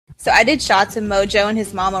So I did shots of Mojo and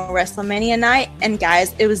his mom on WrestleMania night, and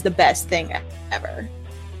guys, it was the best thing ever.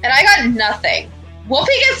 And I got nothing.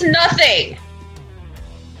 Wolfie gets nothing.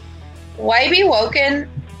 Why be woken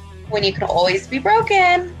when you can always be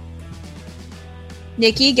broken?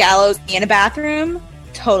 Nikki Gallows in a bathroom,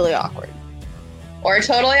 totally awkward. Or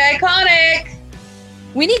totally iconic.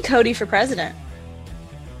 We need Cody for president.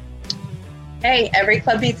 Hey, every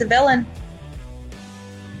club needs a villain.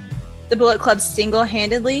 The Bullet Club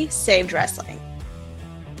single-handedly saved wrestling.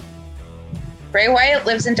 Bray Wyatt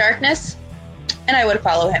lives in darkness, and I would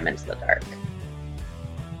follow him into the dark.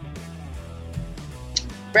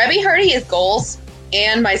 Rebby Hardy is goals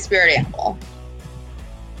and my spirit animal.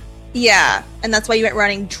 Yeah, and that's why you went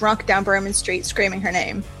running drunk down Berman Street screaming her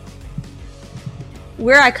name.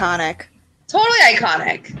 We're iconic. Totally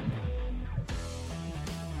iconic.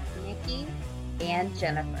 Nikki and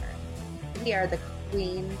Jennifer. We are the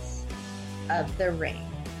queens of the ring.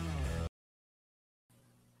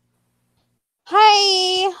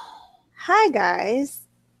 Hi. Hi, guys.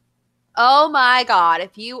 Oh my god,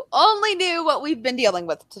 if you only knew what we've been dealing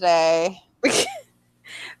with today.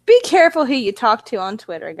 Be careful who you talk to on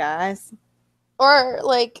Twitter, guys. Or,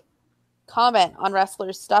 like, comment on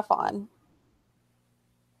wrestlers' stuff on.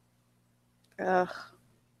 Ugh.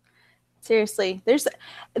 Seriously,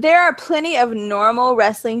 there are plenty of normal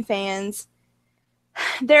wrestling fans.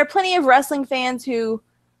 There are plenty of wrestling fans who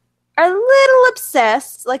are a little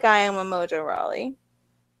obsessed, like I am with Mojo Rawley.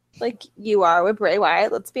 Like you are with Bray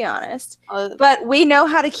Wyatt, let's be honest. But we know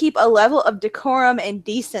how to keep a level of decorum and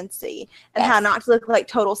decency and how not to look like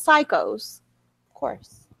total psychos. Of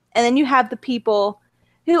course. And then you have the people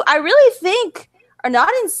who I really think are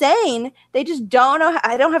not insane. They just don't know.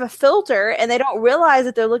 I don't have a filter, and they don't realize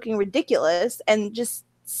that they're looking ridiculous and just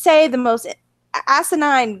say the most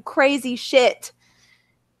asinine, crazy shit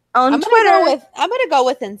on Twitter. I'm gonna go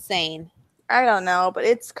with insane. I don't know, but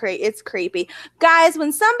it's creepy, guys.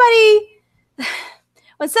 When somebody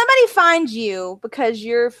finds you because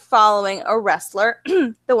you're following a wrestler,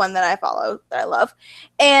 the one that I follow that I love,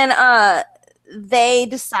 and they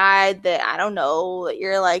decide that I don't know that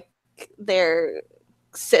you're like their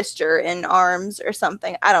sister in arms or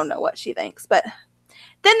something. I don't know what she thinks, but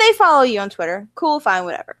then they follow you on Twitter. Cool, fine,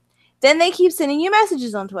 whatever. Then they keep sending you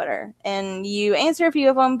messages on Twitter, and you answer a few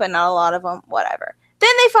of them, but not a lot of them. Whatever. Then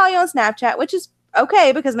they follow you on Snapchat, which is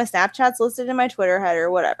okay because my Snapchat's listed in my Twitter header,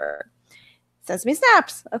 whatever. Sends me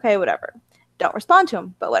snaps. Okay, whatever. Don't respond to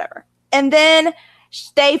them, but whatever. And then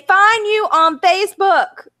they find you on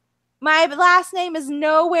Facebook. My last name is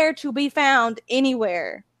nowhere to be found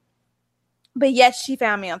anywhere. But yet she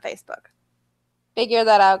found me on Facebook. Figure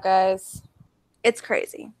that out, guys. It's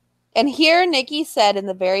crazy. And here Nikki said in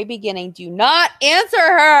the very beginning, do not answer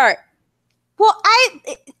her. Well,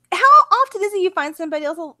 how often is it you find somebody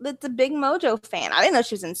else that's a big Mojo fan? I didn't know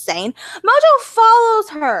she was insane. Mojo follows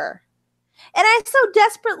her. And I so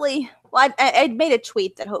desperately, well, I made a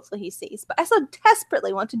tweet that hopefully he sees, but I so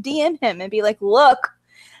desperately want to DM him and be like, look,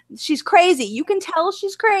 she's crazy. You can tell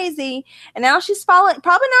she's crazy. And now she's following,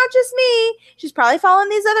 probably not just me. She's probably following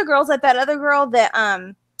these other girls, like that other girl that,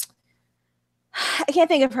 I can't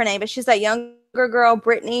think of her name, but she's that younger girl,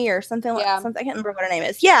 Brittany or something. Yeah. Something. I can't remember what her name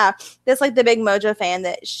is. Yeah. That's like the big Mojo fan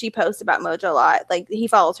that she posts about Mojo a lot. Like he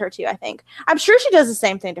follows her too, I think. I'm sure she does the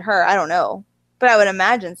same thing to her. I don't know, but I would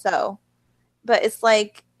imagine so. But it's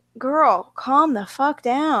like, girl, calm the fuck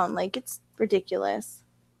down. Like it's ridiculous.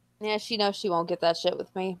 Yeah, she knows she won't get that shit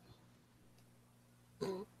with me.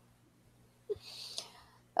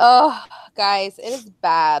 Oh, guys, it is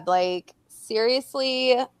bad. Like,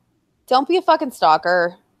 seriously, don't be a fucking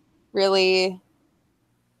stalker. Really.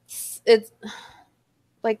 It's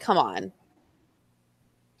like, come on.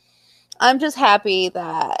 I'm just happy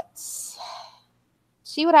that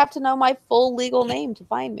she would have to know my full legal name to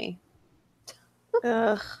find me.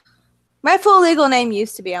 Ugh. My full legal name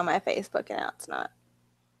used to be on my Facebook, and now it's not.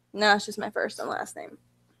 No, it's just my first and last name.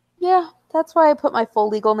 Yeah, that's why I put my full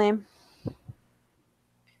legal name.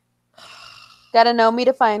 Gotta know me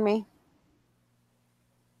to find me.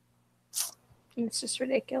 It's just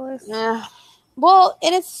ridiculous. Yeah. Well,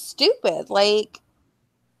 and it's stupid. Like,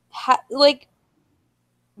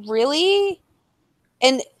 really?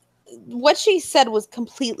 And what she said was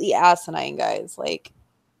completely asinine, guys. Like,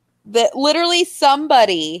 that literally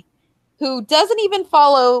somebody who doesn't even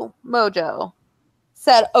follow Mojo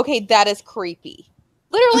said, okay, that is creepy.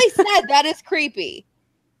 Literally said, that is creepy.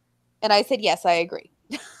 And I said, yes, I agree.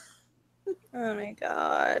 Oh my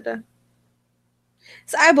god.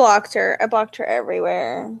 So I blocked her. I blocked her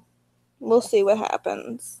everywhere. We'll see what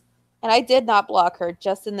happens. And I did not block her,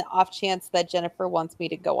 just in the off chance that Jennifer wants me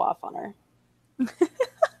to go off on her.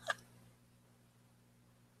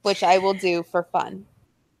 which I will do for fun.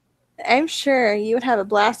 I'm sure you would have a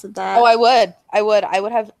blast with that. Oh, I would. I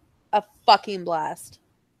would have a fucking blast.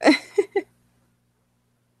 I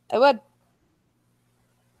would.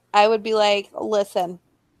 I would be like, listen,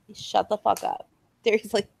 shut the fuck up.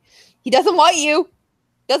 Seriously. He doesn't want you.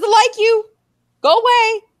 Doesn't like you. Go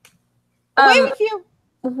away. Away with you.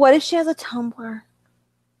 What if she has a Tumblr?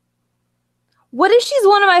 What if she's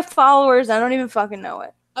one of my followers? I don't even fucking know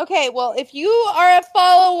it. Okay, well, if you are a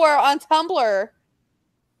follower on Tumblr,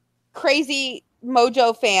 crazy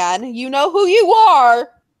Mojo fan, you know who you are.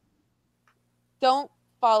 Don't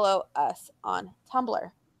follow us on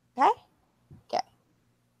Tumblr. Okay? Okay.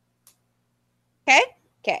 Okay?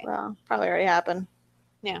 Okay. Well, probably already happened.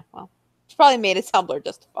 Yeah, well, she probably made a Tumblr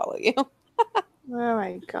just to follow you. Oh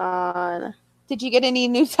my god. Did you get any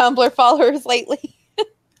new Tumblr followers lately?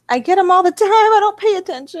 I get them all the time. I don't pay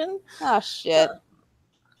attention. Oh, shit. Oh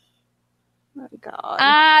my god.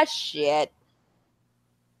 Ah, shit.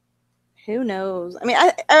 Who knows? I mean,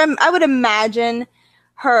 I would imagine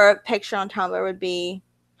her picture on Tumblr would be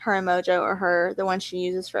her emojo or her, the one she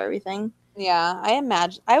uses for everything. Yeah,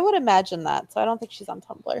 I would imagine that. So I don't think she's on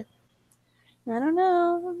Tumblr. I don't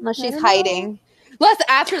know. Unless she's hiding. Unless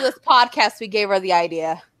after this podcast we gave her the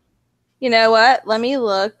idea. You know what? Let me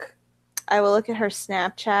look. I will look at her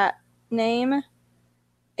Snapchat name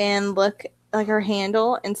and look like her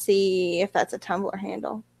handle and see if that's a Tumblr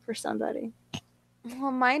handle for somebody.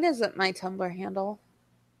 Well, mine isn't my Tumblr handle.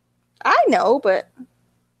 I know, but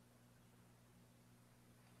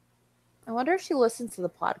I wonder if she listens to the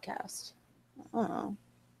podcast. I don't know.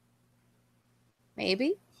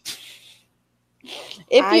 Maybe.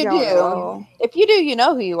 If you do, you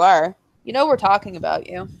know who you are. You know we're talking about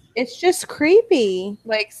you. It's just creepy.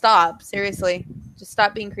 Like, stop. Seriously. Just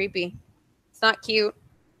stop being creepy. It's not cute.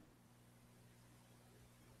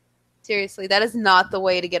 Seriously, that is not the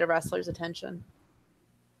way to get a wrestler's attention.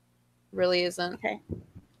 Really isn't. Okay.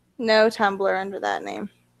 No Tumblr under that name.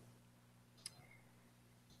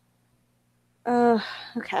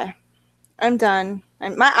 Okay. I'm done.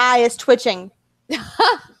 My eye is twitching.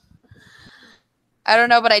 I don't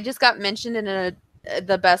know, but I just got mentioned in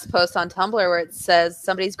the best post on Tumblr where it says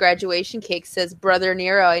somebody's graduation cake says, "Brother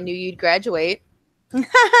Nero, I knew you'd graduate."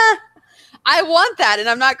 I want that, and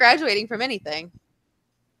I'm not graduating from anything.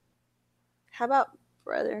 How about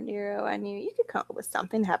Brother Nero? I knew you could come up with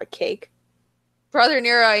something. Have a cake. Brother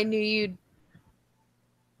Nero, I knew you'd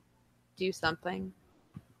do something.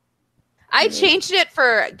 I changed it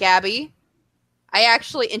for Gabby.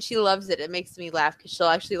 And she loves it. It makes me laugh because she'll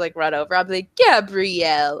actually like run over. I'll be like,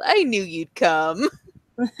 "Gabrielle, I knew you'd come."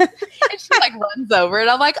 And she like runs over and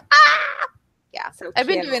I'm like, "Ah!" Yeah. So I've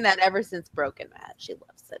been cute. doing that ever since Broken Matt. She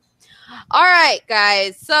loves it. All right,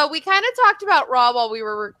 guys. So we kind of talked about Raw while we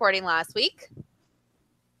were recording last week.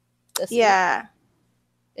 Yeah.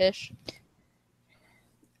 Ish.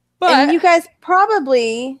 And you guys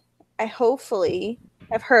probably, hopefully,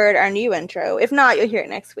 have heard our new intro. If not, you'll hear it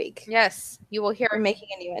next week. Yes, you will hear We're making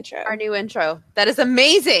a new intro. our new intro. That is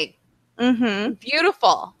amazing. Mm-hmm.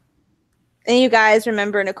 Beautiful. And you guys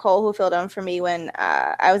remember Nicole, who filled in for me when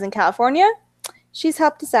I was in California? She's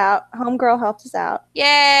helped us out. Homegirl helped us out.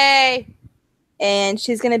 Yay. And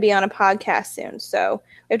she's going to be on a podcast soon. So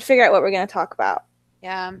we have to figure out what we're going to talk about.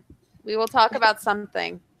 Yeah. We will talk about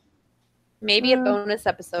something. Maybe a bonus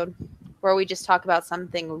episode where we just talk about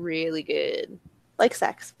something really good. Like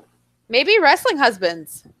sex. Maybe Wrestling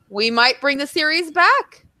Husbands. We might bring the series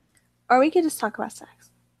back. Or we could just talk about sex.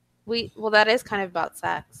 Well, that is kind of about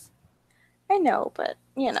sex. I know, but,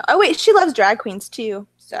 you know. Oh, wait, she loves drag queens, too.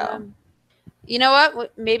 So, you know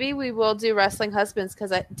what? Maybe we will do Wrestling Husbands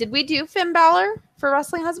because did we do Finn Balor for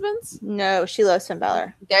Wrestling Husbands? no, she loves Finn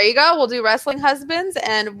Balor. There you go. We'll do Wrestling Husbands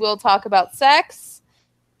and we'll talk about sex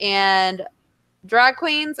and drag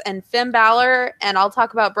queens and Finn Balor, and I'll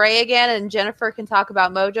talk about Bray again, and Jennifer can talk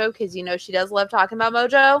about Mojo because you know she does love talking about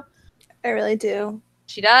Mojo. I really do.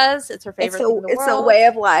 She does. It's her favorite thing in the It's world. a way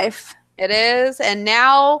of life. It is. And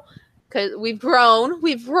now, because we've grown,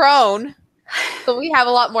 so we have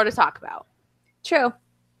a lot more to talk about. True.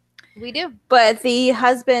 We do. But the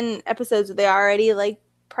husband episodes, are they already, like,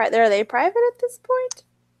 are they private at this point?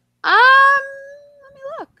 Let me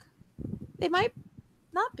look. They might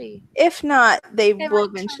not be. If not, they They will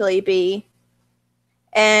might eventually be.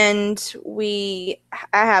 And I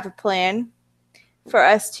have a plan for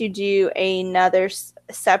us to do another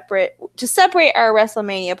separate our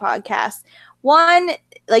WrestleMania podcast. One,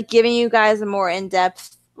 like giving you guys a more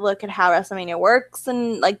in-depth look at how WrestleMania works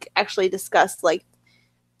and like actually discuss like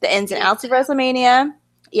the ins and outs of WrestleMania.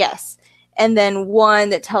 Yes. and then one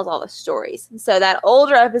that tells all the stories. So that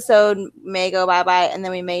older episode may go bye-bye, and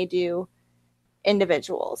then we may do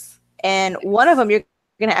individuals. And one of them you're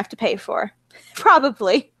going to have to pay for,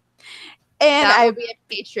 probably. And That will be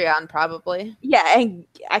a Patreon, probably. yeah, and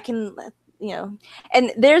I can,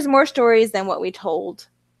 and there's more stories than what we told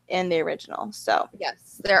in the original. So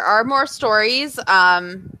Yes, there are more stories.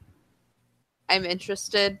 I'm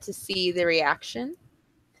interested to see the reaction.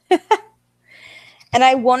 and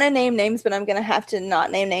I want to name names, but I'm going to have to not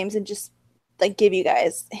name names and just like give you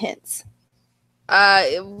guys hints.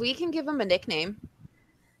 We can give him a nickname.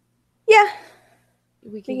 Yeah,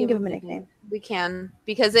 We can give him a nickname. We can,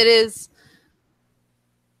 because it is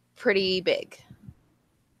pretty big.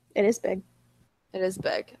 It is big. It is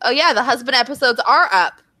big. Oh yeah, the husband episodes are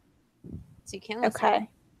up, so you can't listen. Okay.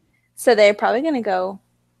 So they're probably going to go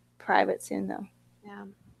private soon, though. Yeah,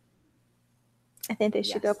 I think they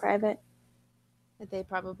should go Yes. private. they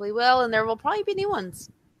probably will, and there will probably be new ones.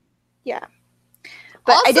 Yeah.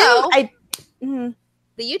 But Also, mhm.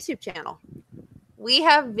 the YouTube channel. We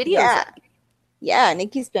have videos. Yeah. up. Yeah,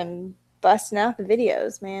 Nikki's been busting out the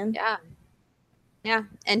videos, man. Yeah. Yeah.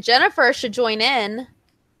 And Jennifer should join in.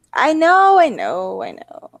 I know. I don't know what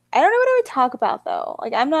I would talk about, though.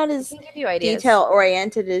 Like, I'm not as I can give you ideas.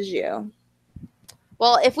 detail-oriented as you.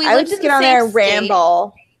 Well, if we I would lived just in get the on same there and state,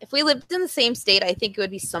 ramble. if we lived in the same state, I think it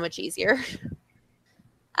would be so much easier.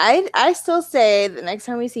 I still say the next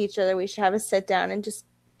time we see each other, we should have a sit down and just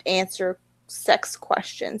answer sex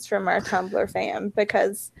questions from our Tumblr fam,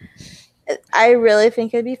 because I really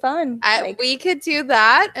think it'd be fun. We could do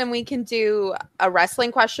that, and we can do a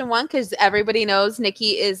wrestling question one, because everybody knows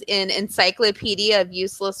Nikki is an encyclopedia of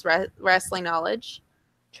useless wrestling knowledge.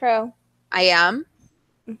 True. I am.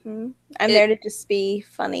 I'm there to just be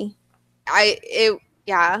funny. I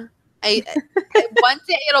one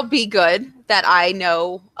day it'll be good that I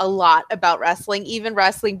know a lot about wrestling, even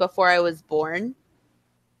wrestling before I was born.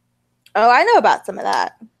 Oh, I know about some of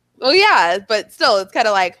that. Well, yeah, but still, it's kind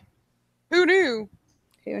of like, who knew?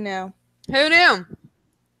 Who knew? Who knew?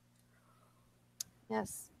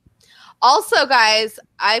 Yes. Also, guys,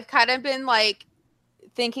 I've kind of been like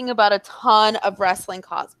thinking about a ton of wrestling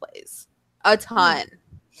cosplays. A ton.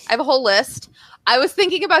 I have a whole list. I was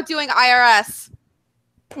thinking about doing IRS.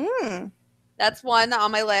 That's one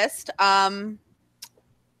on my list.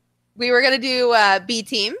 We were gonna do B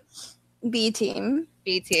Team. B Team.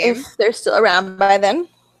 B Team. If they're still around by then.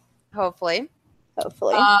 Hopefully.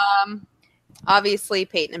 Obviously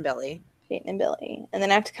Peyton and Billy. Peyton and Billy. And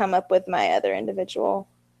then I have to come up with my other individual.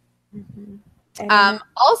 Mm-hmm.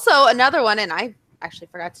 Also another one, and I actually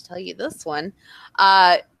forgot to tell you this one.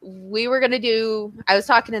 We were gonna do, I was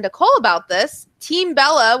talking to Nicole about this, Team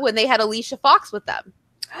Bella, when they had Alicia Fox with them.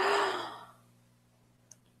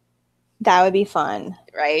 That would be fun.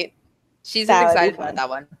 Right? She's That would be excited fun. about that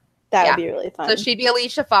one. That Yeah. would be really fun. So she'd be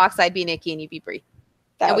Alicia Fox, I'd be Nikki, and you'd be Brie.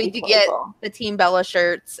 that And would we be could get cool. the Team Bella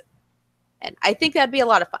shirts. And I think that'd be a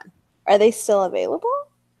lot of fun. Are they still available?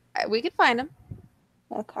 We could find them.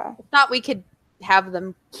 Okay. If not, we could have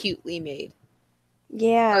them cutely made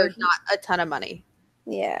Yeah. for not a ton of money,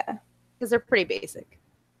 Yeah. because they're pretty basic.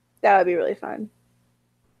 That would be really fun.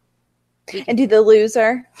 And do the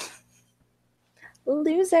loser.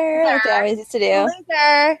 Loser. Like they always used to do.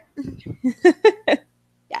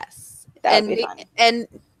 Yes. That would be fun. And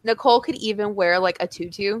Nicole could even wear like a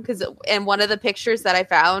tutu, because in one of the pictures that I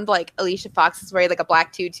found, like Alicia Fox is wearing like a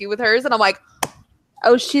black tutu with hers, and I'm like,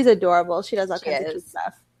 Oh, she's adorable. She does all She kinds of cute is.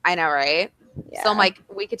 stuff. I know, right? Yeah. So I'm like,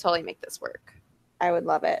 we could totally make this work. I would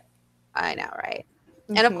love it. I know, right?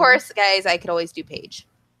 And of Mhm. course, guys, I could always do Paige.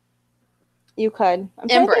 You could. I'm trying And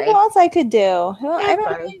to think Bray. who else I could do. Who, I And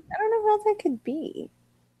don't Bray. know who else I could be.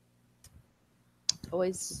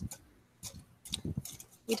 Always.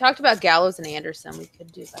 We talked about Gallows and Anderson. We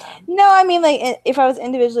could do that. No, I mean, like, if I was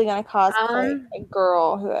individually going to cosplay Um, a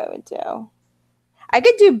girl, who I would do. I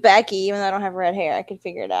could do Becky, even though I don't have red hair. I could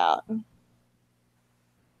figure it out.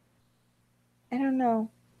 I don't know.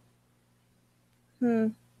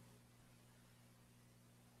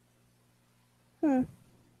 I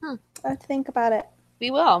have to think about it.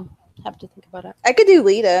 We will have to think about it. I could do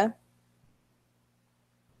Lita.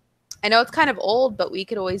 I know it's kind of old, but we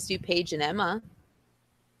could always do Paige and Emma.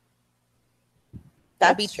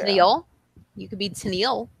 That'd be That's true. Tennille. You could be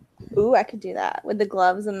Tennille. Ooh, I could do that. With the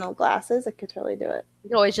gloves and the glasses, I could totally do it. You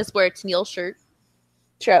could always just wear a Tennille shirt.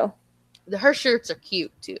 True. Her shirts are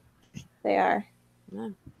cute too. They are. Yeah.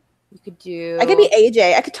 You could do. I could be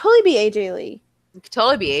AJ. I could totally be AJ Lee. You could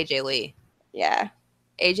totally be AJ Lee. Yeah.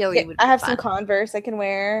 AJ Lee would. I be have fun. some Converse I can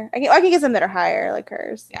wear. I can get some that are higher, like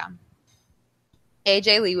hers. Yeah.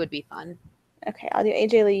 AJ Lee would be fun. Okay, I'll do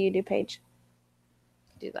AJ Lee, you do Paige.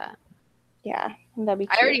 Do that. Yeah, that'd be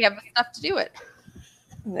I cute. already have stuff to do it.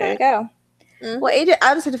 There you go. Mhm. Well, AJ,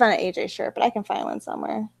 I'll just have to find an AJ shirt, but I can find one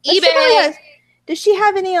somewhere. But eBay. she probably has- does she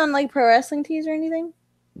have any on like pro wrestling tees or anything?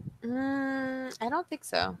 I don't think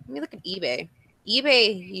so. Let me look at eBay.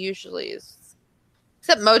 eBay usually is,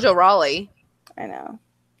 except Mojo Rawley. I know,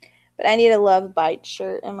 but I need a Love Bite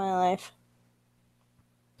shirt in my life.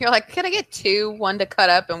 You're like, can I get two? One to cut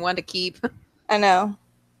up and one to keep. I know.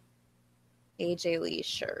 AJ Lee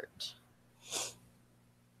shirt.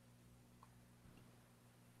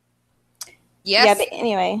 Yes. Yeah, but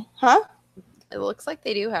anyway, huh? It looks like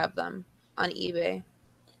they do have them on eBay.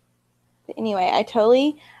 But anyway, I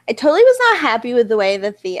totally was not happy with the way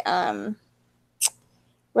that the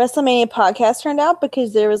WrestleMania podcast turned out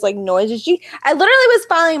because there was like noises. I literally was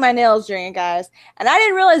filing my nails during it, guys, and I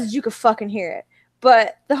didn't realize that you could fucking hear it.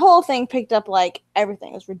 But the whole thing picked up like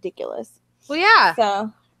everything. It was ridiculous. Well, yeah.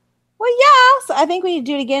 So, well, yeah. So I think we need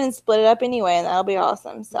to do it again and split it up anyway, and that'll be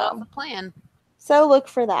awesome. So That's the plan. So look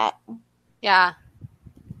for that. Yeah.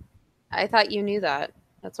 I thought you knew that.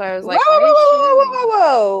 That's why I was Whoa, like, whoa, whoa, whoa, whoa, whoa,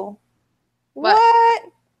 whoa. What?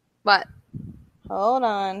 What? Hold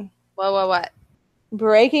on. What?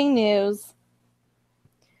 Breaking news.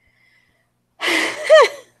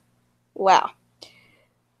 Wow.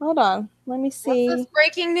 Hold on. Let me see. What's this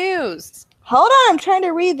breaking news? Hold on. I'm trying to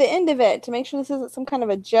read the end of it to make sure this isn't some kind of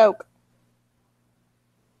a joke.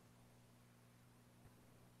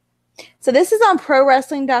 So this is on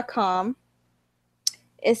ProWrestling.com.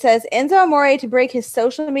 It says Enzo Amore to break his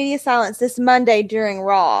social media silence this Monday during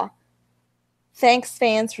Raw. Thanks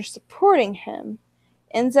fans for supporting him.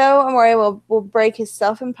 Enzo Amore will break his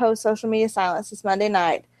self-imposed social media silence this Monday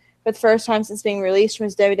night for the first time since being released from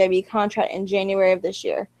his WWE contract in January of this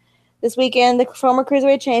year. This weekend, the former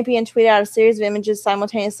Cruiserweight champion tweeted out a series of images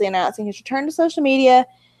simultaneously announcing his return to social media,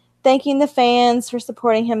 thanking the fans for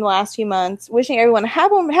supporting him the last few months, wishing everyone a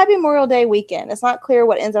happy Memorial Day weekend. It's not clear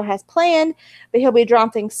what Enzo has planned, but he'll be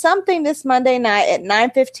dropping something this Monday night at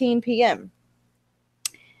 9:15 p.m.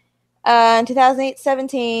 In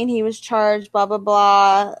 2017, he was charged, blah, blah,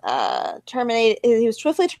 blah, terminated. He was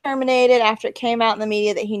swiftly terminated after it came out in the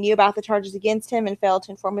media that he knew about the charges against him and failed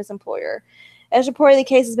to inform his employer. As reported, the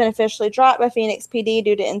case has been officially dropped by Phoenix PD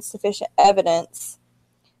due to insufficient evidence.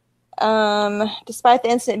 Despite the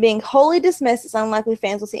incident being wholly dismissed, it's unlikely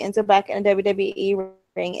fans will see Enzo back in a WWE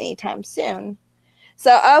ring anytime soon.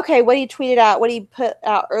 So, okay, what he tweeted out, what he put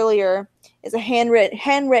out earlier is a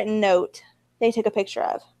handwritten note they took a picture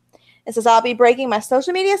of. It says, I'll be breaking my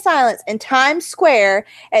social media silence in Times Square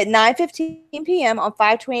at 9:15 p.m. on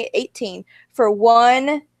 5/28/18 for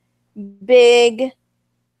one big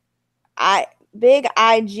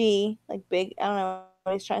IG, like big, I don't know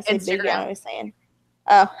what he's trying to say. Instagram. Big, I don't know what he's saying.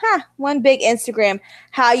 One big Instagram.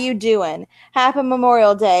 How you doing? Happy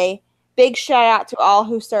Memorial Day. Big shout out to all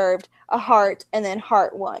who served. A heart, and then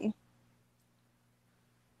heart one.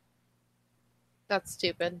 That's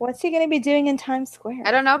stupid. What's he going to be doing in Times Square?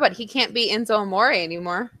 I don't know, but he can't be Enzo Amore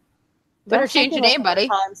anymore. Better change your name, buddy.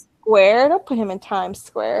 Times Square. Don't put him in Times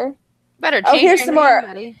Square. Better change here's your some name, more.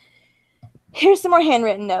 buddy. Here's some more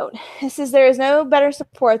handwritten note. It says, there is no better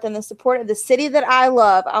support than the support of the city that I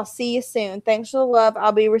love. I'll see you soon. Thanks for the love.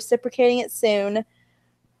 I'll be reciprocating it soon. And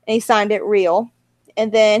he signed it real.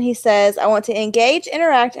 And then he says, I want to engage,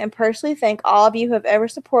 interact, and personally thank all of you who have ever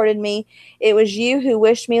supported me. It was you who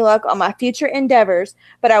wished me luck on my future endeavors,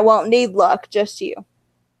 but I won't need luck, just you.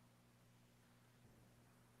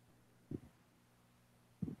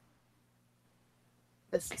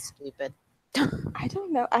 This is stupid. I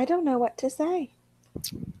don't know. I don't know what to say.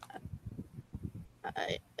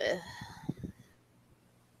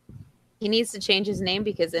 He needs to change his name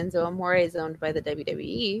because Enzo Amore is owned by the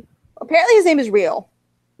WWE. Apparently his name is real.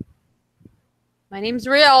 My name's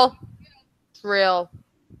real. It's real.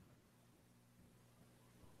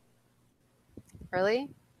 Really?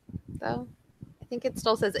 Though? I think it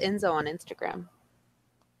still says Enzo on Instagram.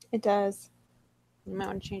 It does. You might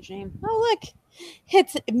want to change your name. Oh, look.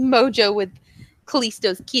 It's Mojo with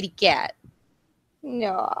Kalisto's kitty cat.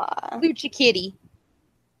 No. Lucha Kitty.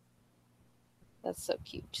 That's so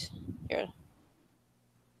cute. Here.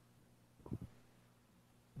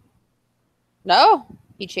 No,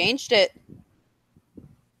 he changed it.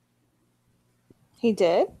 He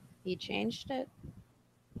did? He changed it.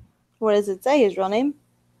 What does it say? His real name?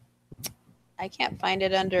 I can't find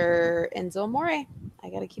it under Enzo Amore. I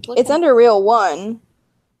gotta keep looking. It's under Real One.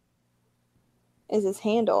 Is his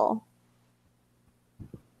handle.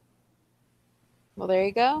 Well, there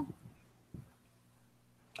you go.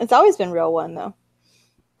 It's always been Real One, though.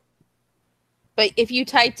 But if you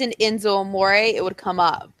typed in Enzo Amore, it would come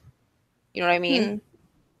up. You know what I mean?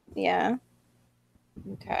 Yeah.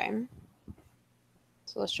 Okay.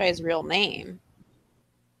 So let's try his real name.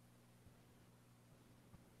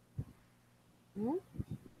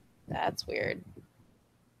 That's weird.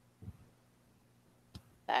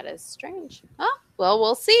 That is strange. Oh, well,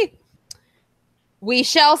 we'll see. We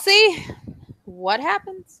shall see what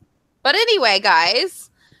happens. But anyway, guys,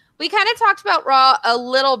 we kind of talked about Raw a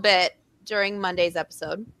little bit during Monday's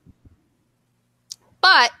episode.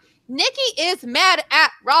 But Nikki is mad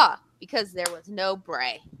at Raw because there was no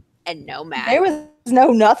Bray and no Matt. There was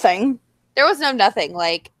no nothing. There was no nothing.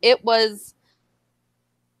 Like, it was...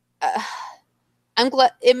 I'm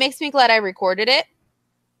glad. It makes me glad I recorded it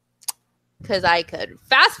because I could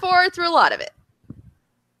fast forward through a lot of it.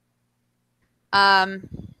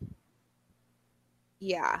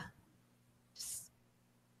 Yeah.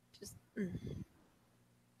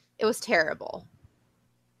 It was terrible.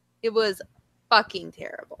 It was fucking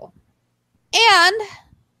terrible. And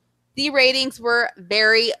the ratings were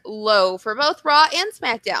very low for both Raw and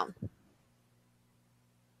SmackDown.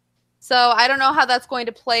 So I don't know how that's going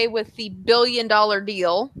to play with the $1 billion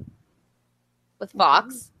deal with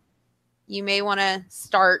Fox. You may want to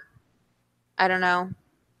start, I don't know,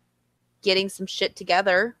 getting some shit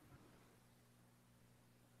together.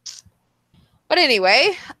 But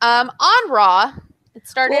anyway, on Raw, it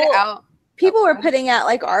started out. People were putting out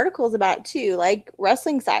like articles about it too. Like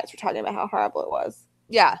wrestling sites were talking about how horrible it was.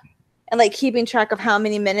 Yeah. And like keeping track of how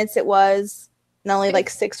many minutes it was. And only like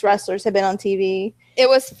 6 wrestlers had been on TV. It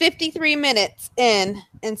was 53 minutes in,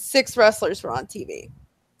 and 6 wrestlers were on TV.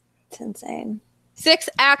 It's insane. 6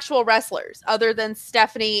 actual wrestlers, other than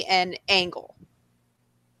Stephanie and Angle.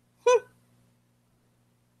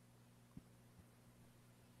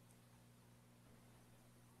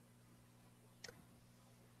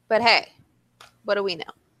 But hey, what do we know?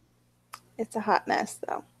 It's a hot mess,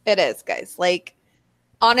 though. It is, guys. Like,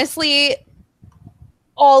 honestly,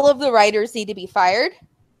 all of the writers need to be fired,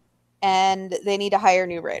 and they need to hire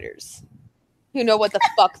new writers who know what the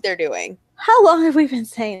fuck they're doing. How long have we been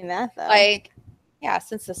saying that, though? Like, yeah,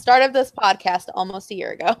 since the start of this podcast almost a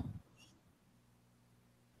year ago.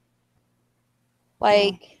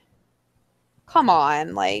 Like, come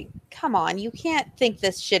on. Like, come on. You can't think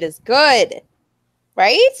this shit is good.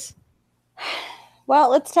 Right? Well,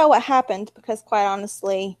 let's tell what happened, because quite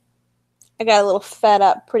honestly, I got a little fed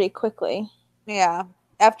up pretty quickly. Yeah.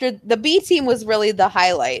 After the B team was really the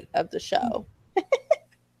highlight of the show.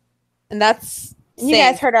 And that's... You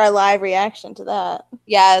guys heard our live reaction to that.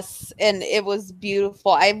 Yes, and it was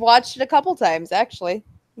beautiful. I've watched it a couple times, actually.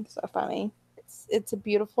 It's so funny. It's a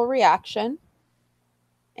beautiful reaction.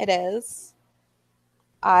 It is.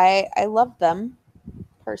 I love them,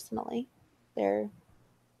 personally. They're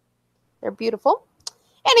beautiful.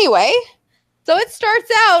 Anyway, so it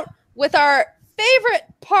starts out with our favorite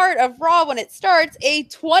part of Raw when it starts, a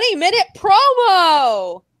 20-minute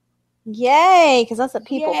promo. Yay, because that's what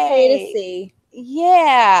people pay to see.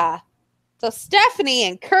 Yeah. So Stephanie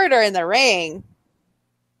and Kurt are in the ring.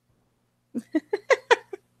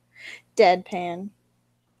 Deadpan.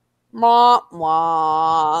 Womp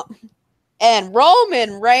womp. And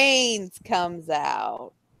Roman Reigns comes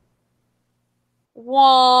out.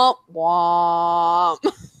 Womp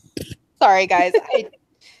womp. Sorry, guys.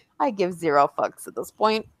 I give 0 fucks at this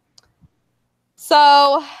point.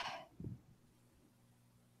 So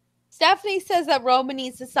Stephanie says that Roman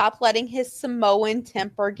needs to stop letting his Samoan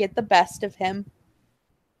temper get the best of him.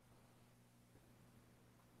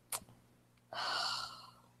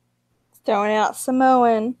 Throwing out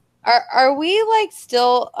Samoan. Are we like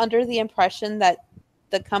still under the impression that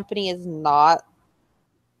the company is not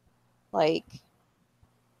like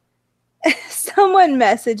Someone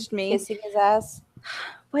messaged me. kissing his ass?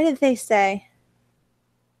 What did they say?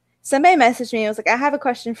 Somebody messaged me. It was like, I have a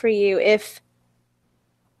question for you. I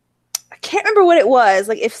can't remember what it was.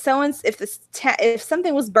 Like if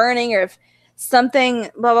something was burning, or if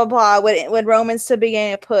something blah blah blah, would Roman still be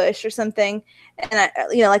getting a push or something? And I,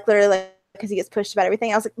 like literally, like because he gets pushed about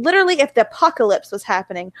everything. I was like, literally, if the apocalypse was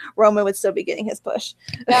happening, Roman would still be getting his push.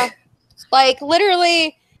 Yeah, like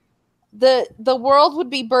literally, the world would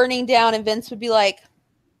be burning down, and Vince would be like,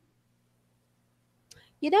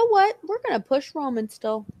 you know what? We're gonna push Roman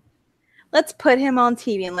still. Let's put him on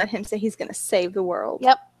TV and let him say he's gonna save the world.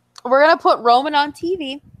 Yep. We're gonna put Roman on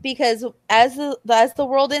TV because as the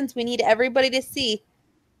world ends, we need everybody to see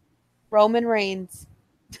Roman Reigns.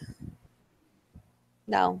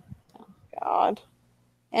 No, God.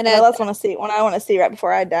 and I want to see when I want to see right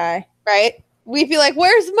before I die. right, we'd be like,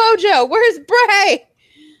 "Where's Mojo? Where's Bray?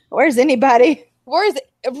 Where's anybody? Where's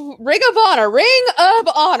Ring of Honor. Ring of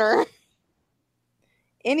Honor.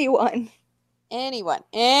 Anyone.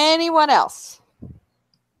 Anyone else?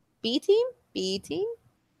 B team? B team?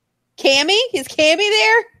 Cammy? Is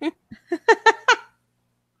Cammy there?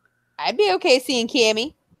 I'd be okay seeing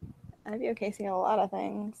Cammy. I'd be okay seeing a lot of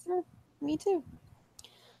things. Me too.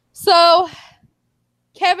 So,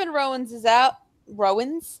 Kevin Rowans is out.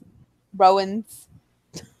 Rowans.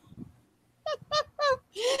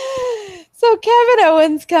 So Kevin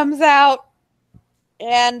Owens comes out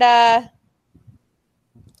and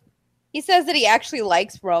he says that he actually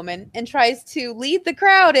likes Roman and tries to lead the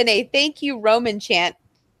crowd in a thank you Roman chant.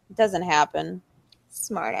 It doesn't happen.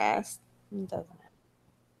 Smart ass. It doesn't happen.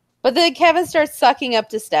 But then Kevin starts sucking up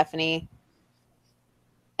to Stephanie.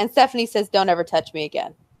 And Stephanie says, don't ever touch me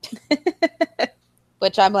again.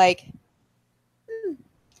 Which I'm like,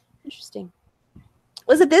 interesting.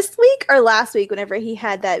 Was it this week or last week whenever he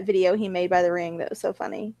had that video he made by the ring that was so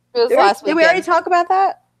funny? It was last week. Did we already talk about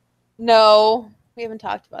that? No, we haven't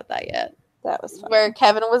talked about that yet. That was funny. Where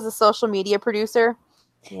Kevin was a social media producer.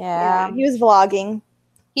 Yeah. He was vlogging.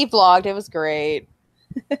 He vlogged. It was great.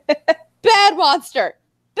 Bad monster.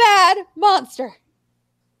 Bad monster.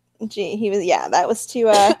 Gee, that was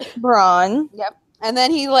to Braun. Yep. And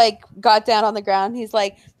then he like got down on the ground. He's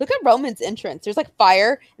like, look at Roman's entrance. There's like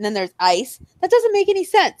fire and then there's ice. That doesn't make any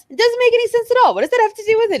sense. It doesn't make any sense at all. What does that have to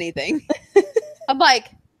do with anything? I'm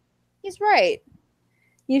like, he's right.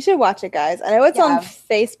 You should watch it, guys. I know it's on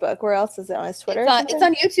Facebook. Where else is it? On his Twitter? It's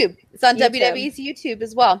on YouTube. It's on YouTube. WWE's YouTube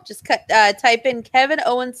as well. Just type in Kevin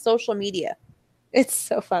Owens social media. It's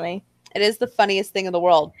so funny. It is the funniest thing in the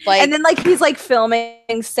world. Like, and then like he's like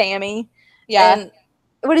filming Sammy. Yeah. And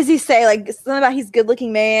what does he say? Like something about he's a good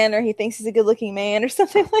looking man, or he thinks he's a good looking man, or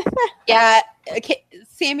something like that. Yeah.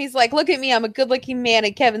 Sammy's like, look at me, I'm a good looking man,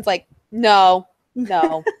 and Kevin's like, no.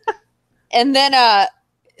 And then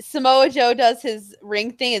Samoa Joe does his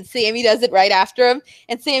ring thing, and Sammy does it right after him.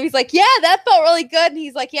 And Sammy's like, yeah, that felt really good. And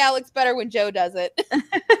he's like, yeah, it looks better when Joe does it.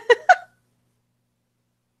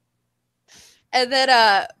 And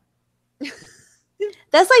then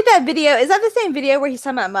that's like that video. Is that the same video where he's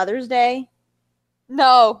talking about Mother's Day?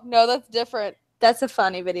 No, that's different. That's a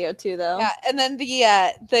funny video too, though. Yeah, and then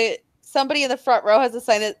the somebody in the front row has a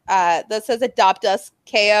sign that says "Adopt Us,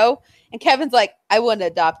 KO," and Kevin's like, "I wouldn't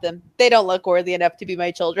adopt them. They don't look worthy enough to be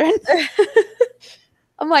my children."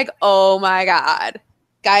 I'm like, "Oh my god,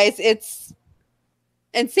 guys!"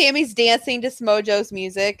 And Sammy's dancing to Smojo's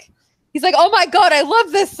music. He's like, "Oh my god, I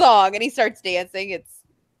love this song," and he starts dancing. And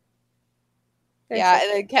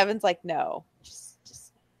then Kevin's like, "No,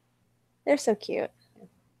 just." They're so cute.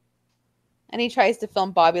 And he tries to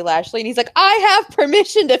film Bobby Lashley, and he's like, I have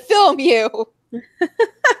permission to film you.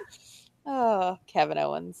 Oh, Kevin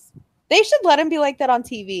Owens. They should let him be like that on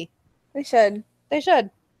TV. They should.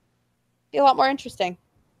 Be a lot more interesting.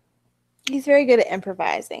 He's very good at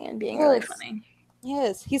improvising and being really funny. He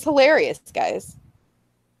is. He's hilarious, guys.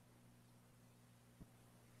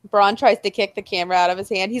 Braun tries to kick the camera out of his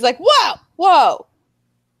hand. He's like, whoa.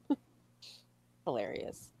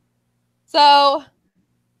 Hilarious. So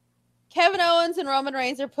Kevin Owens and Roman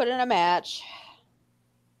Reigns are put in a match.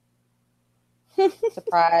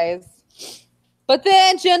 Surprise. But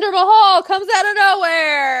then Jinder Mahal comes out of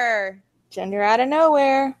nowhere. Jinder out of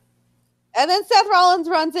nowhere. And then Seth Rollins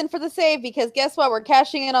runs in for the save because guess what? We're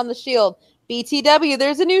cashing in on the Shield. BTW,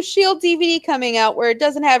 there's a new Shield DVD coming out where it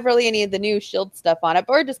doesn't have really any of the new Shield stuff on it,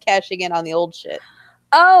 but we're just cashing in on the old shit.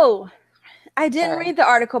 Oh, I didn't read the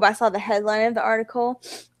article, but I saw the headline of the article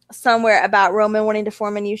somewhere about Roman wanting to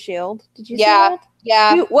form a new Shield. Did you see that?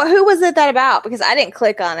 Yeah. Who was it that about? Because I didn't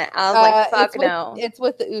click on it. I was like, fuck no. It's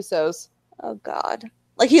with the Usos. Oh, God.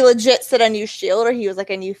 Like, he legit said a new Shield, or he was like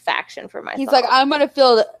a new faction for myself? He's like, I'm going to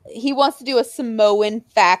fill he wants to do a Samoan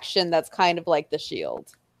faction that's kind of like the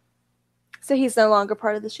Shield. So he's no longer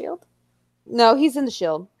part of the Shield? No, he's in the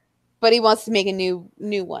Shield. But he wants to make a new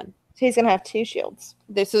one. So he's going to have two Shields.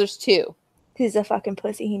 So there's two. He's a fucking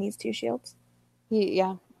pussy. He needs two Shields.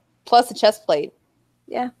 Yeah. Plus a chest plate.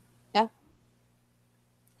 Yeah. Yeah.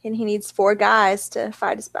 And he needs 4 guys to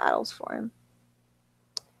fight his battles for him.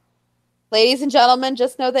 Ladies and gentlemen,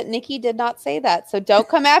 just know that Nikki did not say that. So don't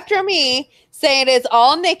come after me saying it's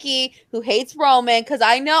all Nikki who hates Roman, because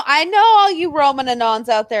I know all you Roman Anons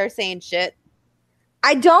out there are saying shit.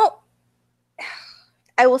 I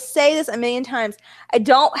will say this a million times. I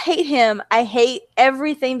don't hate him. I hate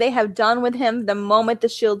everything they have done with him the moment the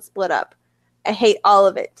Shield split up. I hate all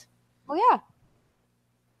of it. Well, yeah.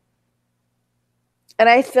 And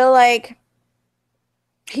I feel like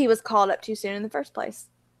he was called up too soon in the first place.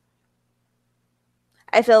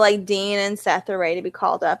 I feel like Dean and Seth are ready to be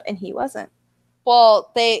called up, and he wasn't.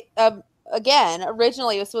 Well, they again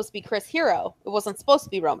originally it was supposed to be Chris Hero. It wasn't supposed to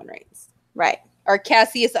be Roman Reigns Right. or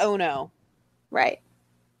Cassius Ono. Right.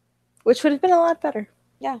 Which would have been a lot better.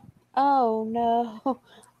 Oh no!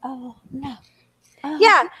 Oh no! Oh.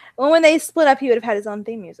 Yeah. Well, when they split up, he would have had his own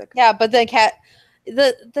theme music. Yeah, but then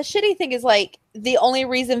the shitty thing is like the only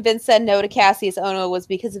reason Vince said no to Cassius Ono was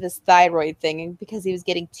because of his thyroid thing and because he was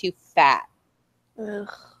getting too fat Ugh.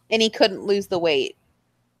 and he couldn't lose the weight.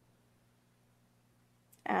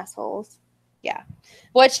 Assholes.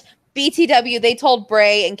 Which BTW they told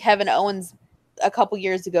Bray and Kevin Owens a couple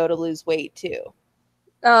years ago to lose weight too.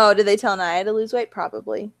 Oh, did they tell Nia to lose weight?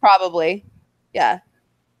 Probably. Probably, yeah.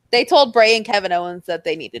 They told Bray and Kevin Owens that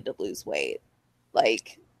they needed to lose weight.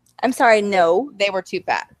 Like I'm sorry, no. they were too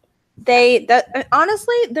fat.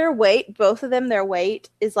 Honestly, their weight, both of them, their weight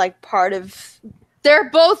is like part of. They're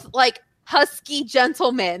both like husky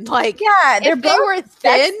gentlemen. Like Yeah, they're if they both were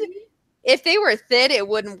thin, if they were thin, it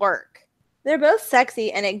wouldn't work. They're both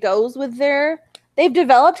sexy, and it goes with their. They've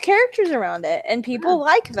developed characters around it, and people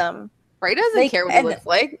like them. Bray doesn't They- care what he and looks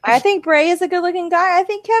like. I think Bray is a good-looking guy. I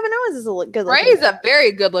think Kevin Owens is a good-looking. Bray is guy. a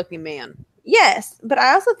very good-looking man. Yes, but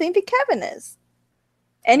I also think that Kevin is,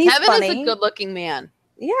 and he's Kevin funny. is a good-looking man.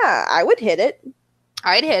 Yeah, I would hit it.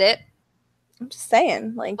 I'd hit it. I'm just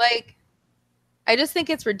saying, like I just think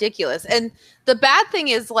it's ridiculous. And the bad thing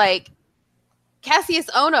is, like, Cassius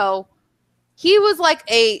Ono, he was like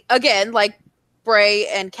like Bray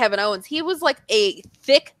and Kevin Owens, he was like a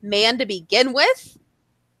thick man to begin with.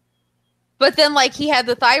 But then, like, he had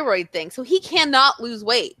the thyroid thing. So he cannot lose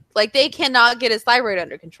weight. Like, they cannot get his thyroid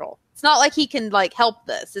under control. It's not like he can, like, help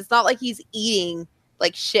this. It's not like he's eating,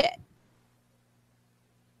 like, shit.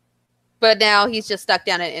 But now he's just stuck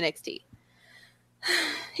down in NXT.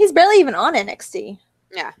 he's barely even on NXT.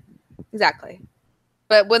 Yeah, exactly.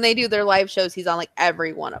 But when they do their live shows, he's on, like,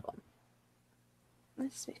 every one of them.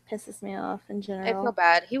 This pisses me off in I feel general.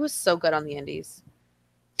 bad. He was so good on the indies.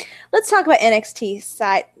 Let's talk about NXT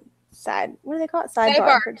side. What do they call it?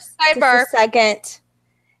 Sidebar. For just Sidebar. a second.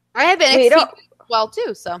 I have We NXT don't- as well,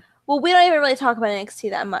 too, so. Well, we don't even really talk about NXT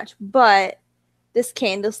that much, but this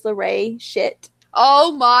Candice LeRae shit,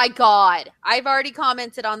 Oh, my God. I've already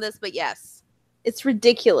commented on this, but yes. it's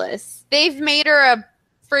ridiculous. They've made her a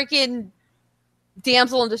freaking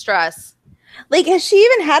damsel in distress. Like, has she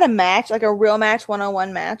even had a match, like a real match,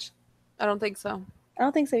 one-on-one match? I don't think so. I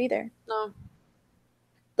don't think so either. No.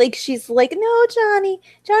 Like, she's like, no, Johnny,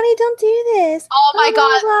 don't do this. Oh, my Blah,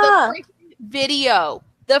 God. blah, blah.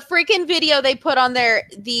 The freaking video they put on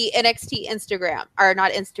the NXT Instagram, or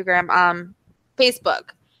not Instagram, Facebook.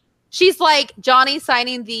 She's like, Johnny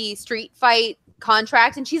signing the street fight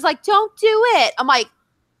contract, and she's like, don't do it. I'm like,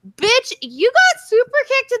 bitch, you got super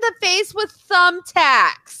kicked in the face with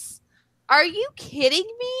thumbtacks. Are you kidding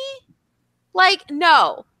me? Like,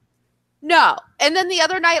 no. And then the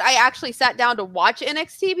other night, I actually sat down to watch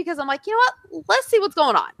NXT because I'm like, you know what? Let's see what's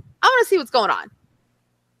going on. I want to see what's going on.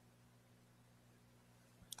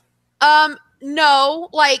 No,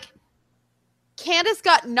 like, Candice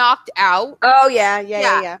got knocked out. Oh, yeah.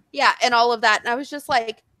 Yeah, and all of that. And I was just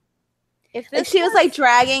like, if this Like, she was like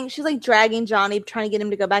dragging Johnny, trying to get him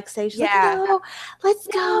to go backstage. She's Yeah. like, no, let's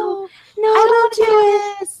go. No, I don't do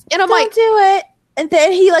it. this. And I'm Don't like, do it. And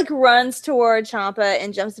then he like runs toward Ciampa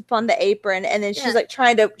and jumps upon the apron, and then she's Yeah.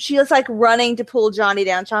 like she was like running to pull Johnny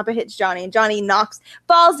down. Ciampa hits Johnny, and Johnny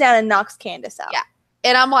falls down and knocks Candice out. Yeah.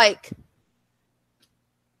 And I'm like,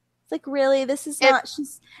 It's like, really, this is not.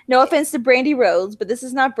 She's no offense to Brandy Rhodes, but this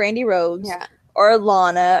is not Brandy Rhodes yeah. or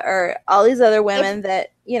Lana or all these other women that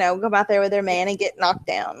come out there with their man and get knocked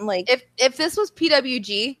down. Like, If this was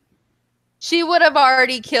PWG, she would have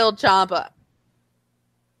already killed Ciampa.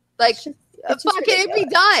 Like, it's just fucking it'd be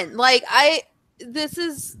done. Like, this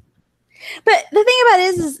is. But the thing about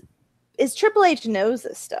it is Triple H knows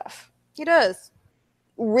this stuff. He does.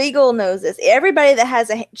 Regal knows this. Everybody that has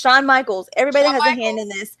Shawn Michaels, everybody that has a hand in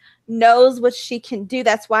this knows what she can do.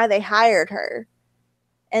 That's why they hired her.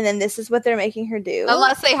 And then this is what they're making her do.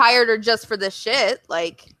 Unless they hired her just for this shit.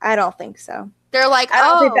 Like, I don't think so. they're like, I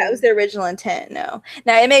don't think that was the original intent. No.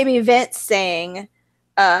 Now it may be Vince saying, make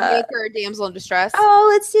her a damsel in distress. "Oh,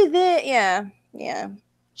 let's do this." Yeah.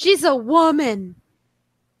 She's a woman.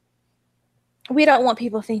 We don't want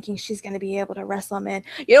people thinking she's going to be able to wrestle a man.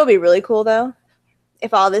 It'll be really cool though,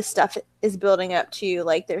 if all this stuff is building up to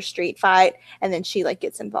like their street fight, and then she like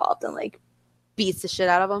gets involved and like Beats the shit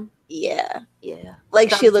out of him. yeah, Yeah. like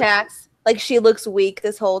Thumbtacks. she looks weak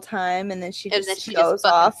this whole time, and then she And just then she goes just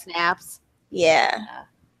fucking off. snaps. Yeah,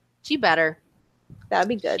 She better. that'd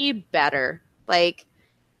be good. She better. Like,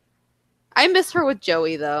 I miss her with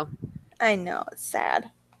Joey though. I know, it's sad.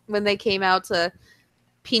 when they came out to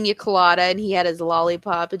Pina Colada and he had his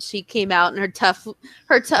lollipop and she came out in her tough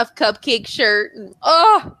cupcake shirt. And,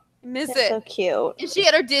 oh, I miss That's it. so cute. And she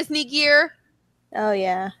had her Disney gear. Oh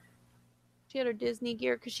yeah. She had her Disney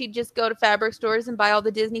gear because she'd just go to fabric stores and buy all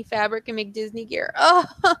the Disney fabric and make Disney gear. Oh,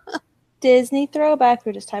 Disney throwback. We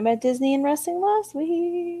were just talking about Disney and wrestling last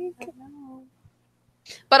week.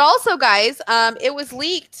 but also, guys, it was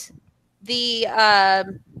leaked the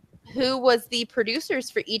who was the producers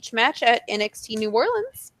for each match at NXT New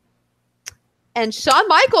Orleans, and Shawn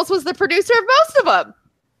Michaels was the producer of most of them.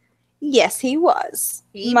 Yes, he was.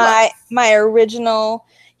 He my original,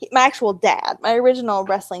 my actual dad, my original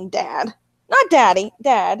wrestling dad. Not daddy,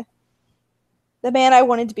 dad. The man I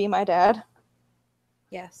wanted to be my dad.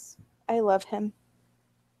 Yes, I love him.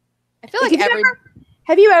 I feel like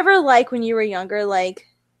have you ever, like, when you were younger, like,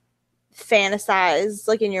 fantasized,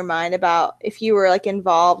 like, in your mind about if you were, like,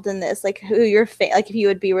 involved in this, like, who your like, if you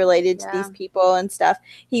would be related to these people and stuff?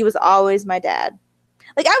 He was always my dad.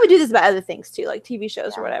 Like, I would do this about other things too, like TV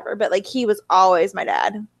shows or whatever, but, like, he was always my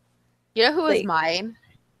dad. You know who was Like, mine?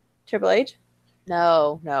 Triple H?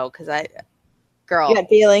 No, because girl, You had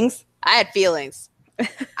feelings? I had feelings.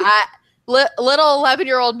 Little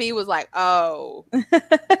 11-year-old me was like, oh.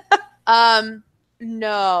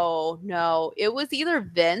 No. It was either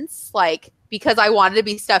Vince, like, because I wanted to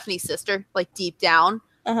be Stephanie's sister, like, deep down.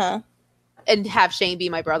 Uh-huh. And have Shane be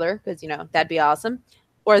my brother, because, that'd be awesome.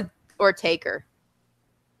 Or Taker.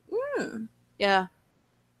 Yeah.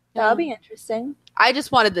 That'll be interesting. I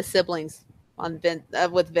just wanted the siblings on Vince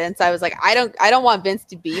with Vince. I was like, I don't want Vince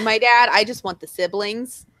to be my dad. I just want the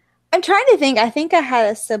siblings. I'm trying to think. I think I had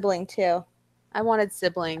a sibling too. I wanted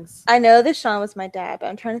siblings. I know that Sean was my dad, but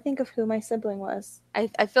I'm trying to think of who my sibling was. I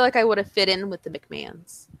feel like I would have fit in with the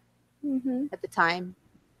McMahons at the time.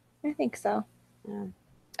 I think so. Yeah.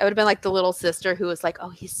 I would have been like the little sister who was like, oh,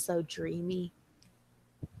 he's so dreamy.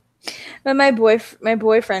 But my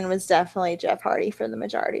boyfriend was definitely Jeff Hardy for the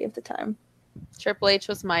majority of the time. Triple H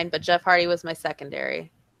was mine, but Jeff Hardy was my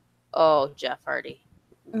secondary. Oh, Jeff Hardy.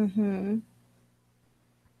 Mm-hmm.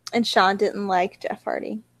 And Sean didn't like Jeff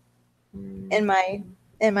Hardy. In my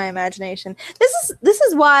imagination. This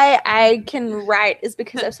is why I can write, is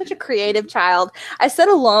because I'm such a creative child. I sat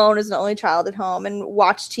alone as an only child at home and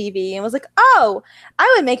watched TV and was like, oh,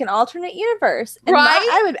 I would make an alternate universe. And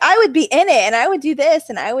right? I would be in it and I would do this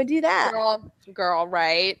and I would do that. Girl,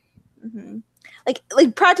 right? Mm-hmm.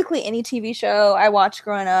 Like practically any TV show I watched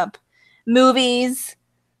growing up, movies.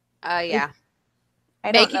 Yeah.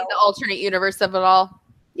 Making the alternate universe of it all.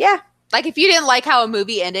 Yeah. Like, if you didn't like how a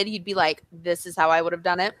movie ended, you'd be like, this is how I would have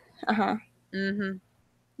done it. Uh-huh. Mm-hmm.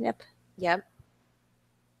 Yep.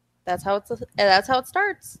 That's how it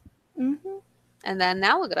starts. Mm-hmm. And then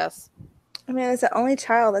now look at us. I mean, as the only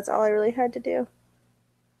child, that's all I really had to do.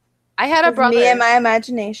 I had a brother. Me and my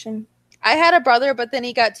imagination. I had a brother, but then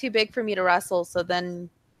he got too big for me to wrestle, so then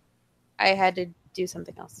I had to do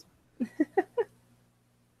something else.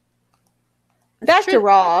 Back to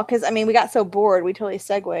Raw, because, I mean, we got so bored, we totally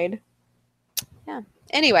segued. Yeah.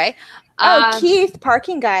 Anyway. Keith,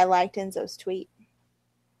 parking guy, liked Enzo's tweet.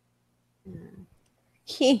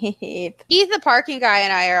 Keith, the parking guy,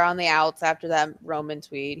 and I are on the outs after that Roman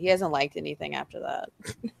tweet. He hasn't liked anything after that.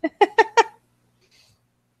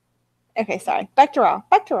 Okay, sorry. Back to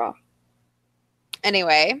Raw.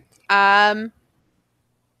 Anyway.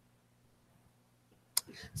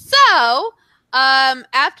 So,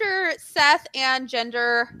 after Seth and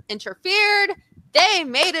Jinder interfered, they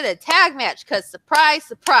made it a tag match because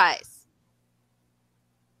surprise.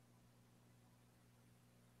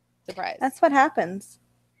 That's what happens.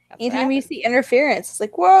 Anytime you see interference, it's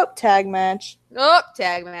like, whoa, tag match. Oh,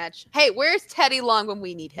 tag match. Hey, where's Teddy Long when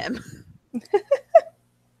we need him?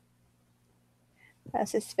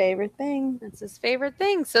 That's his favorite thing.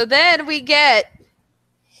 So then we get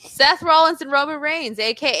Seth Rollins and Roman Reigns,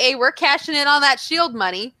 a.k.a. we're cashing in on that Shield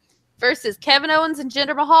money, versus Kevin Owens and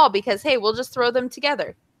Jinder Mahal because, hey, we'll just throw them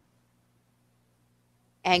together.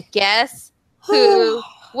 And guess who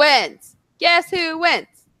wins?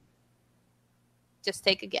 Just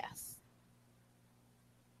take a guess.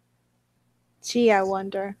 Gee, I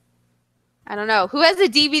wonder. I don't know. Who has a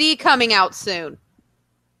DVD coming out soon?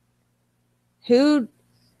 Who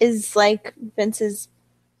is like Vince's...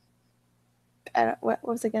 what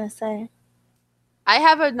was I going to say? I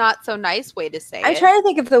have a not so nice way to say it. I'm trying to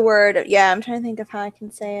think of the word. Yeah, I'm trying to think of how I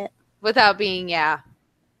can say it. Without being,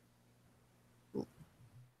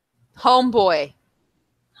 Homeboy.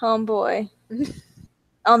 On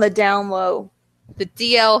the down low. The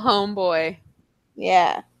DL homeboy.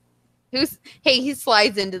 Yeah. He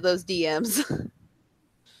slides into those DMs.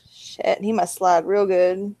 Shit, he must slide real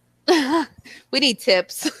good. We need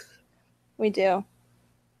tips. We do.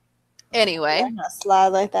 Anyway, I'm not slide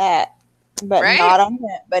like that, but Right? not on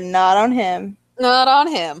him. But not on him. not on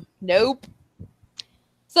him. Nope.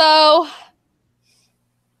 So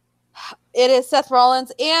it is Seth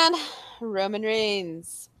Rollins and Roman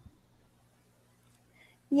Reigns.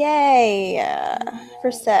 Yay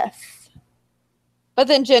for Seth. But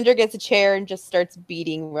then Jinder gets a chair and just starts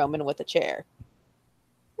beating Roman with a chair.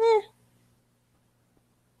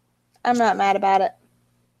 I'm not mad about it.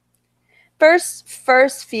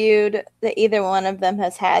 First feud that either one of them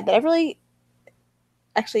has had that I've really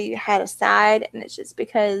actually had a side, and it's just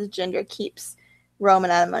because Jinder keeps Roman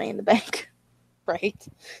out of Money in the Bank. Right?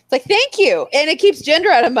 It's like, thank you. And it keeps Jinder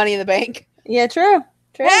out of Money in the Bank. Yeah, true.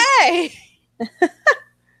 Hey!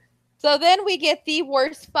 So then we get the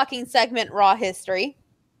worst fucking segment Raw history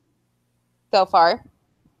so far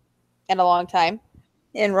in a long time.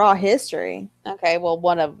 In Raw history. Okay, well,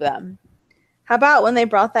 one of them. How about when they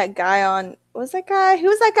brought that guy on? What was that guy? Who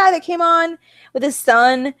was that guy that came on with his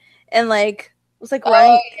son and like was like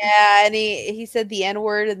running? Oh, yeah, and he said the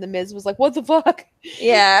N-word and the Miz was like, what the fuck?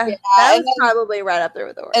 Yeah, Yeah, that and was probably right up there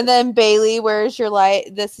with the worst. And then Bailey, where's your life?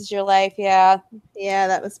 This is your life. Yeah. Yeah,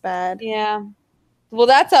 that was bad. Yeah. Well,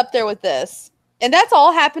 that's up there with this. And that's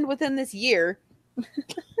all happened within this year.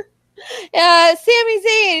 Sami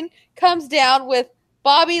Zayn comes down with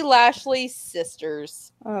Bobby Lashley's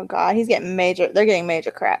sisters. Oh god, they're getting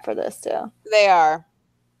major crap for this too. They are.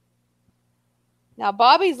 Now,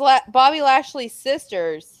 Bobby Lashley's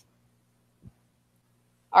sisters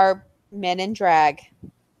are men in drag.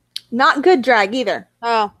 Not good drag either.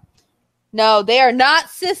 Oh. No, they are not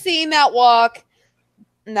sissying that walk.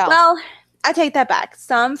 No. Well, I take that back.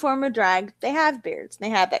 Some form of drag, they have beards, they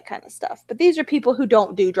have that kind of stuff. But these are people who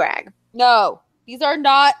don't do drag. No. These are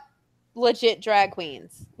not legit drag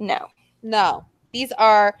queens. No. No. These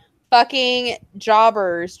are fucking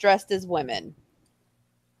jobbers dressed as women.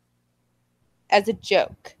 As a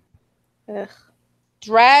joke. Ugh.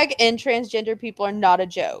 Drag and transgender people are not a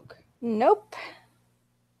joke. Nope.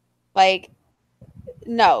 Like,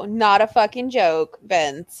 no, not a fucking joke,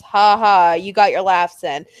 Vince. Ha ha, you got your laughs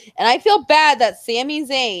in. And I feel bad that Sami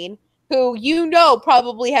Zayn, who you know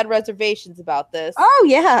probably had reservations about this, Oh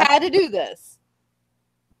yeah. had to do this.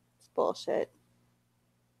 It's bullshit.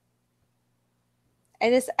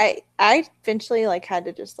 I eventually like had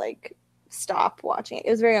to just like stop watching it.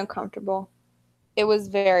 It was very uncomfortable. It was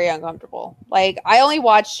very uncomfortable. Like, I only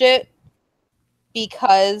watched it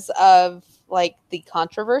because of like the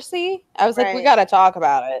controversy. I was like, we Right. gotta talk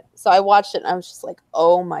about it. So I watched it and I was just like,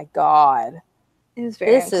 oh my god, It was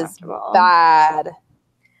very this is uncomfortable. bad.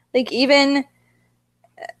 Like even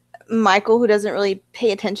Michael, who doesn't really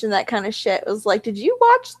pay attention to that kind of shit, was like, "Did you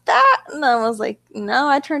watch that?" And I was like, "No,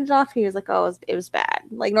 I turned it off." He was like, "Oh, it was bad."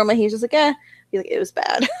 Like normally he's just like, "Eh," he's like, "It was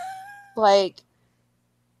bad." Like,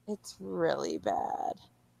 it's really bad.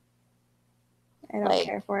 I don't Like-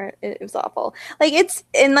 care for it. It was awful. Like it's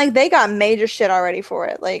and like they got major shit already for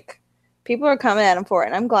it. Like people are coming at him for it,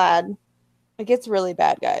 and I'm glad. Like, it's really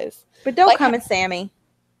bad, guys. But don't Like- come at Sammy.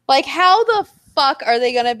 Like, how the fuck are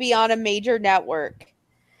they gonna be on a major network?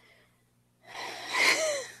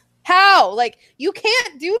 How? Like, you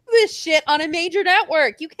can't do this shit on a major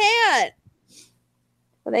network. You can't.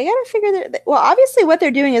 Well, they gotta figure well, obviously what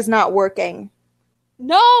they're doing is not working.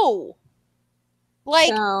 No. Like,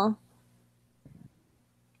 So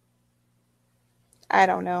I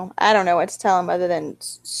don't know. I don't know what to tell them other than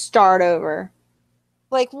start over.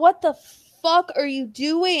 like, what the fuck are you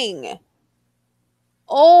doing?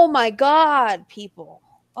 Oh my god, people.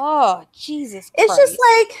 Oh, Jesus Christ. It's just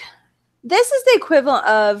like this is the equivalent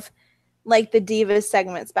of like the Divas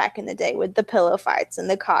segments back in the day with the pillow fights and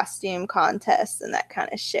the costume contests and that kind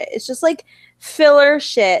of shit. It's just like filler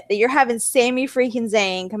shit that you're having Sami freaking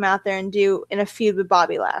Zayn come out there and do in a feud with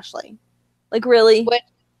Bobby Lashley. Like really? What-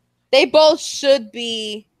 they both should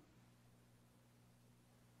be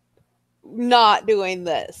not doing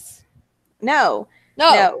this. No.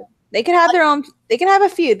 No. No. They could have their own they can have a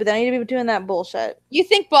feud, but they don't need to be doing that bullshit. You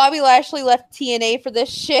think Bobby Lashley left TNA for this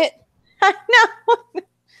shit? I know.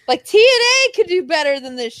 Like, TNA could do better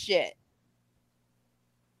than this shit.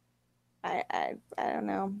 I don't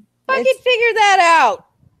know. Fucking It's- figure that out.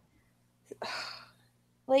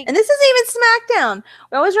 Like, And this is even SmackDown.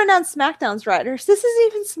 We always run down SmackDown's writers. This is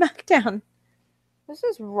even SmackDown. this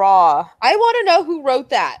is raw. I want to know who wrote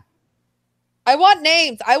that. I want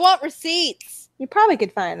names. I want receipts. You probably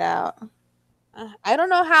could find out. I don't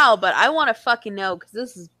know how, but I want to fucking know because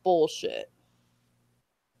this is bullshit.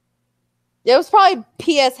 It was probably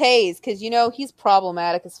P.S. Hayes because, you know, he's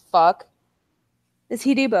problematic as fuck. Does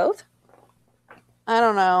he do both? I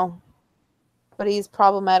don't know. But he's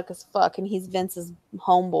problematic as fuck, and he's Vince's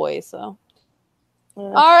homeboy, so. Yeah.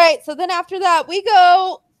 All right, so then after that, we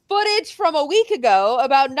go footage from a week ago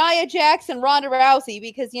about Nia Jax and Ronda Rousey,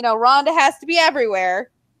 because, you know, Ronda has to be everywhere.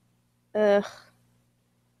 Ugh.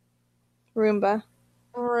 Roomba.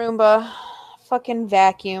 Fucking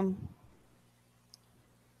vacuum.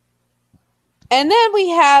 And then we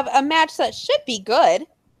have a match that should be good.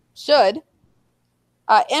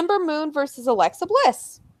 Ember Moon versus Alexa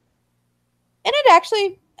Bliss. And it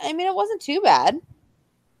actually, I mean, it wasn't too bad.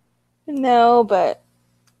 No, but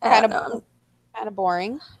Kind kind of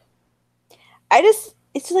boring. it's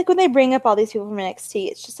just like when they bring up all these people from NXT,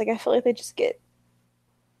 it's just like I feel like they just get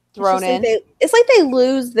Thrown in. It's like they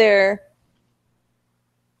lose their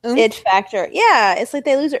Oomph. it factor. Yeah, it's like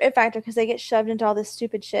they lose their it factor because they get shoved into all this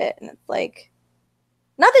stupid shit, and it's like,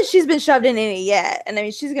 not that she's been shoved in any yet, and I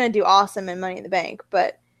mean she's gonna do awesome in Money in the Bank,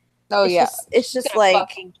 but it's just like,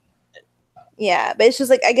 yeah, but it's just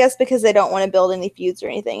like I guess because they don't want to build any feuds or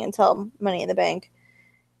anything until Money in the Bank.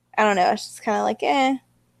 I don't know. It's just kind of like,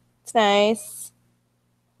 it's nice.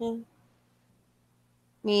 Yeah.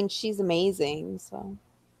 I mean, she's amazing, so.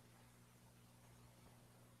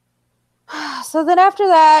 So then after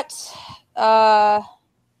that,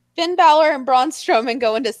 Finn Balor and Braun Strowman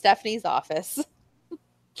go into Stephanie's office.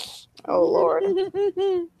 Oh Lord.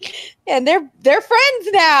 And they're friends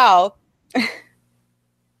now.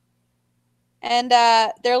 And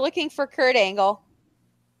they're looking for Kurt Angle.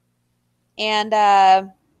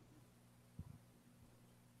 And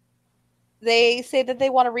they say that they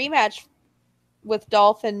want a rematch with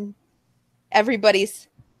Dolph and everybody's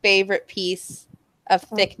favorite piece of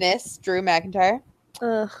thickness, Drew McIntyre.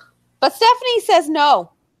 Ugh. But Stephanie says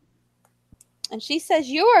no. And she says,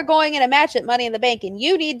 you are going in a match at Money in the Bank and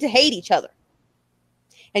you need to hate each other.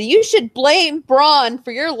 And you should blame Braun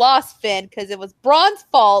for your loss, Finn, because it was Braun's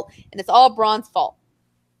fault and it's all Braun's fault.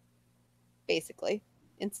 Basically,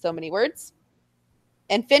 in so many words.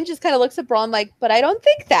 And Finn just kind of looks at Braun like, but I don't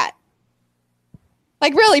think that.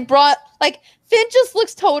 Like, really, Braun, like, Finn just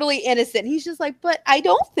looks totally innocent. He's just like, but I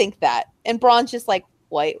don't think that. And Braun's just like,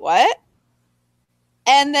 wait, what?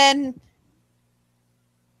 And then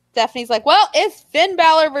Stephanie's like, well, it's Finn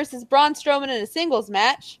Balor versus Braun Strowman in a singles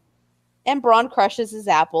match. And Braun crushes his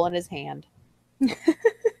apple in his hand. And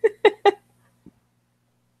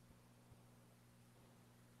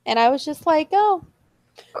I was just like, oh.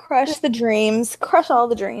 Crush the dreams. Crush all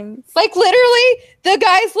the dreams. Like, literally, the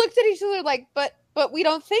guys looked at each other like, but we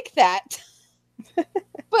don't think that.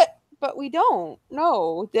 but we don't.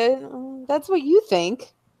 No, that's what you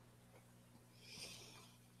think.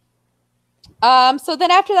 So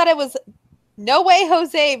then after that, it was No Way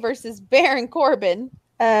Jose versus Baron Corbin.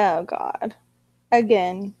 Oh God,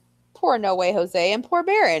 again. Poor No Way Jose and poor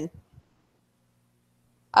Baron.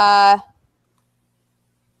 But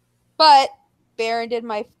Baron did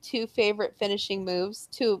my two favorite finishing moves.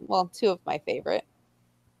 Two of my favorite.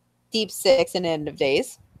 Deep Six and End of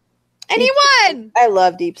Days. And he won! I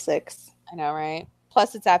love Deep Six. I know, right?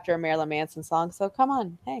 Plus, it's after a Marilyn Manson song, so come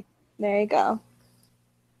on. Hey. There you go.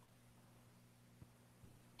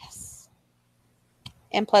 Yes.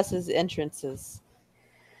 And plus his entrances.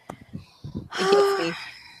 It gets me.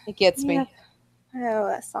 It gets me. Oh,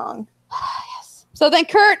 that song. Yes. So then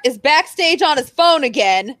Kurt is backstage on his phone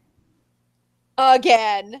again.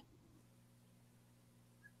 Again.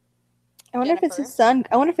 I wonder if it's his son.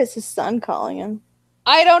 I wonder if it's his son calling him.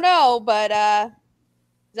 I don't know, but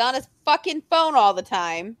he's on his fucking phone all the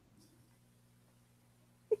time.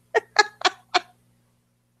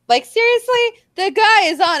 Like, seriously, the guy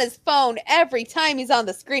is on his phone every time he's on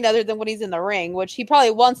the screen, other than when he's in the ring, which he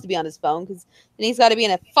probably wants to be on his phone because then he's got to be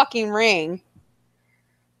in a fucking ring.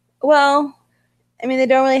 Well, I mean, they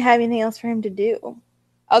don't really have anything else for him to do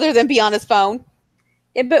other than be on his phone.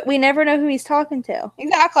 Yeah, but we never know who he's talking to.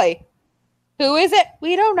 Exactly. Who is it?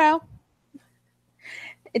 We don't know.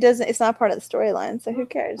 It's not part of the storyline, so who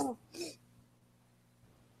cares? Oh.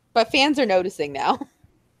 But fans are noticing now.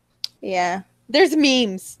 Yeah. There's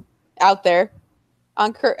memes out there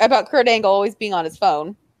about Kurt Angle always being on his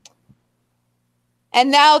phone.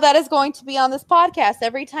 And now that is going to be on this podcast.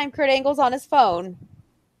 Every time Kurt Angle's on his phone,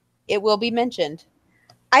 it will be mentioned.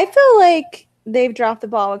 I feel like they've dropped the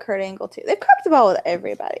ball with Kurt Angle, too. They've dropped the ball with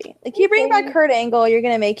everybody. Like, you bring back Kurt Angle, you're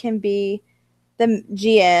going to make him be the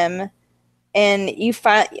GM, and you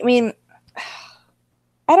find, I mean,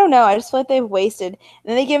 I don't know. I just feel like they've wasted. And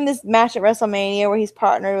then they give him this match at WrestleMania where he's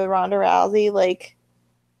partnered with Ronda Rousey. Like,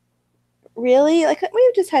 really? Like,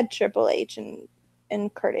 we've just had Triple H and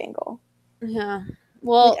Kurt Angle. Yeah.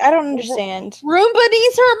 Well, like, I don't understand. Roomba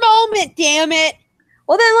needs her moment, damn it.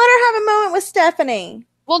 Well, then let her have a moment with Stephanie.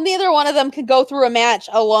 Well, neither one of them could go through a match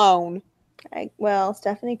alone. Well,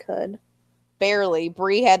 Stephanie could. Barely.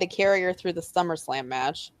 Brie had to carry her through the SummerSlam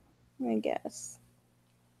match. I guess.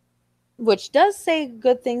 Which does say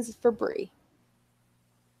good things for Brie.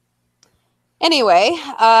 Anyway,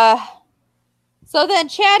 so then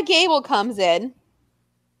Chad Gable comes in,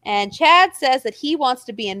 and Chad says that he wants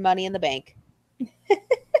to be in Money in the Bank.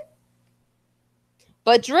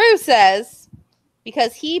 But Drew says,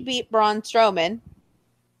 because he beat Braun Strowman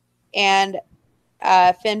and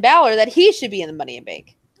Finn Balor, that he should be in the Money in the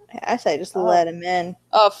Bank. I say just let him in.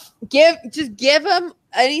 Just give him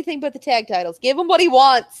anything but the tag titles. Give him what he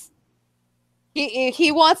wants.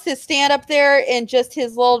 He wants to stand up there in just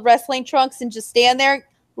his little wrestling trunks and just stand there.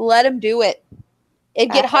 Let him do it.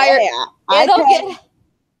 It'll get higher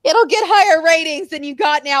ratings than you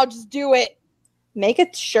got now. Just do it. Make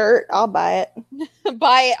a shirt. I'll buy it.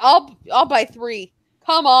 Buy it. I'll buy 3.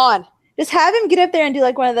 Come on. Just have him get up there and do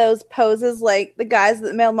like one of those poses, like the guys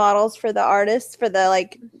that male models for the artists for the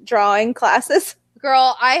like drawing classes.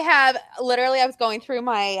 Girl, I was going through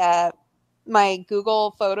my my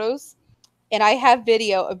Google photos, and I have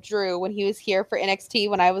video of Drew when he was here for NXT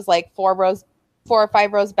when I was like 4 or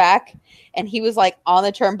 5 rows back, and he was like on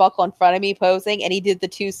the turnbuckle in front of me posing, and he did the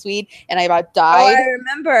too sweet, and I about died. Oh, I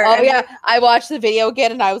remember. Oh yeah, I watched the video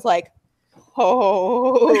again, and I was like,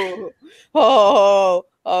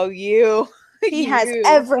 you. He has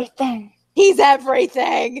everything. He's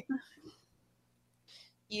everything.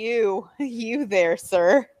 You there,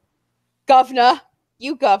 sir. Governor.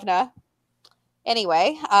 You governor.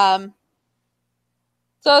 Anyway,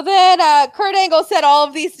 so then Kurt Angle said all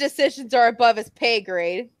of these decisions are above his pay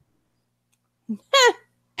grade.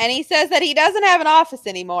 And he says that he doesn't have an office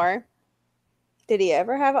anymore. Did he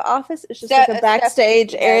ever have an office? It's just like a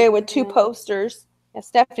backstage area with 2 posters. Yeah,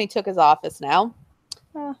 Stephanie took his office now.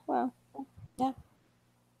 Oh, well. Yeah.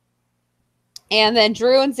 And then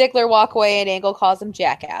Drew and Ziggler walk away, and Angle calls them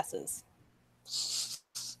jackasses.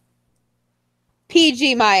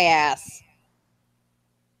 PG my ass.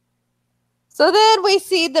 So then we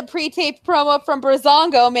see the pre-taped promo from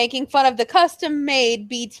Breezango making fun of the custom-made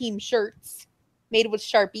B-Team shirts made with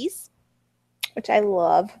Sharpies. Which I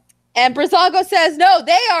love. And Breezango says, no,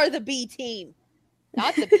 they are the B-Team.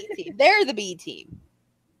 Not the B-Team. They're the B-Team.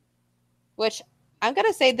 Which, I'm going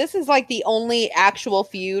to say, this is like the only actual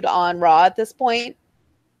feud on Raw at this point.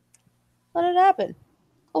 Let it happen.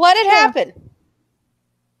 Let it happen.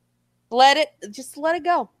 Just let it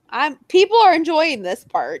go. People are enjoying this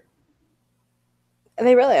part.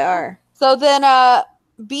 They really are. So then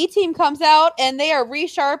B-Team comes out, and they are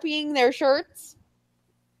resharpening their shirts.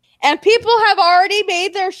 And people have already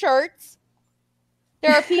made their shirts.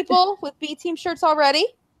 There are people with B-Team shirts already.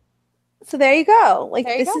 So there you go. Like,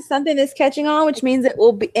 this is something that's catching on, which means it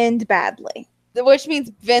will end badly. Which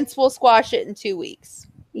means Vince will squash it in 2 weeks.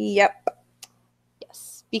 Yep.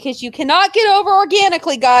 Yes. Because you cannot get over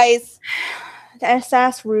organically, guys. Just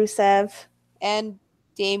ask Rusev. And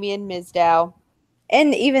Damien Mizdow.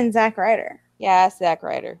 And even Zack Ryder. Yeah, ask Zack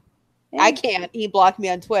Ryder. Yeah. I can't. He blocked me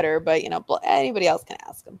on Twitter, but, anybody else can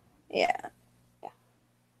ask him. Yeah.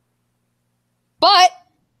 But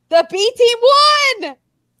the B-Team won!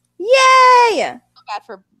 Yay! Not bad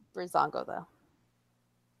for Breezango, though.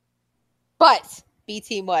 But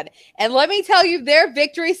B-Team won. And let me tell you, their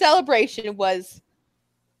victory celebration was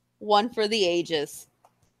one for the ages.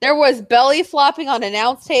 There was belly flopping on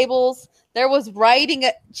announce tables. There was riding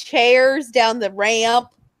chairs down the ramp.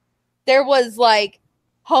 There was,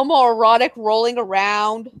 homoerotic rolling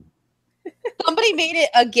around. Somebody made it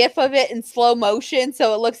a gif of it in slow motion,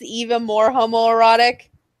 so it looks even more homoerotic.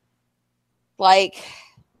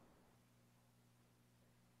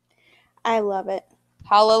 I love it.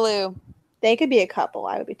 Hallelujah. They could be a couple.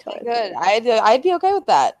 I would be totally good. I'd be okay with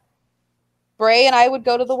that. Bray and I would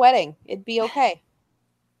go to the wedding. It'd be okay.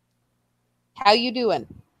 How you doing?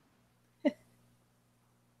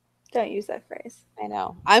 Don't use that phrase. I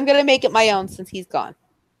know. I'm going to make it my own since he's gone.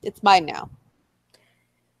 It's mine now.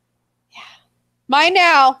 Yeah. Mine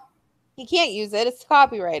now. He can't use it. It's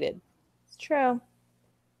copyrighted. It's true.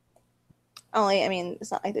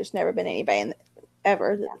 It's not like there's never been anybody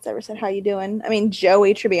ever that's ever said, how you doing?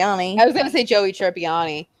 Joey Tribbiani. I was going to say Joey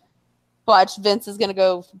Tribbiani. Watch, Vince is going to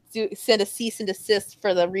go send a cease and desist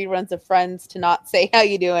for the reruns of Friends to not say, how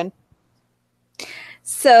you doing?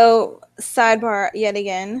 So, sidebar yet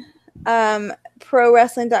again.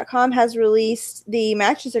 ProWrestling.com has released the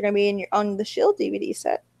matches that are going to be on the Shield DVD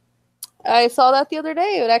set. I saw that the other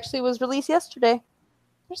day. It actually was released yesterday.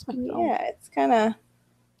 Where's my phone? Yeah, it's kind of...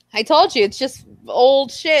 I told you, it's just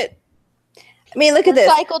old shit. I mean, look at this.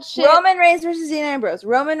 Recycled shit. Roman Reigns versus Dean Ambrose.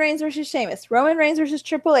 Roman Reigns versus Sheamus. Roman Reigns versus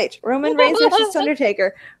Triple H. Roman Reigns versus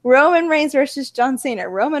Undertaker. Roman Reigns versus John Cena.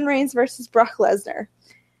 Roman Reigns versus Brock Lesnar.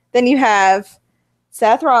 Then you have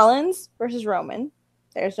Seth Rollins versus Roman.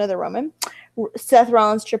 There's another Roman. Seth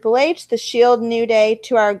Rollins, Triple H. The Shield, New Day,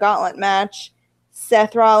 2-hour gauntlet match.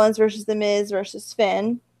 Seth Rollins versus The Miz versus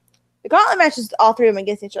Finn. The gauntlet match is all three of them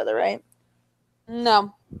against each other, right?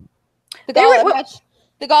 No. The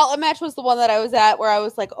gauntlet match was the one that I was at where I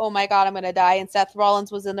was like, oh my God, I'm going to die. And Seth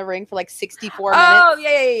Rollins was in the ring for like 64 minutes. Oh,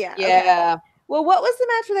 yeah. Yeah. Okay. Well, what was the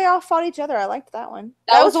match where they all fought each other? I liked that one.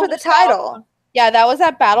 That was for the title. Yeah, that was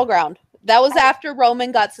at Battleground. That was after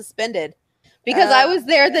Roman got suspended. Because I was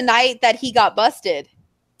there the night that he got busted.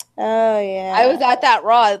 Oh, yeah. I was at that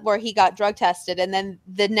Raw where he got drug tested. And then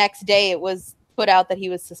the next day it was put out that he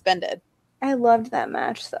was suspended. I loved that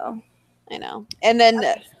match, though. I know. And then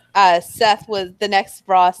Seth was the next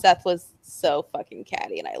Raw. Seth was so fucking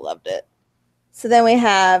catty, and I loved it. So then we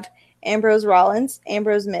have Ambrose Rollins,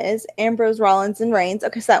 Ambrose Miz, Ambrose Rollins and Reigns.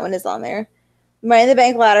 Okay, so that one is on there. Money in the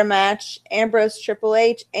Bank ladder match, Ambrose Triple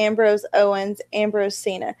H, Ambrose Owens, Ambrose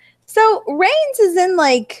Cena. So Reigns is in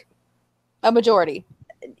like a majority.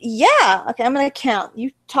 Yeah. Okay, I'm gonna count.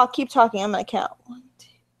 You keep talking. I'm gonna count. 1, 2.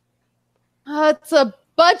 It's a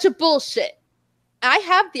bunch of bullshit. I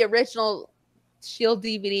have the original Shield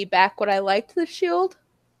DVD back when I liked the Shield,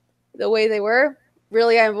 the way they were.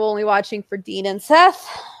 Really, I'm only watching for Dean and Seth.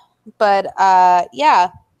 But, yeah.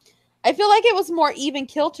 I feel like it was more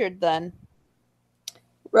even-kiltered then.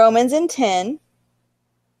 Roman's in 10.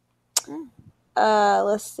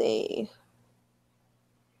 Let's see.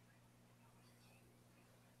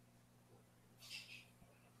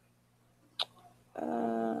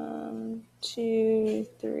 Two,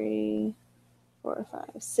 3, 4,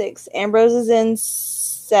 5, 6. Ambrose is in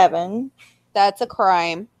 7. That's a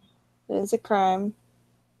crime. It is a crime.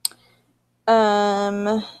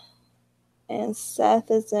 And Seth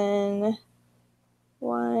is in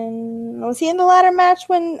 1. Was he in the ladder match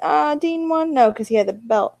when Dean won? No, because he had the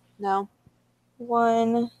belt. No.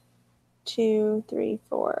 1, 2, 3,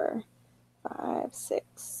 4, 5, 6,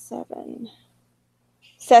 7.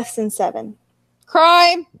 Seth's in 7.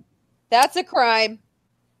 Crime. That's a crime.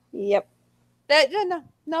 Yep.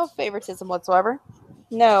 No favoritism whatsoever.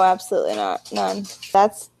 No, absolutely not. None.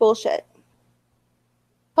 That's bullshit.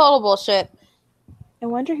 Total bullshit. I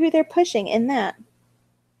wonder who they're pushing in that.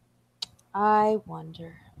 I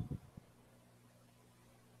wonder.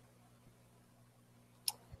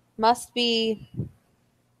 Must be,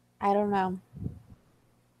 I don't know,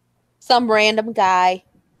 some random guy.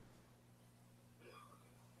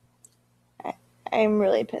 I'm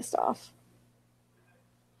really pissed off.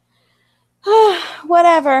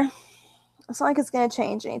 Whatever. It's not like it's going to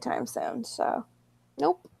change anytime soon, so.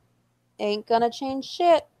 Nope. Ain't gonna change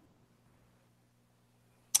shit.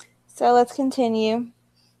 So let's continue.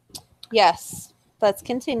 Yes, let's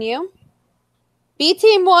continue.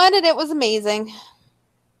 B-Team won, and it was amazing.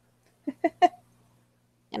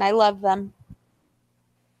 And I love them.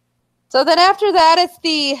 So then after that, it's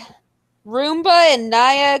the Roomba and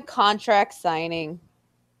Nia contract signing.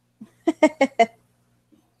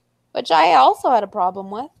 Which I also had a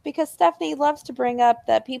problem with because Stephanie loves to bring up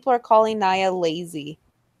that people are calling Nia lazy.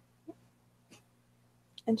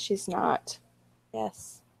 And she's not.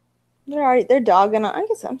 Yes. They're dogging on. I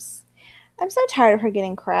guess I'm so tired of her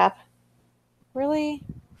getting crap. Really?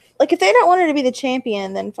 Like, if they don't want her to be the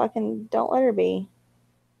champion, then fucking don't let her be.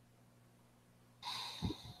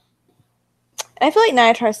 And I feel like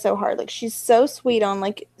Nia tries so hard. Like, she's so sweet on,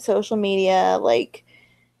 like, social media. Like,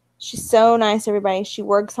 she's so nice to everybody. She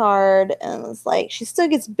works hard. And it's like, she still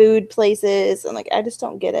gets booed places. And, like, I just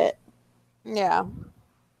don't get it. Yeah.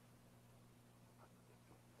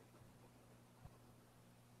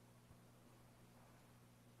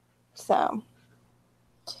 So.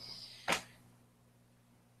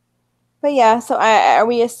 But yeah, so are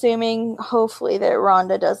we assuming, hopefully, that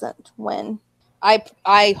Ronda doesn't win?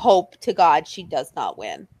 I hope to God she does not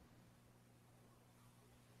win.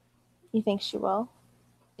 You think she will?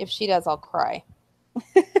 If she does, I'll cry.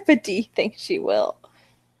 But do you think she will?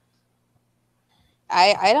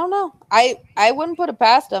 I don't know. I wouldn't put it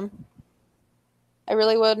past them. I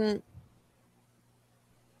really wouldn't.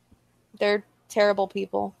 They're terrible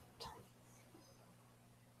people.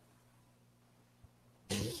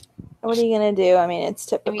 What are you going to do? I mean, it's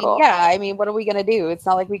typical. I mean, what are we going to do? It's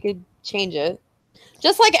not like we could change it.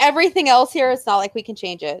 Just like everything else here, it's not like we can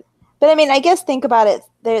change it. But I mean, I guess think about it.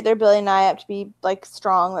 They're building Nia up to be like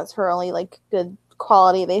strong. That's her only like good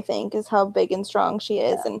quality, they think, is how big and strong she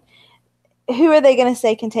is. Yeah. And who are they going to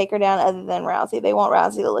say can take her down other than Rousey? They want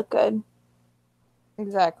Rousey to look good.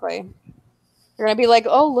 Exactly. You're gonna be like,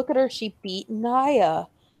 oh, look at her, she beat Nia.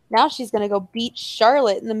 Now she's gonna go beat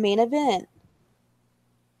Charlotte in the main event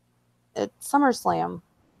at SummerSlam,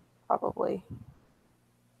 probably.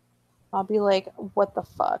 I'll be like, what the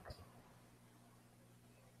fuck?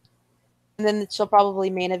 And then she'll probably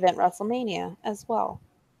main event WrestleMania as well.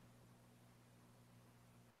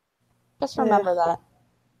 Just remember that.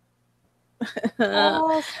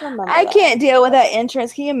 Just remember I that. can't deal with that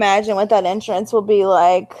entrance. Can you imagine what that entrance will be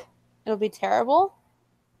like? It'll be terrible.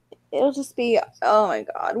 It'll just be, oh my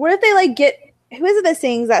god. What if they like get, who is it that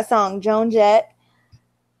sings that song? Joan Jett?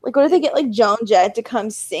 Like, what if they get like Joan Jett to come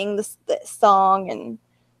sing this song and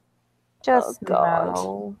Just oh god.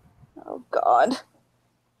 no. Oh god.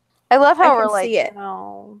 I love how I we're can like, see it.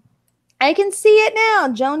 no. I can see it now.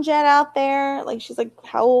 Joan Jett out there, like she's like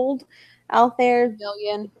how old? Out there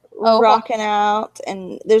Million. Oh, rocking out,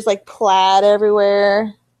 and there's like plaid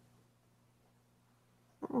everywhere.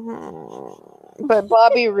 But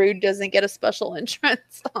Bobby Roode doesn't get a special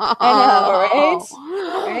entrance. I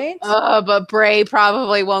know, right? Right? But Bray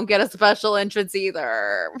probably won't get a special entrance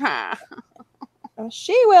either.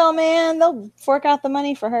 She will, man. They'll fork out the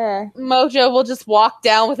money for her. Mojo will just walk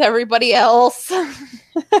down with everybody else.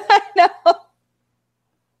 I know.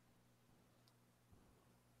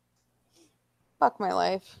 Fuck my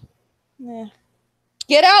life. Yeah.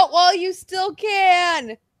 Get out while you still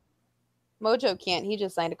can. Mojo can't. He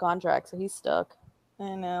just signed a contract, so he's stuck.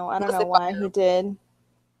 I know. I don't Unless know they why fire he him. did.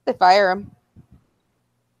 They fire him.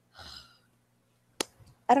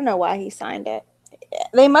 I don't know why he signed it.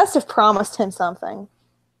 They must have promised him something.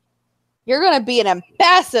 You're going to be an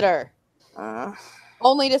ambassador. Uh,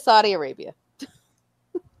 Only to Saudi Arabia.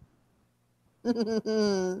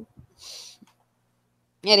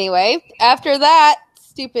 Anyway, after that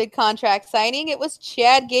stupid contract signing, it was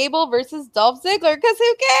Chad Gable versus Dolph Ziggler, because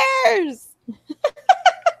who cares?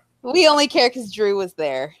 We only care because Drew was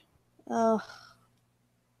there. oh,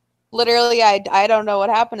 Literally, I don't know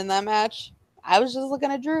what happened in that match. I was just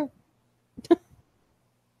looking at Drew.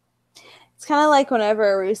 it's kind of like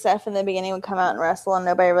whenever Rusev in the beginning would come out and wrestle and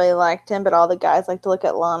nobody really liked him, but all the guys like to look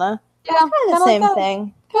at Lana. Yeah, Kind of the same like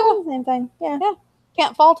thing. Yeah. Kind of the same thing. Yeah.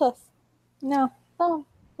 Can't fault us. No. Oh,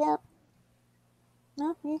 yeah.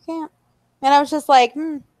 No, you can't. And I was just like,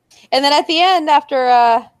 And then at the end,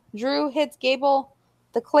 after Drew hits Gable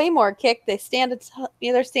the Claymore kick, they're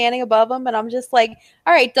standing above him, and I'm just like,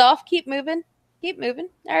 all right, Dolph, keep moving. Keep moving.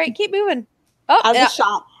 All right, keep moving. Oh, Out of the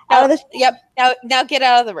shop. Out of the Yep. Now get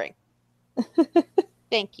out of the ring.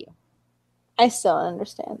 Thank you. I still don't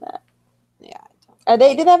understand that. Yeah. I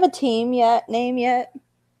don't. Do they have a team name yet?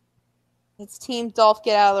 It's Team Dolph,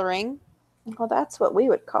 get out of the ring. Well, that's what we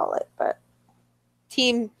would call it, but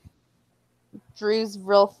Team Drew's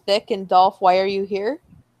real thick, and Dolph, why are you here?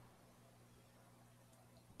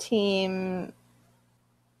 Team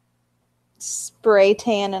Spray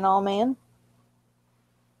Tan and All Man.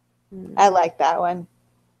 I like that one.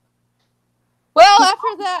 Well,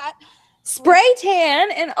 after that, Spray Tan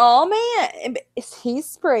and All Man. He's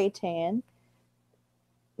Spray Tan.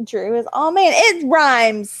 Drew is All Man. It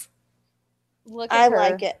rhymes. look at her.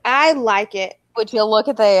 like it. I like it. Would you look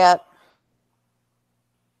at that?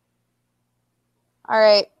 All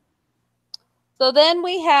right. So then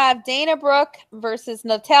we have Dana Brooke versus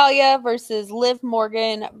Natalya versus Liv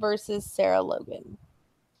Morgan versus Sarah Logan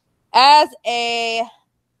as a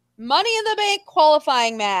Money in the Bank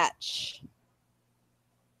qualifying match.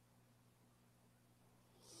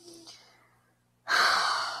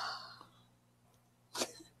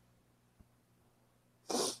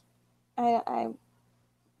 I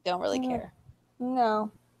Don't really care.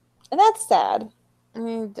 no. And that's sad. Don't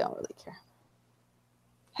really care.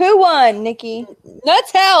 Who won, Nikki?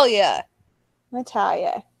 Natalya.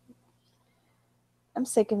 Natalya. I'm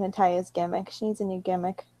sick of Natalya's gimmick. She needs a new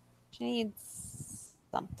gimmick. She needs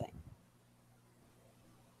something.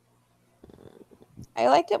 I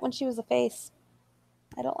liked it when she was a face.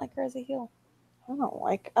 I don't like her as a heel. I don't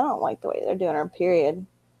like the way they're doing her, period.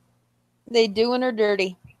 They doing her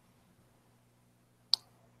dirty.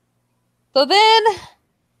 So then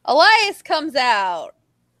Elias comes out.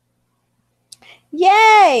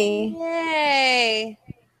 Yay! Yay.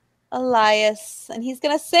 Elias. And he's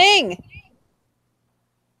going to sing.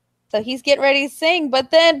 So he's getting ready to sing.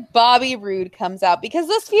 But then Bobby Roode comes out because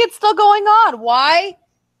this feud's still going on. Why?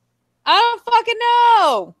 I don't fucking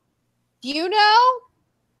know. Do you know?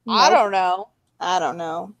 Nope. I don't know. I don't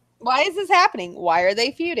know. Why is this happening? Why are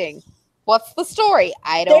they feuding? What's the story?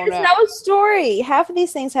 I don't know. There's no story. Half of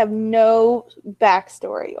these things have no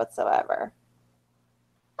backstory whatsoever.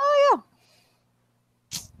 Oh,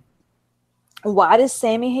 yeah. Why does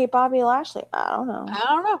Sammy hate Bobby Lashley? I don't know. I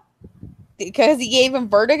don't know. Because he gave him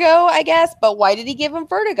vertigo, I guess. But why did he give him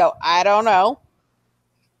vertigo? I don't know.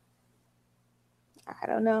 I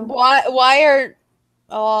don't know. Why are...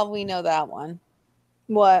 Oh, we know that one.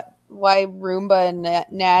 What? Why Roomba and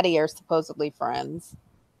Natty are supposedly friends.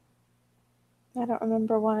 I don't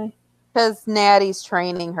remember why. Because Natty's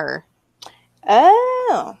training her.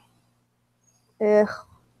 Oh. Ugh.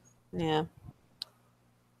 Yeah.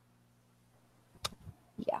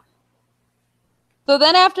 Yeah. So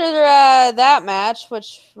then after that match,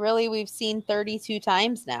 which really we've seen 32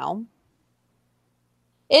 times now,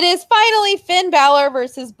 it is finally Finn Balor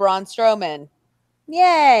versus Braun Strowman.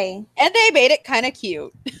 Yay. And they made it kind of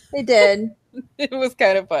cute. They did. It was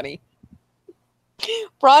kind of funny.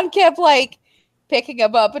 Braun kept like picking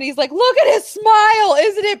him up and he's like, look at his smile.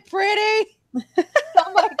 Isn't it pretty?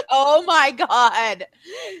 I'm like, oh my God.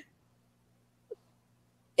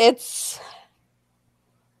 It's...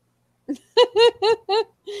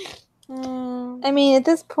 I mean, at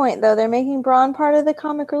this point, though, they're making Braun part of the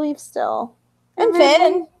comic relief still. And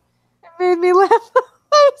Finn. It made me laugh.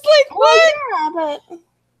 I was like, what? Yeah, but...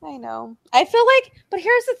 I know. I feel like, but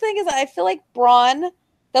here's the thing is I feel like Braun,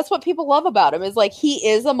 that's what people love about him, is like he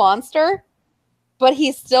is a monster, but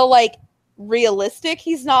he's still like realistic.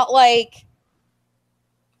 He's not like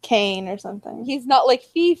Kane or something. He's not like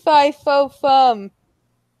fee fi fo fum.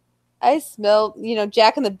 I smell,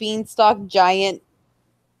 Jack and the Beanstalk giant.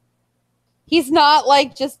 He's not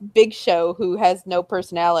like just Big Show who has no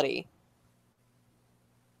personality.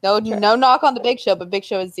 No knock on the Big Show, but Big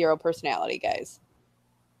Show has zero personality, guys.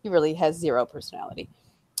 He really has zero personality.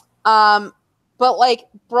 But like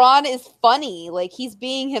Braun is funny, like he's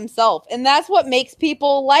being himself, and that's what makes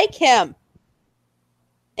people like him.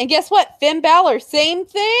 And guess what? Finn Balor, same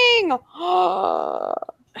thing.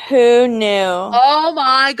 Who knew? Oh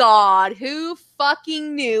my God. Who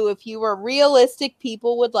fucking knew if you were realistic,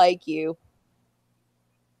 people would like you?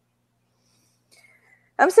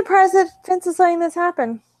 I'm surprised that Vince is letting this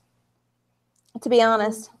happen. To be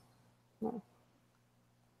honest.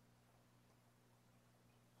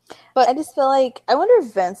 But I just feel like, I wonder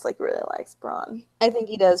if Vince like really likes Braun. I think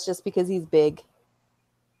he does just because he's big.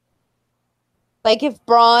 Like if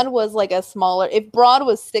Braun was like if Braun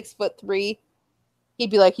was 6'3", he'd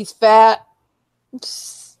be like, he's fat.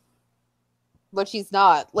 But she's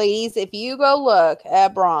not. Ladies, if you go look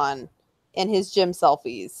at Braun and his gym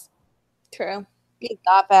selfies. True. He's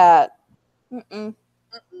not fat. Mm-mm.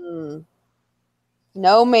 Mm-mm.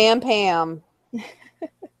 No, ma'am, Pam.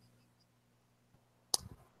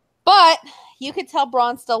 But you could tell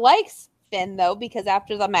Braun still likes Finn, though, because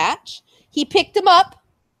after the match, he picked him up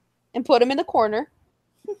and put him in the corner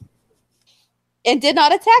and did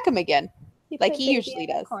not attack him again, like he usually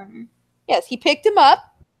does. Yes, he picked him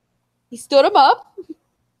up. He stood him up.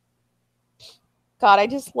 God, I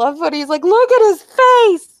just love what he's like, look at his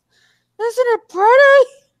face. Isn't it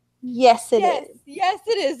pretty? Yes, it is. Yes,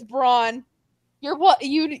 it is, Braun. You're what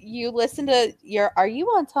you listen to your... Are you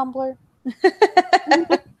on Tumblr?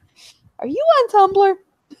 Are you on Tumblr?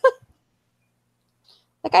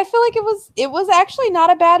 Like, I feel like it was actually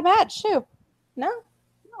not a bad match, too. No,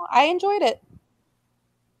 I enjoyed it.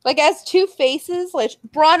 Like, as two faces, like,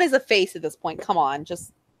 Braun is a face at this point. Come on,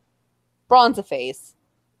 Braun's a face.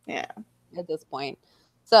 Yeah. At this point.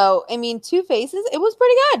 So, I mean, two faces, it was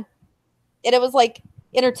pretty good. And it was, like,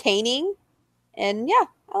 entertaining. And, yeah,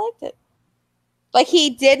 I liked it. Like,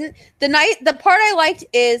 the part I liked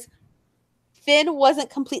is Finn wasn't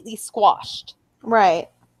completely squashed. Right.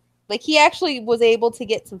 Like, he actually was able to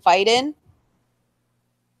get some fight in.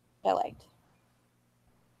 I liked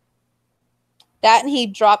that, and he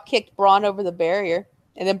drop kicked Braun over the barrier,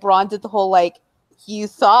 and then Braun did the whole like, you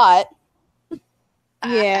thought.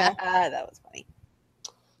 Yeah, that was funny.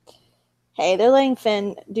 Hey, they're letting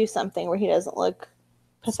Finn do something where he doesn't look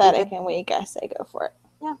pathetic and weak. I say go for it.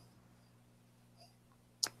 Yeah.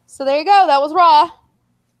 So there you go. That was Raw.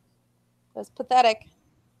 That's pathetic.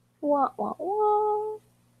 Wah, wah, wah.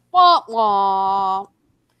 Wah, wah.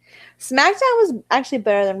 SmackDown was actually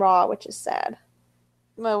better than Raw, which is sad.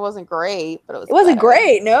 Well, it wasn't great, but it wasn't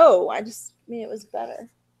great. No, I mean it was better.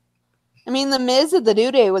 I mean, the Miz at the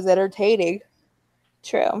New Day was entertaining.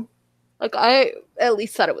 True. Like, I at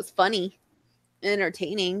least thought it was funny,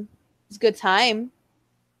 entertaining. It was a good time.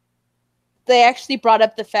 They actually brought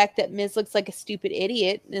up the fact that Miz looks like a stupid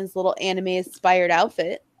idiot in his little anime-inspired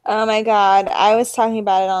outfit. Oh my God. I was talking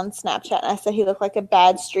about it on Snapchat, and I said he looked like a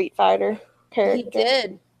bad Street Fighter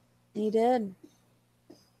character. He did.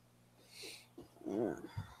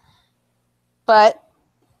 But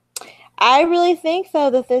I really think, though,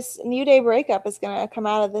 that this New Day breakup is going to come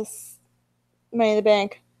out of this Money in the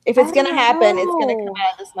Bank. If it's I gonna don't happen, it's gonna know. come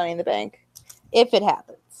out of this Money in the Bank. If it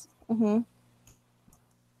happens. Mm-hmm.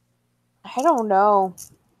 I don't know.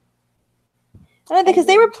 I don't know, because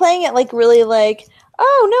they were playing it like really like,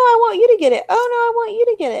 oh no, I want you to get it. Oh no, I want you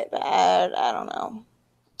to get it. But I don't know.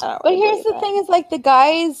 I don't But really here's the believe thing: is like the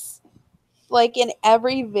guys, like in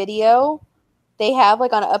every video, they have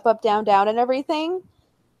like on up, up, down, down, and everything.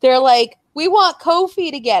 They're like, we want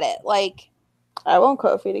Kofi to get it. Like that. I want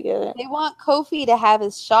Kofi to get it. they want Kofi to have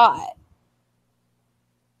his shot.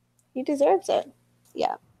 He deserves it.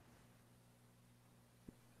 Yeah,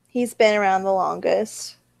 He's been around the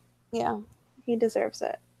longest. yeah. He deserves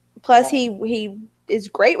it. Plus, he is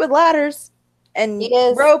great with ladders and He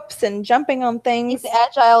is. ropes and jumping on things. He's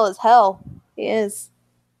agile as hell. He is.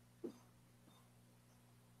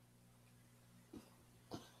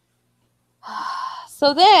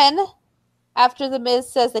 So then, after The Miz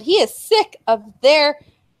says that he is sick of their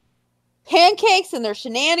pancakes and their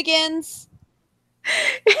shenanigans,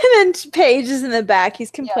 And then Paige is in the back.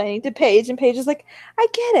 He's complaining to Paige, and Paige is like, I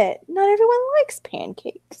get it. Not everyone likes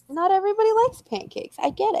pancakes. not everybody likes pancakes.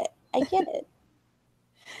 I get it. I get it.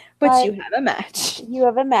 But you have a match. You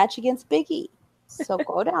have a match against Big E. So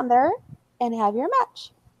go down there and have your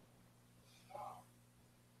match.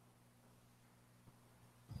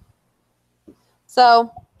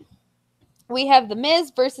 So we have The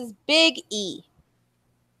Miz versus Big E.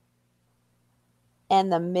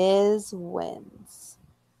 And The Miz wins.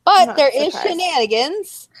 But Not there is surprised.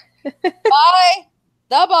 shenanigans by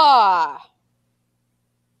The Bar.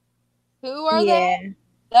 Who are they?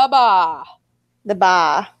 The Bar. The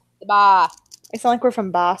Bar. The Bar. It sounds like we're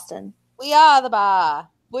from Boston. We are The Bar.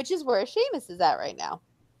 Which is where Sheamus is at right now.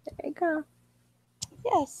 There you go.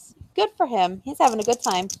 Yes. Good for him. He's having a good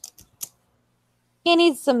time. He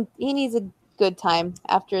needs a good time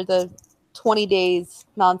after the 20 days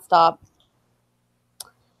nonstop.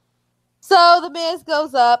 So The Miz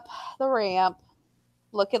goes up the ramp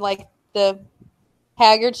looking like the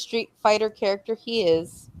haggard Street Fighter character he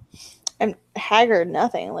is. And Haggard,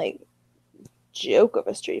 nothing. Like, joke of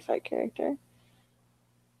a Street Fight character.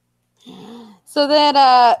 So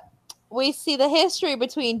then we see the history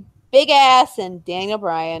between Big Ass and Daniel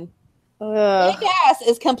Bryan. Ugh. Big Ass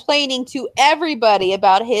is complaining to everybody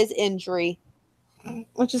about his injury.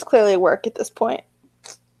 Which is clearly work at this point.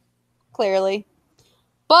 Clearly.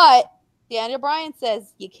 But Daniel Bryan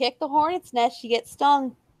says, you kick the hornet's nest, you get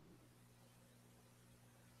stung.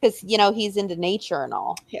 Because, you know, he's into nature and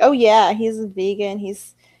all. Oh, yeah. He's a vegan.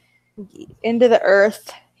 He's into the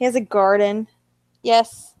earth. He has a garden.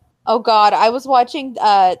 Yes. Oh, God. I was watching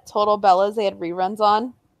Total Bellas. They had reruns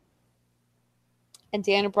on. And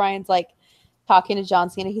Daniel Bryan's like talking to John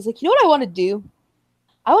Cena. He's like, you know what I want to do?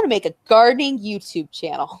 I want to make a gardening YouTube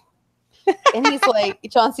channel. And he's like,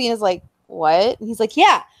 John Cena's like, what? And he's like,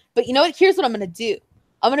 yeah. But you know what? Here's what I'm going to do.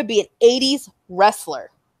 I'm going to be an 80s wrestler.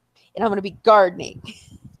 And I'm going to be gardening.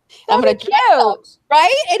 And I'm going to cute.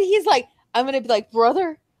 right? And he's like, I'm going to be like,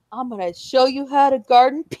 brother, I'm going to show you how to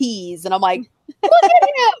garden peas. And I'm like, look at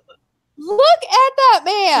him. Look at that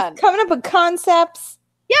man. Coming up with concepts.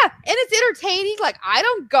 Yeah. And it's entertaining. Like, I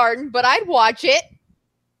don't garden, but I'd watch it.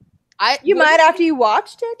 You might after you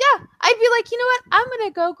watched it. Yeah. I'd be like, you know what? I'm going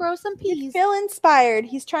to go grow some You peas. feel inspired.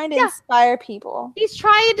 He's trying to inspire people. He's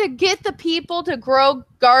trying to get the people to grow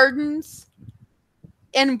gardens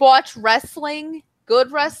and watch wrestling,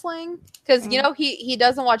 good wrestling. Because, you know, he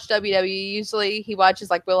doesn't watch WWE. Usually he watches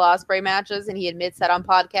like Will Ospreay matches and he admits that on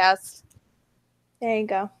podcasts. There you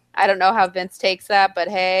go. I don't know how Vince takes that, but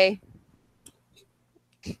hey,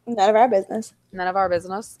 None of our business. none of our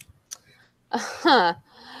business.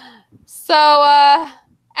 So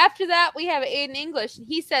after that, we have Aiden English. And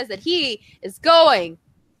he says that he is going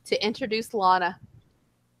to introduce Lana.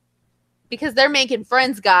 Because they're making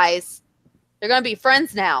friends, guys. They're going to be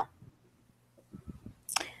friends now.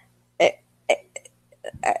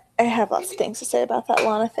 I have lots of things to say about that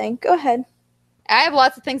Lana thing. Go ahead. I have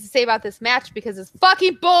lots of things to say about this match because it's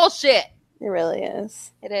fucking bullshit. It really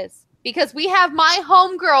is. It is. Because we have my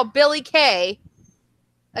homegirl, Billie Kay,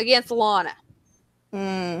 against Lana.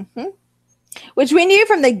 Mm-hmm. Which we knew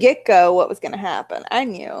from the get-go what was going to happen. I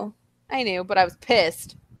knew. I knew, but I was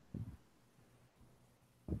pissed.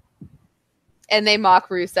 And they mock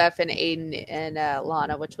Rusev and Aiden and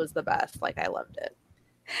Lana, which was the best. Like, I loved it.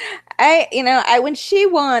 When she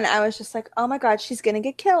won, I was just like, oh my God, she's going to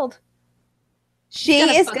get killed. She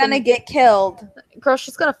gonna is fucking- going to get killed. Girl,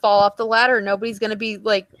 she's going to fall off the ladder. Nobody's going to be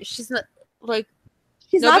like, she's not, like,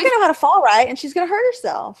 She's not going to know how to fall right, and she's going to hurt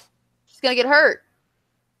herself. she's going to get hurt.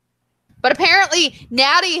 But apparently,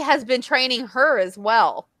 Natty has been training her as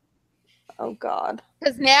well. Oh God.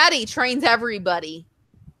 Because Natty trains everybody,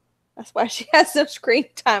 That's why she has no screen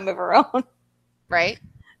time of her own. right?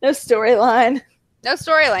 No storyline. No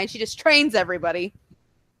storyline. She just trains everybody.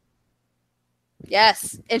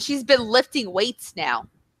 Yes. And she's been lifting weights now.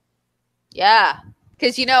 Yeah.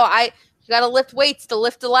 Because, you got to lift weights to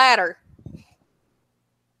lift a ladder.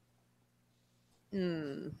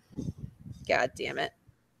 God damn it.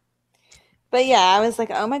 But yeah, I was like,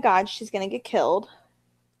 oh my God, she's going to get killed.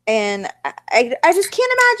 And I just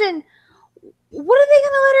can't imagine, what are they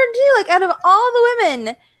going to let her do? Like, out of all the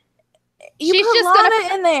women, you She's put just Lana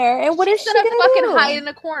gonna- in there, and what is she gonna going to fucking do? hide in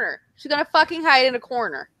a corner. She's going to fucking hide in a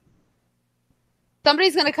corner.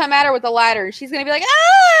 Somebody's going to come at her with a ladder, and she's going to be like, ah!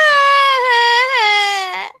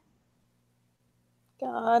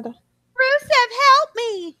 God. Rusev, help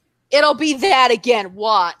me. It'll be that again.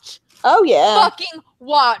 Watch. Oh, yeah. Fucking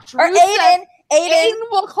watch. Or Rusev- Aiden. Aiden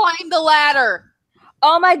will climb the ladder.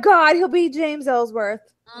 Oh my God, he'll be James Ellsworth.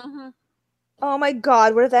 Mm-hmm. Oh my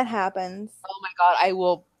God, what if that happens? Oh my God, I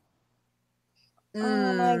will.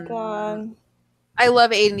 Oh my God. I love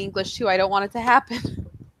Aiden English too. I don't want it to happen.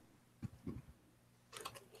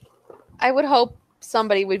 I would hope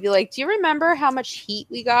somebody would be like, do you remember how much heat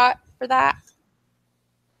we got for that?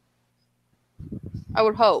 I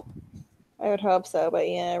would hope. I would hope so, but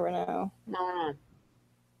you never know. No.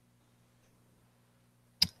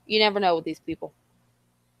 You never know with these people.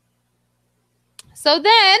 So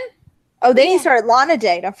then, Oh, then he started Lana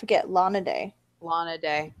Day. Don't forget Lana Day. Lana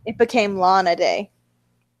Day. It became Lana Day.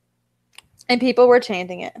 And people were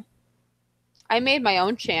chanting it. I made my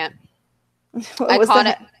own chant. What was Iconic,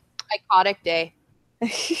 that? iconic day.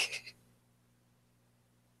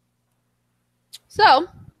 So,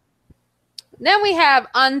 then we have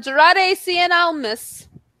Andrade Cien Almas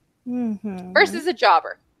Mm-hmm. versus a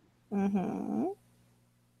jobber. Mm-hmm.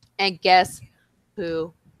 And guess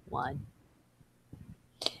who won?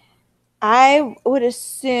 I would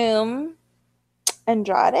assume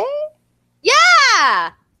Andrade?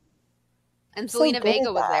 Yeah! And So Selena good at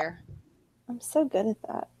Vega was that. there. I'm so good at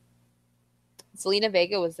that. Selena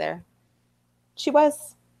Vega was there. She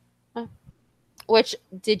was. Which,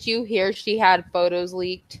 did you hear she had photos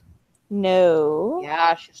leaked? No.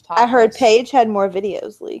 Yeah, she was I heard topless. Paige had more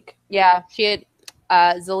videos leak. Yeah, she had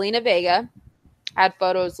Zelina Vega had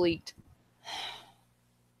photos leaked.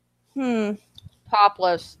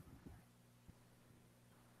 Topless.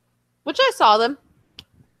 Which I saw them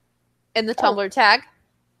in the Tumblr tag.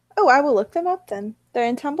 Oh, I will look them up then. They're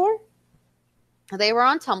in Tumblr? They were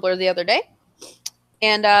on Tumblr the other day.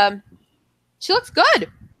 And she looks good.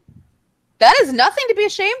 That is nothing to be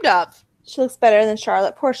ashamed of. She looks better than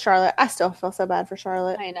Charlotte. Poor Charlotte. I still feel so bad for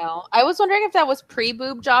Charlotte. I know. I was wondering if that was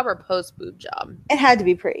pre-boob job or post-boob job. It had to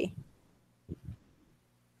be pre.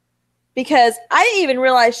 Because I didn't even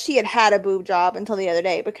realize she had a boob job until the other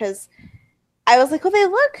day, because I was like, well,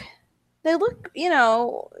 they look,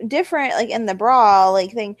 different, like in the bra,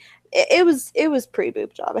 like thing. It was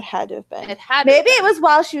pre-boob job. It had to have been. It had Maybe it was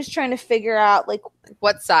while she was trying to figure out, like,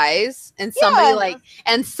 what size, and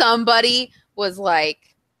somebody was like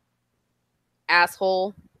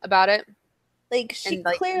asshole about it. Like she And,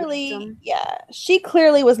 like, clearly, wisdom. she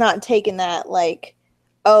clearly was not taking that like,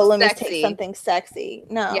 oh, let me Sexy. take something sexy.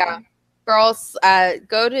 No, Yeah. Girls,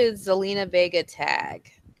 go to Zelina Vega tag.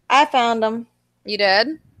 I found them. You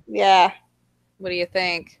did? Yeah, What do you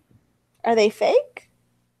think? are they fake?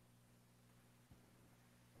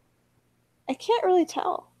 I can't really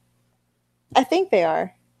tell. I think they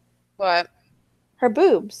are. What? Her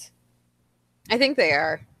boobs. I think they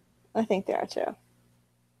are. I think they are too.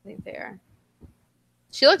 I think they are.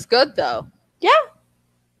 She looks good though. Yeah,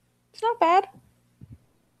 it's not bad.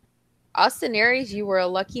 Austin Aries, you were a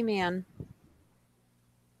lucky man.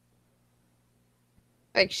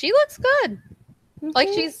 Like, she looks good. Like,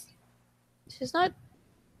 Mhm. she's not,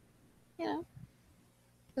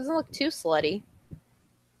 doesn't look too slutty.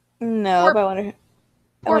 No, Poor- but I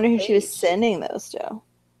poor wonder who she was Paige. sending those to.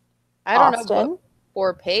 I don't know, Austin? but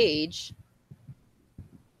for Paige.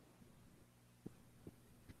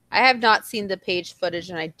 I have not seen the Paige footage,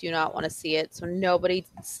 and I do not want to see it. So nobody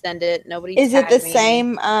send it. Nobody. Is it tag the me.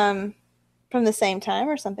 same from the same time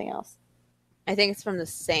or something else? I think it's from the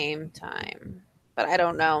same time, but I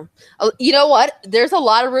don't know. Oh, you know what? There's a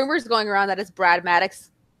lot of rumors going around that it's Brad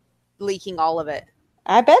Maddox leaking all of it.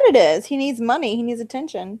 I bet it is. He needs money. He needs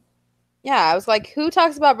attention. Yeah, I was like, who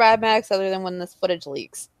talks about Brad Maddox other than when this footage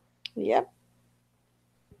leaks? Yep.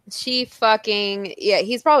 She fucking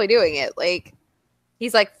he's probably doing it. Like,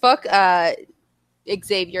 he's like, fuck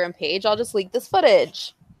Xavier and Paige, I'll just leak this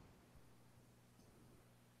footage.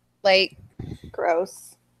 Like,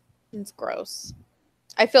 Gross. it's gross.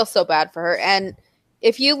 I feel so bad for her. And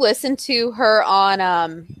if you listen to her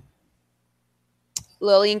on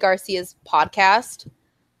Lillian Garcia's podcast,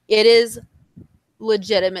 it is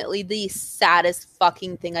legitimately the saddest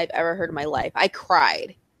fucking thing I've ever heard in my life. I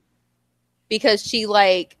cried because she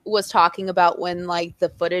like was talking about when like the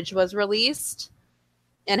footage was released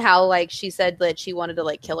and how like she said that she wanted to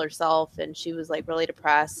like kill herself and she was like really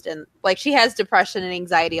depressed and like she has depression and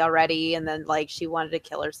anxiety already and then like she wanted to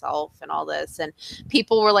kill herself and all this and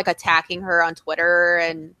people were like attacking her on Twitter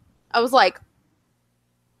and I was like,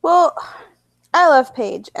 well, I love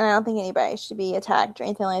Paige and I don't think anybody should be attacked or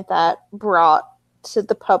anything like that brought to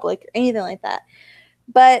the public or anything like that.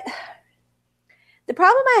 But the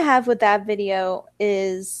problem I have with that video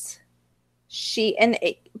is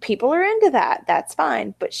people are into that. That's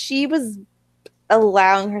fine. But she was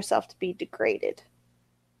allowing herself to be degraded.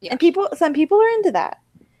 Yeah. And some people are into that.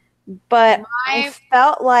 But I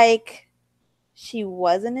felt like she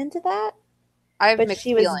wasn't into that.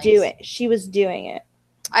 She was doing it.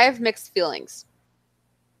 I have mixed feelings.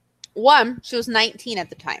 One, she was 19 at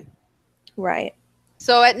the time. Right.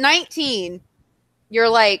 So at 19, you're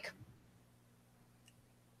like,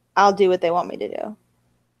 I'll do what they want me to do.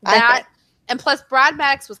 And plus Brad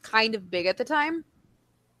Maddox was kind of big at the time.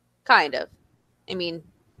 Kind of. I mean,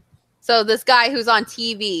 so this guy who's on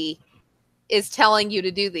TV is telling you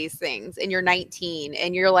to do these things and you're 19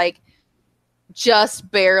 and you're like just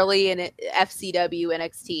barely in FCW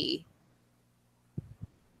NXT.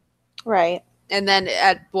 Right. And then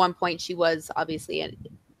at one point she was obviously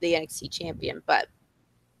the NXT champion, but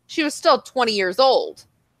she was still 20 years old.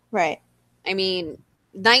 Right. I mean,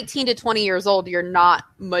 19 to 20 years old, you're not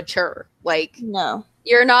mature. Like, no.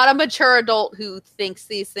 You're not a mature adult who thinks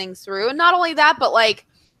these things through. And not only that, but like,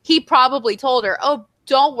 he probably told her, oh,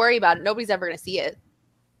 don't worry about it. Nobody's ever going to see it.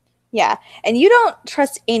 Yeah. And you don't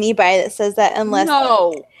trust anybody that says that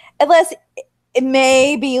unless it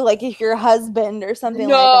may be like if your husband or something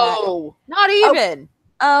like that. No, not even.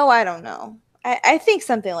 Oh, I don't know. I think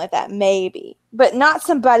something like that, maybe. But not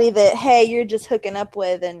somebody that, hey, you're just hooking up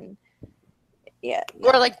with and, yeah.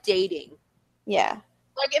 Or, like, dating. Yeah.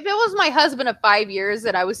 Like, if it was my husband of 5 years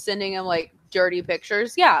and I was sending him, like, dirty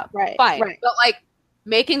pictures, yeah, right, fine. Right. But, like,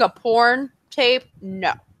 making a porn tape,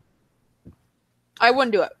 no. I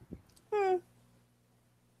wouldn't do it.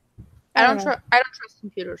 I don't trust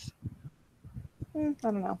computers. I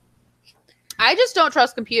don't know. I just don't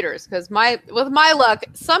trust computers because with my luck,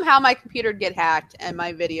 somehow my computer would get hacked and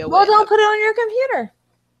my video. Well, don't put it on your computer.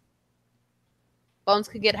 Phones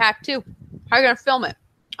could get hacked too. How are you gonna film it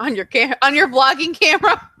on your vlogging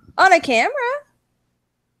camera? On a camera.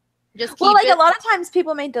 Just keep a lot of times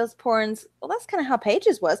people make those porns. Well, that's kind of how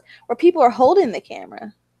Paige's was, where people are holding the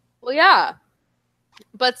camera. Well, yeah,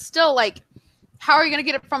 but still, like, how are you gonna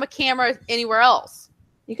get it from a camera anywhere else?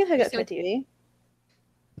 You can hook it up to a TV.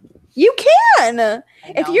 You can.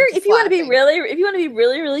 If you want to be really,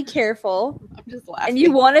 really careful. I'm just laughing. And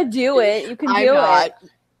you want to do it, you can do it.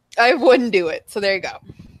 I wouldn't do it. So there you go.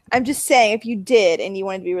 I'm just saying, if you did and you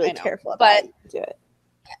wanted to be really careful about it, do it.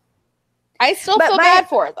 I still feel bad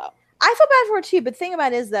for it, though. I feel bad for it, too. But the thing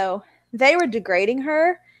about it is, though, they were degrading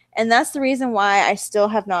her. And that's the reason why I still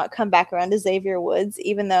have not come back around to Xavier Woods,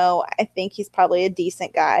 even though I think he's probably a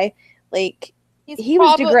decent guy. Like, he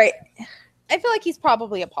was degrading. I feel like he's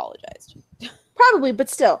probably apologized. Probably, but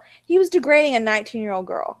still. He was degrading a 19-year-old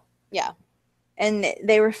girl. Yeah. And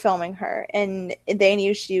they were filming her. And they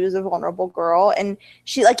knew she was a vulnerable girl. And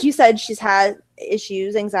she, like you said, she's had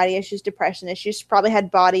issues, anxiety issues, depression issues. She probably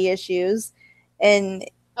had body issues. And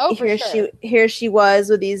here she was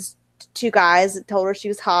with these two guys that told her she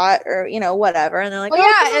was hot or, whatever. And they're like,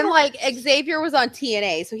 and like Xavier was on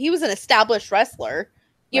TNA. So he was an established wrestler.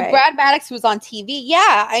 You have Brad Maddox who was on TV.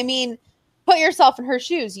 Yeah, I mean, put yourself in her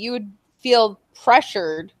shoes. You would feel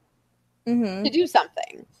pressured to do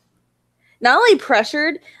something. Not only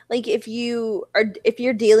pressured, like if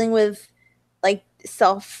you're dealing with like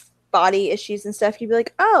self-body issues and stuff, you'd be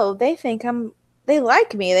like, oh, they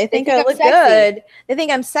like me. They think I look good. They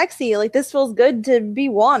think I'm sexy. Like, this feels good to be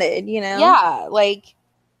wanted, Yeah, like,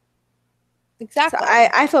 exactly. So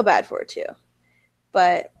I feel bad for her too.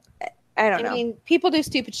 But I don't know. I mean, people do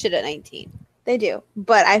stupid shit at 19. They do.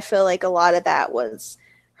 But I feel like a lot of that was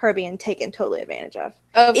her being taken totally advantage of.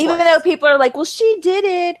 Even though people are like, well, she did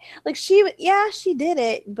it. Like, she did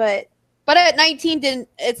it. But at 19,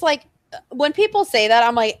 it's like, when people say that,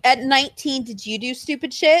 I'm like, at 19, did you do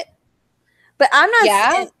stupid shit? But I'm not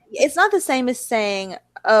saying, it's not the same as saying,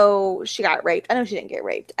 oh, she got raped. I know she didn't get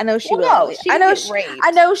raped. I know she willingly.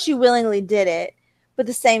 I know she willingly did it. But at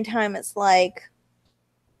the same time, it's like,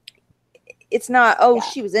 it's not, oh, Yeah.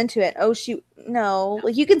 she was into it. Oh, no.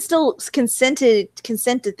 Like, you can still consent to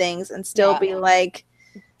things and still Yeah. be, like,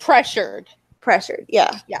 pressured.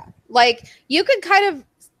 Yeah. Yeah. Like, you can kind of,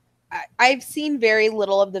 I've seen very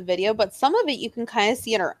little of the video, but some of it you can kind of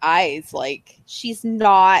see in her eyes. Like, she's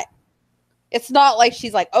not, it's not like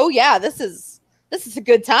she's like, oh yeah, this is a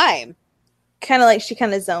good time. Kind of like she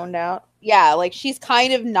kind of zoned out. Yeah. Like, she's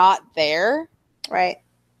kind of not there. Right.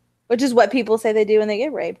 Which is what people say they do when they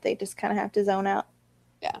get raped. They just kind of have to zone out.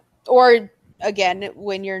 Yeah. Or again,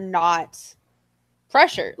 when you're not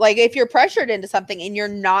pressured. Like, if you're pressured into something and you're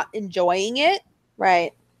not enjoying it.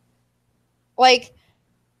 Right. Like,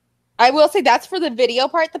 I will say that's for the video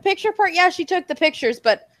part. The picture part, yeah, she took the pictures,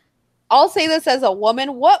 but I'll say this as a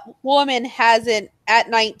woman. What woman hasn't at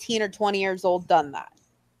 19 or 20 years old done that?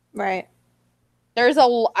 Right.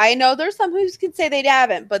 I know there's some who could say they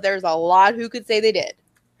haven't, but there's a lot who could say they did.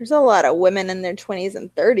 There's a lot of women in their 20s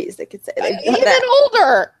and 30s that could say they've done Even that.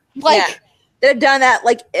 older. Like, yeah. They've done that,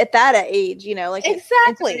 like, at that age, you know, like,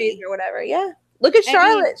 exactly. in 30s or whatever. Yeah. Look at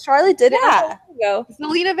Charlotte. Charlotte did it yeah. ago.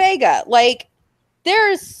 Zelina Vega. Like,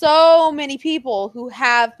 there's so many people who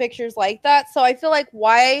have pictures like that. So I feel like,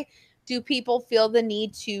 why do people feel the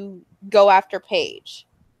need to go after Paige?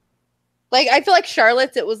 Like, I feel like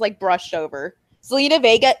Charlotte's, it was like brushed over. Zelina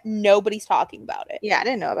Vega, nobody's talking about it. Yeah, I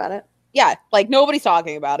didn't know about it. Yeah, like, nobody's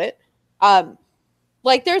talking about it.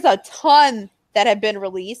 Like, there's a ton that have been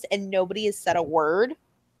released and nobody has said a word.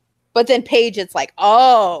 But then Paige, it's like,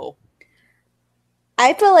 oh.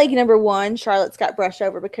 I feel like, number one, Charlotte's got brushed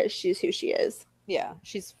over because she's who she is. Yeah,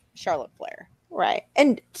 she's Charlotte Flair. Right.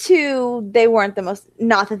 And two, they weren't the most,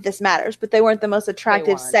 not that this matters, but they weren't the most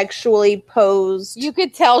attractive, sexually posed. You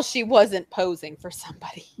could tell she wasn't posing for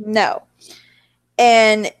somebody. No.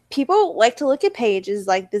 And people like to look at Paige as,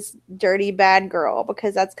 like, this dirty, bad girl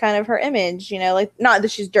because that's kind of her image, you know, like, not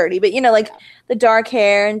that she's dirty, but, you know, like, the dark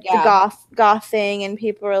hair and the goth thing, and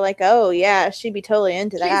people are like, oh, yeah, she'd be totally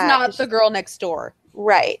into that. She's not the girl next door.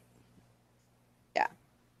 Right. Yeah.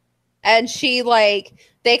 And she, like,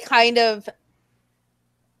 they kind of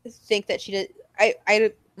think that she did,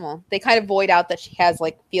 well, they kind of void out that she has,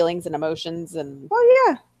 like, feelings and emotions and, oh,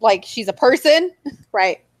 yeah, like, she's a person.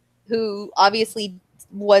 Right. Who obviously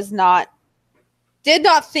did not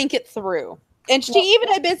think it through. And she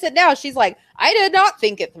even admits it now. She's like, I did not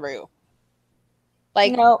think it through.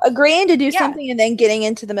 Like, you know, agreeing to do something and then getting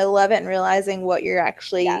into the middle of it and realizing what you're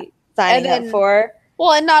actually signing up for.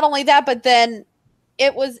 Well, and not only that, but then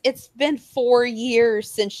it's been 4 years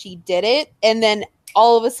since she did it. And then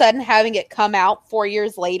all of a sudden having it come out 4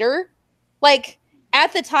 years later, like,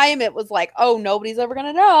 at the time, it was like, oh, nobody's ever going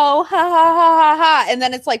to know. Ha, ha, ha, ha, ha. And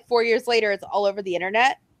then it's like 4 years later, it's all over the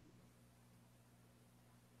internet.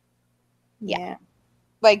 Yeah.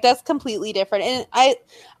 Like, that's completely different. And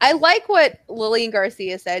I like what Lillian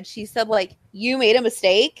Garcia said. She said, like, you made a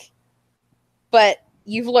mistake, but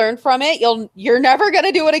you've learned from it. You're never going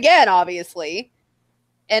to do it again, obviously.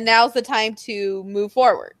 And now's the time to move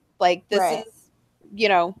forward. Like, this is, you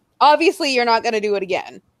know, obviously you're not going to do it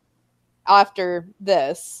again. After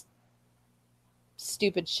this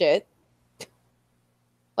stupid shit.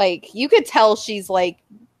 Like, you could tell she's, like,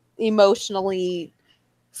 emotionally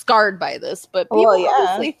scarred by this, but people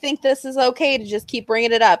obviously think this is okay to just keep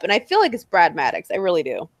bringing it up. And I feel like it's Brad Maddox. I really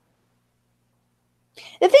do.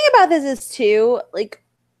 The thing about this is, too, like,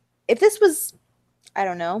 if this was, I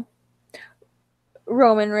don't know,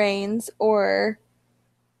 Roman Reigns or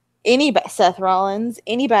anybody, Seth Rollins,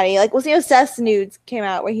 anybody, like, well, you know, Seth's nudes came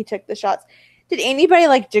out where he took the shots. Did anybody,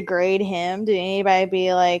 like, degrade him? Did anybody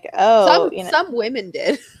be like, oh, some women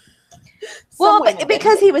did. Well, but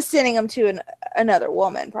because he was sending them to another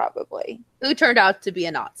woman, probably, who turned out to be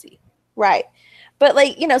a Nazi, right? But,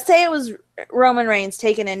 like, you know, say it was Roman Reigns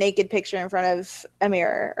taking a naked picture in front of a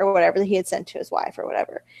mirror or whatever that he had sent to his wife or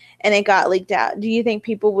whatever, and it got leaked out. Do you think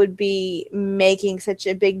people would be making such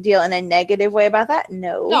a big deal in a negative way about that?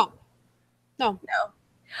 No.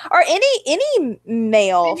 Or any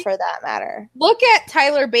male, for that matter. Look at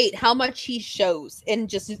Tyler Bate, how much he shows in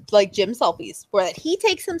just, like, gym selfies where that he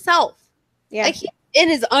takes himself. Yeah. Like, in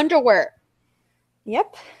his underwear.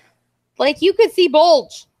 Yep. Like, you could see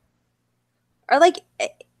bulge. Or, like,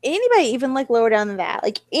 anybody even, like, lower down than that.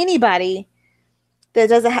 Like, anybody that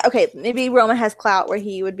doesn't okay, maybe Roman has clout where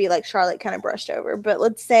he would be like Charlotte, kind of brushed over. But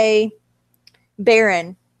let's say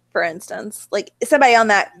Baron, for instance. Like, somebody on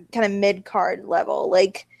that kind of mid-card level.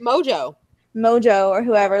 Like, Mojo or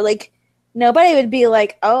whoever. Like, nobody would be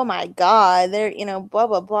like, oh, my God, they're, you know, blah,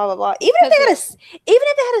 blah, blah, blah, blah. Even if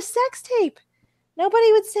they had a sex tape,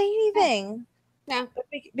 nobody would say anything. No. But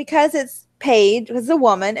because it's Paige, because it's a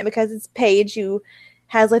woman, and because it's Paige, who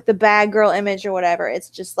has like the bad girl image or whatever. It's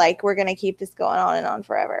just like we're gonna keep this going on and on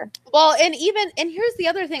forever. Well, and here's the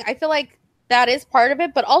other thing. I feel like that is part of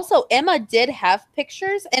it, but also Emma did have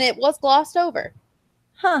pictures and it was glossed over.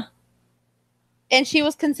 Huh. And she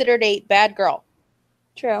was considered a bad girl.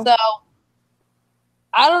 True. So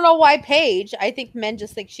I don't know why Paige. I think men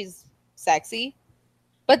just think she's sexy.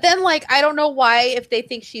 But then, like, I don't know why, if they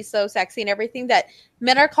think she's so sexy and everything, that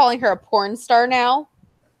men are calling her a porn star now.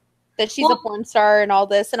 That she's a porn star and all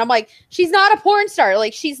this. And I'm like, she's not a porn star.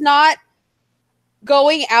 Like, she's not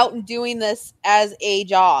going out and doing this as a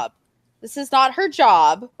job. This is not her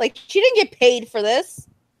job. Like, she didn't get paid for this.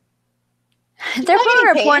 They're calling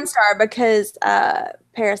her a porn star because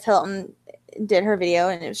Paris Hilton did her video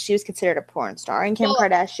and she was considered a porn star, and Kim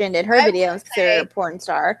Kardashian did her video and was considered a porn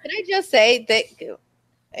star. Can I just say that?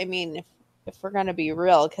 I mean, if we're gonna be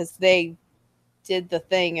real, because they did the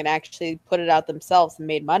thing and actually put it out themselves and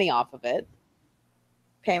made money off of it.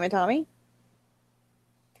 Pam and Tommy?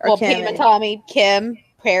 Well, Pam and Tommy, Kim,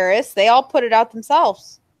 Paris, they all put it out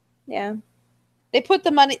themselves. Yeah. They put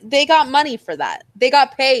the money, they got money for that. They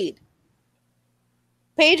got paid.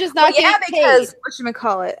 Paige is not getting because paid.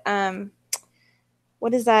 whatchamacallit,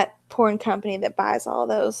 what is that porn company that buys all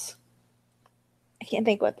those? I can't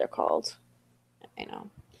think what they're called. I know.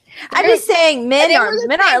 I'm just saying men are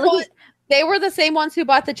looking. They were the same ones who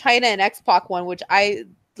bought the China and X-Pac one, which I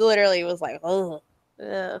literally was like, ugh.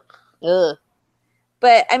 Ugh.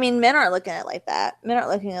 But I mean, men aren't looking at it like that. Men aren't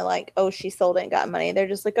looking at like, oh, she sold it and got money. They're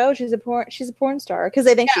just like, oh, she's a porn star because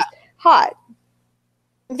they think she's hot.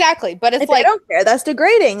 Exactly, but it's if like, I don't care. That's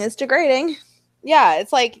degrading. It's degrading. Yeah,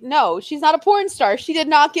 it's like, no, she's not a porn star. She did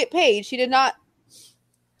not get paid. She did not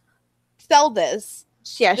sell this.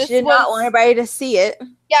 Yeah, she did not want everybody to see it.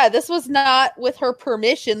 Yeah, this was not with her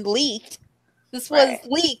permission leaked. This was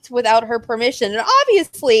leaked without her permission. And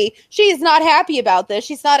obviously, she's not happy about this.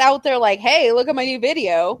 She's not out there like, hey, look at my new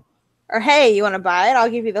video. Or, hey, you want to buy it? I'll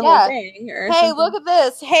give you the whole thing. Or hey, something. Look at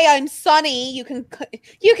this. Hey, I'm Sunny. You can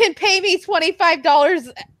pay me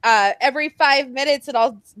 $25 every 5 minutes and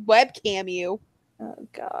I'll webcam you. Oh,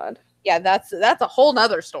 God. Yeah, that's a whole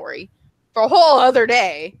nother story for a whole other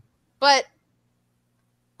day. But,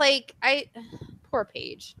 like, poor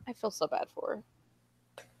Paige. I feel so bad for her.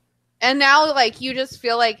 And now, like, you just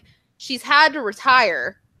feel like she's had to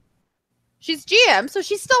retire. She's GM, so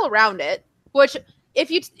she's still around it. Which, if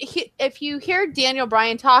you hear Daniel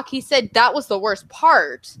Bryan talk, he said that was the worst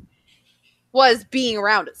part, was being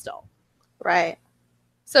around it still. Right.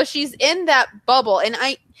 So she's in that bubble. And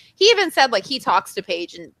he even said, like, he talks to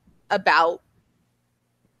Paige about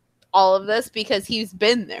all of this because he's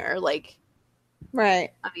been there, like, right.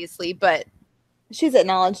 Obviously, but she's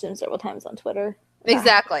acknowledged him several times on Twitter.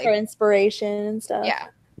 Exactly. For inspiration and stuff. Yeah.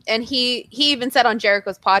 And he even said on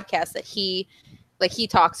Jericho's podcast that he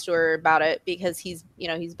talks to her about it because he's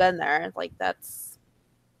been there. Like that's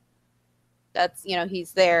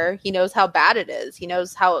he's there. He knows how bad it is. He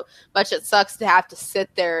knows how much it sucks to have to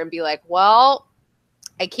sit there and be like, well,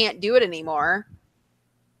 I can't do it anymore.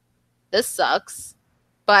 This sucks.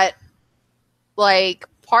 But like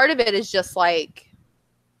part of it is just like,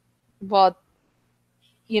 well,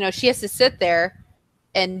 she has to sit there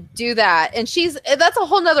and do that. And that's a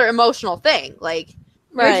whole nother emotional thing. Like,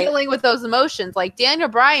 you're dealing with those emotions. Like, Daniel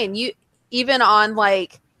Bryan, you even on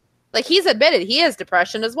like he's admitted he has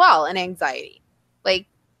depression as well and anxiety. Like,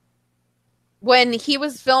 when he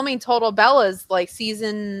was filming Total Bellas, like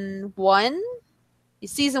season one,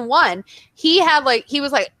 he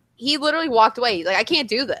literally walked away. He's like, I can't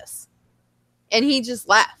do this. And he just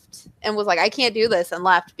left and was like, I can't do this, and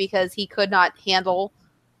left because he could not handle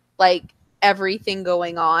like everything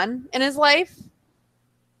going on in his life,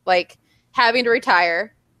 like having to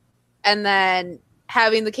retire and then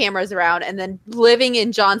having the cameras around and then living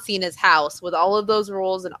in John Cena's house with all of those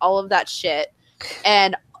rules and all of that shit.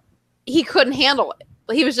 And he couldn't handle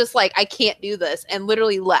it. He was just like, I can't do this, and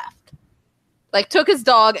literally left. Like, took his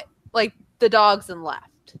dog, like the dogs, and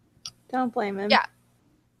left. Don't blame him. Yeah.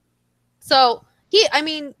 So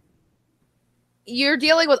you're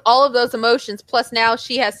dealing with all of those emotions, plus now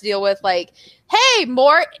she has to deal with like, hey,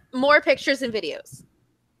 more pictures and videos.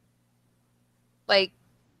 Like,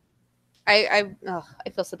 I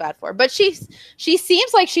feel so bad for her, but she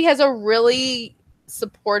seems like she has a really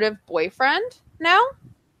supportive boyfriend now.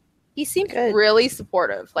 He seems really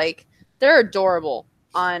supportive. Like, they're adorable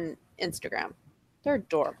on Instagram. They're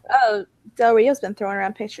adorable. Oh, Del Rio's been throwing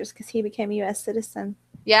around pictures because he became a U.S. citizen.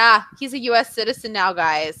 Yeah, he's a U.S. citizen now,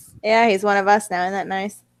 guys. Yeah, he's one of us now. Isn't that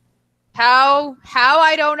nice? How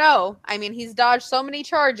I don't know. I mean, he's dodged so many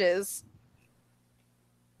charges.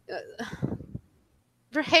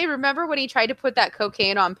 hey, remember when he tried to put that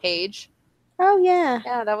cocaine on Paige? Oh yeah.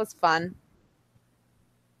 Yeah, that was fun.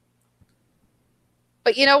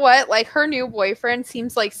 But you know what? Like, her new boyfriend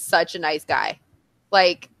seems like such a nice guy.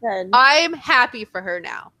 Like, Good. I'm happy for her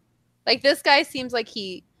now. Like, this guy seems like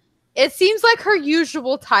it seems like her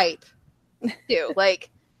usual type, too. Like,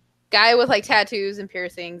 guy with, like, tattoos and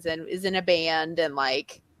piercings and is in a band and,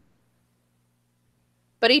 like,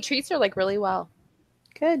 but he treats her, like, really well.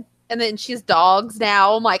 Good. And then she's dogs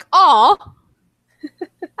now. I'm like, aw.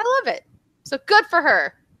 I love it. So good for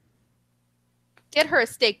her. Get her a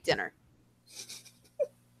steak dinner.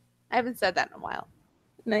 I haven't said that in a while.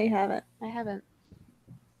 No, you haven't. I haven't.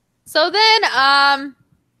 So then,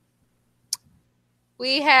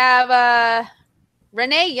 we have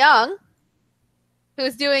Renee Young,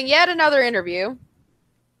 who's doing yet another interview.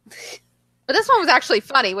 But this one was actually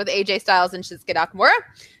funny with AJ Styles and Shinsuke Nakamura.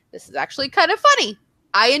 This is actually kind of funny.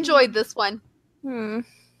 I enjoyed this one.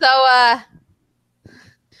 So,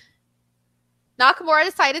 Nakamura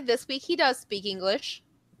decided this week he does speak English.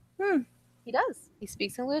 He does. He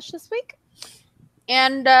speaks English this week.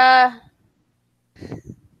 And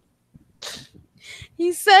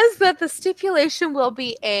he says that the stipulation will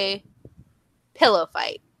be a pillow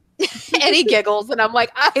fight. And he giggles, and I'm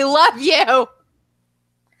like, I love you.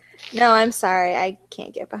 No, I'm sorry. I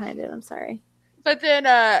can't get behind it. I'm sorry. But then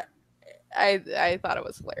I thought it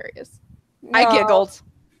was hilarious. No. I giggled.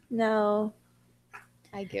 No.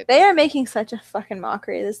 I giggled. They are making such a fucking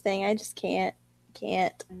mockery of this thing. I just can't.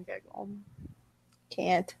 I giggled.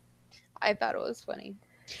 Can't. I thought it was funny.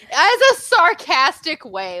 As a sarcastic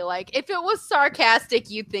way. Like, if it was sarcastic,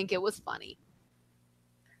 you'd think it was funny.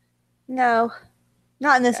 No.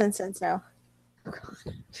 Not in this instance, no.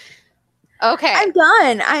 Okay.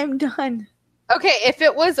 I'm done. Okay, if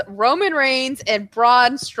it was Roman Reigns and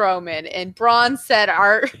Braun Strowman, and Braun said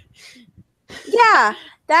Yeah,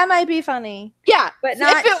 that might be funny. Yeah. But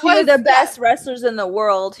not if it two of the was- best wrestlers in the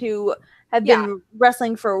world who have been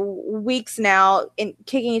wrestling for weeks now and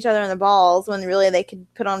kicking each other in the balls when really they could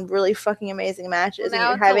put on really fucking amazing matches.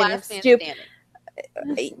 Now And it's you're the having last man stupid.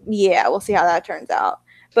 standing. Yeah, we'll see how that turns out.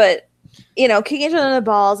 But kicking each other in the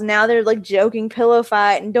balls. And now they're like joking pillow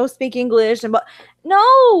fight and don't speak English and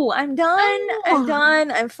no, I'm done. I'm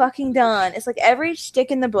done. I'm fucking done. It's like every shtick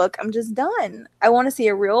in the book. I'm just done. I want to see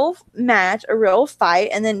a real match, a real fight,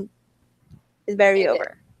 and then it's better be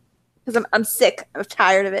over. Because I'm sick. I'm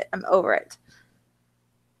tired of it. I'm over it.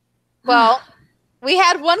 Well, we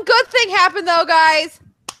had one good thing happen, though, guys.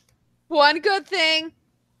 One good thing.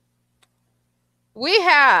 We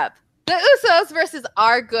have the Usos versus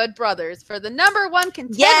our Good Brothers for the #1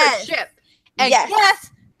 contendership. And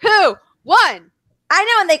guess who won? I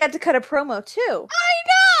know, and they got to cut a promo, too.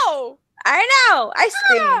 I know. I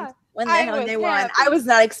screamed when they won. happy. I was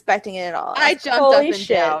not expecting it at all. I jumped up and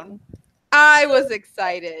down. I was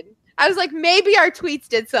excited. I was like, maybe our tweets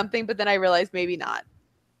did something, but then I realized maybe not.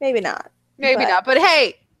 Maybe not. Maybe not. But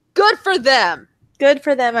hey, good for them. Good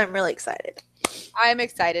for them. I'm really excited. I'm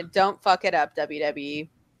excited. Don't fuck it up, WWE.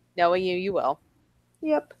 Knowing you, you will.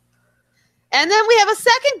 Yep. And then we have a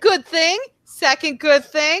second good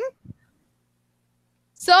thing.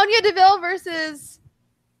 Sonya Deville versus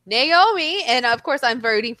Naomi. And of course, I'm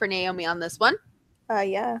voting for Naomi on this one.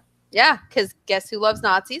 Yeah. Yeah, because guess who loves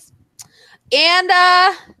Nazis? And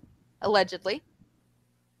allegedly.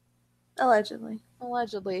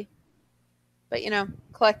 But,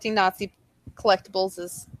 collecting Nazi collectibles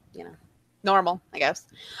is, normal, I guess.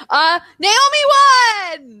 Naomi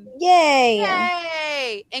won!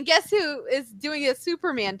 Yay! And guess who is doing a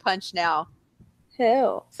Superman punch now?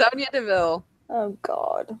 Who? Sonya Deville. Oh,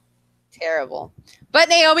 God. Terrible. But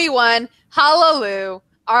Naomi won. Hallelujah.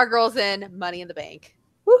 Our girl's in Money in the Bank.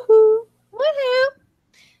 Woohoo!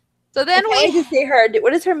 So then I can't wait to see her.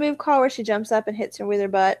 What is her move called where she jumps up and hits her with her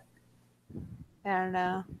butt? I don't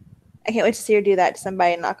know. I can't wait to see her do that to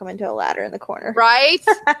somebody and knock them into a ladder in the corner. Right?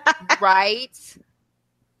 Right.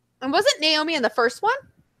 And wasn't Naomi in the first one?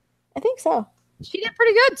 I think so. She did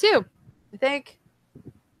pretty good, too. I think.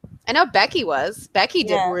 I know Becky was. Becky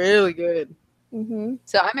did really good. Mm-hmm.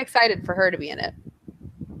 So I'm excited for her to be in it.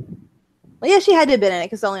 Well, yeah, she had to have been in it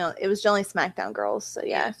because it was only SmackDown girls. So,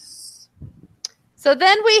 yeah. So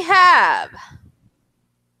then we have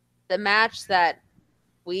the match that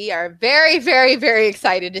we are very, very, very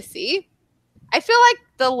excited to see. I feel like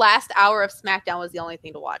the last hour of SmackDown was the only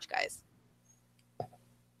thing to watch, guys.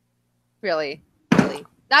 Really.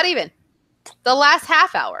 Not even. The last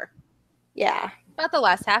half hour. Yeah. About the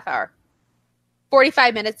last half hour.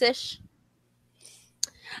 45 minutes-ish.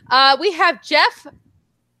 We have Jeff,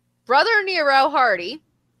 Brother Nero Hardy,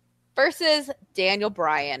 versus Daniel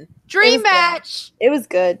Bryan. Dream good. match. It was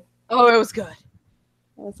good. Oh, it was good. It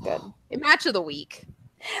was good. Match of the week.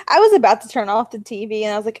 I was about to turn off the TV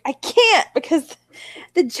and I was like, I can't because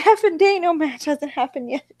the Jeff and Daniel match hasn't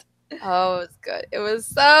happened yet. Oh, it was good. It was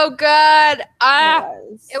so good.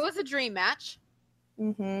 It was a dream match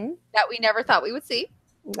Mm-hmm. that we never thought we would see,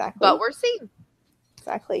 Exactly. but we're seeing.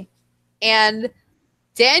 Exactly. And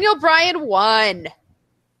Daniel Bryan won.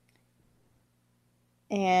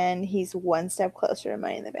 And he's one step closer to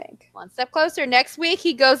Money in the Bank. One step closer. Next week,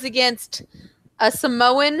 he goes against a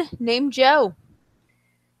Samoan named Joe.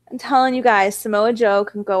 I'm telling you guys, Samoa Joe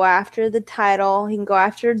can go after the title. He can go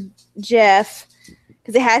after Jeff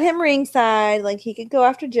because they had him ringside. Like, he could go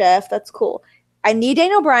after Jeff. That's cool. I need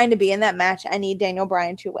Daniel Bryan to be in that match. I need Daniel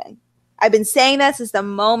Bryan to win. I've been saying that since the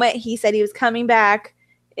moment he said he was coming back.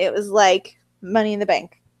 It was like Money in the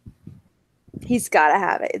Bank. He's got to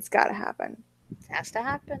have it. It's got to happen. Has to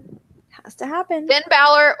happen. Has to happen. Finn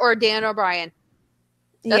Balor or Daniel Bryan.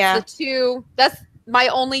 That's yeah, the two. That's my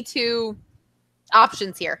only two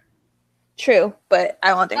options here. true. But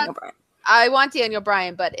I want Daniel Bryan. I want Daniel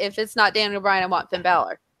Bryan, but if it's not Daniel Bryan, I want Finn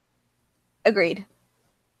Balor. Agreed.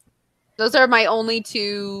 Those are my only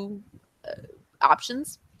two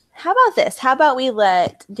options. How about this? How about we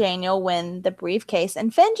let Daniel win the briefcase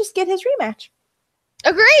and Finn just get his rematch?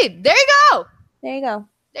 Agreed. There you go. There you go.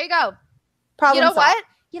 There you go. Problem You know solved. what?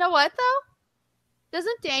 You know what, though?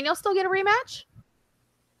 Doesn't Daniel still get a rematch?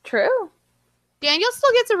 True. Daniel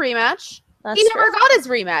still gets a rematch. That's He true. never got his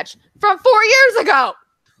rematch from 4 years ago.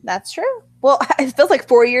 That's true. Well, it feels like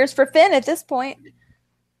 4 years for Finn at this point.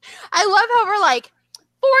 I love how we're like,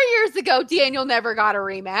 4 years ago, Daniel never got a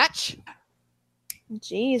rematch.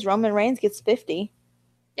 Jeez, Roman Reigns gets 50.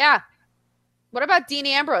 Yeah. What about Dean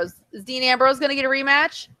Ambrose? Is Dean Ambrose going to get a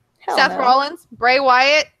rematch? Hell Seth no. Rollins? Bray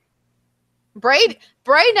Wyatt? Bray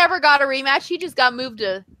never got a rematch. He just got moved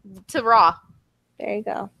to Raw. There you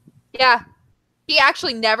go. Yeah. He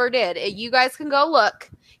actually never did. You guys can go look.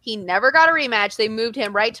 He never got a rematch. They moved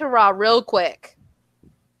him right to Raw real quick.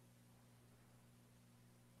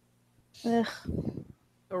 Ugh.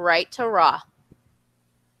 Right to Raw.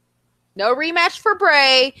 No rematch for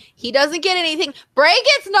Bray. He doesn't get anything. Bray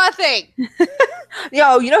gets nothing.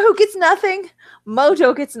 Yo, you know who gets nothing?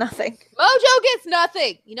 Mojo gets nothing. Mojo gets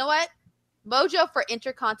nothing. You know what? Mojo for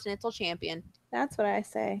Intercontinental Champion. That's what I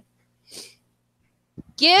say.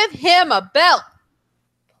 Give him a belt.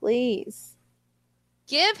 Please.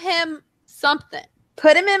 Give him something.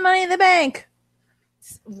 Put him in Money in the Bank.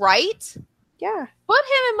 Right? Yeah. Put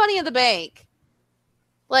him in Money in the Bank.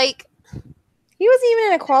 Like, He wasn't even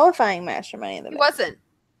in a qualifying match for Money in the he Bank. wasn't.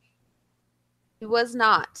 He was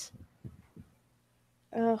not.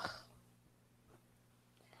 Ugh.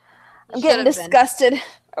 He I'm getting should have been. disgusted.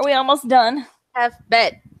 Are we almost done? Have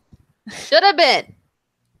been. Should have been.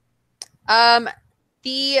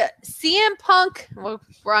 The CM Punk, well,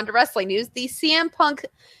 we're on to wrestling news. The CM Punk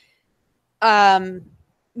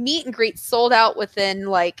meet and greet sold out within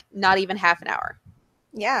like not even half an hour.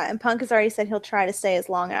 Yeah, and Punk has already said he'll try to stay as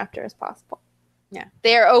long after as possible. Yeah.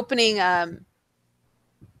 They're opening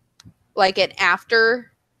like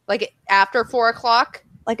after 4 o'clock,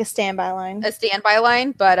 Like a standby line. a standby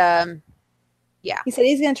line, but He said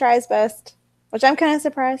he's going to try his best, which I'm kind of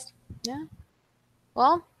surprised.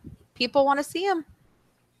 well, people want to see him.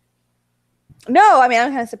 No, I mean, I'm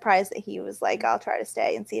kind of surprised that he was like, I'll try to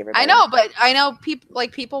stay and see everybody. I know, but I know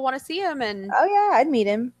people want to see him, and Oh, yeah, I'd meet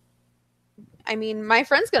him. I mean, my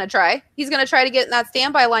friend's going to try. He's going to try to get in that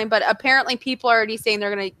standby line, but apparently people are already saying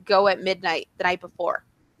they're going to go at midnight the night before.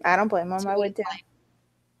 I don't blame him. I would too.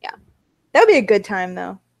 Yeah. That would be a good time,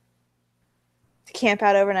 though. To camp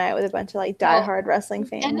out overnight with a bunch of like Well, diehard wrestling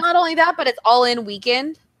fans. And not only that, but it's all in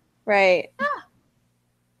weekend. Right. Yeah.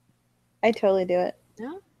 I'd totally do it.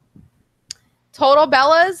 Total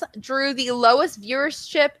Bellas drew the lowest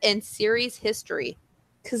viewership in series history.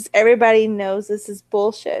 Because everybody knows this is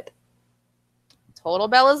bullshit. Total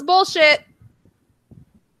Bellas bullshit.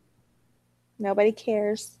 Nobody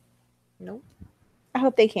cares. Nope. I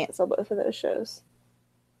hope they cancel both of those shows.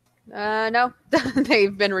 No.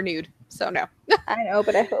 They've been renewed, so no. I know,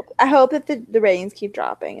 but I hope that the ratings keep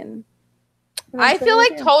dropping. And I that's feel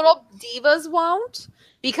what like do. Total Divas won't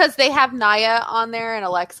because they have Naya on there and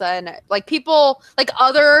Alexa and like people, like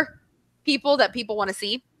other people that people want to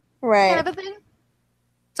see, right. kind of a thing.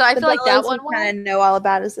 So I The feel like that Bellas one we won't. kind of know all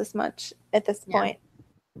about us this much at this Yeah. point.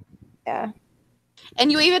 Yeah.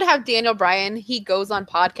 And you even have Daniel Bryan. He goes on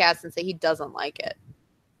podcasts and say he doesn't like it.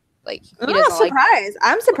 Like he I'm not doesn't like. surprised.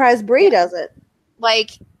 I'm surprised Brie does it.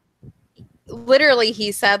 Like literally,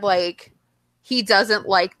 he said like he doesn't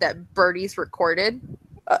like that Birdie's recorded.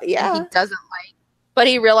 Yeah. he doesn't like, but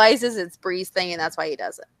he realizes it's Bree's thing, and that's why he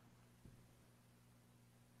does it.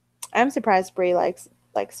 I'm surprised Brie likes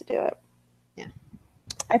to do it. Yeah.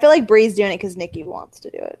 I feel like Brie's doing it because Nikki wants to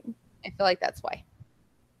do it. I feel like that's why.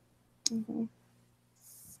 Mm-hmm.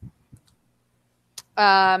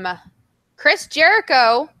 Chris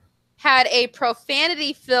Jericho had a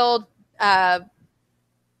profanity-filled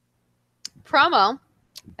promo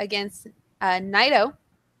against Naito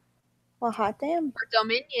Well, hot damn. for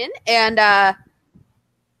Dominion, and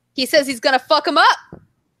he says he's gonna fuck him up,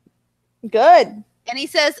 Good. and he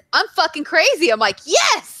says, "I'm fucking crazy." I'm like,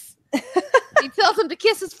 yes. He tells him to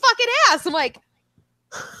kiss his fucking ass. I'm like,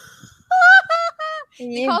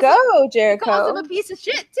 You calls go, he calls Jericho. him a piece of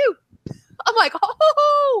shit too. I'm like,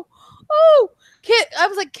 oh. I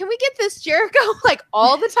was like, can we get this Jericho like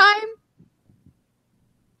all the time?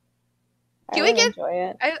 Can we would get- enjoy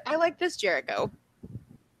it? I like this Jericho.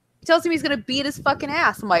 He tells him he's gonna beat his fucking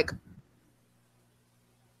ass. I'm like,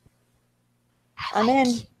 I'm in.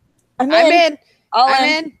 I'm in. All I'm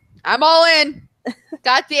in. in. I'm all in.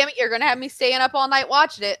 God damn it, you're gonna have me staying up all night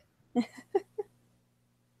watching it.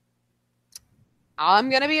 I'm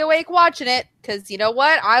gonna be awake watching it because you know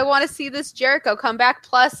what? I want to see this Jericho come back.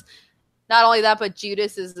 Plus, not only that, but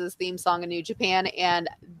Judas is his theme song in New Japan, and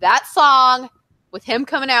that song with him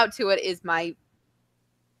coming out to it is my.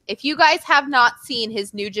 If you guys have not seen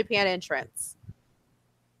his New Japan entrance,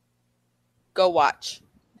 go watch.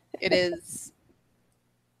 It is.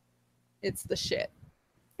 It's the shit.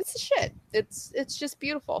 It's the shit. It's just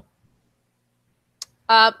beautiful.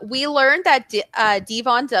 We learned that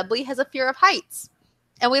Devon Dudley has a fear of heights,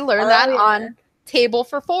 and we learned that on Table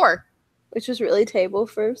for 4, which was really table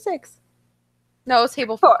for 6. No, it's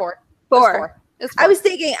Table for 4. Four. It's I 4.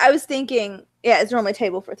 was thinking. Yeah, it's normally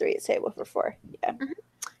table for 3. It's table for 4. Yeah.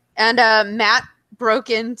 And Matt broke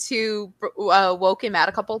into Woken Matt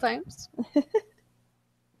a couple of times.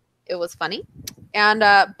 It was funny, and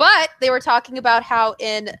but they were talking about how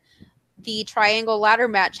in the triangle ladder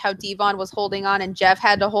match, how Devon was holding on and Jeff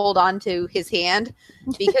had to hold on to his hand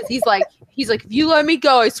because he's like, if you let me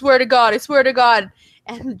go, I swear to God.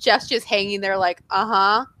 And Jeff's just hanging there like,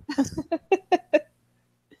 I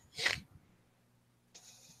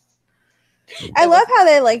love how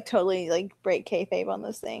they like totally like break kayfabe on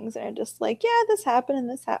those things and are just like, yeah, this happened and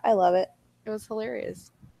this happened. I love it. It was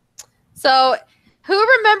hilarious. So who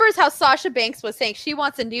remembers how Sasha Banks was saying she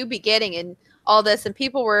wants a new beginning and all this, and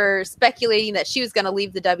people were speculating that she was going to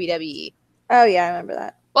leave the WWE? Oh yeah, I remember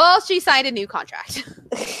that. Well, she signed a new contract.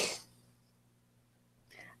 Of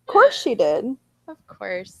course she did. Of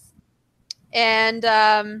course. And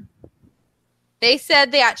they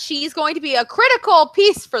said that she's going to be a critical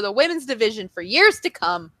piece for the women's division for years to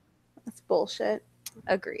come. That's bullshit.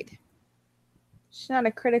 Agreed. She's not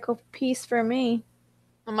a critical piece for me.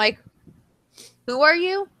 I'm like, who are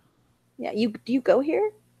you? Yeah, do you go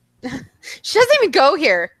here? She doesn't even go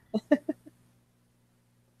here.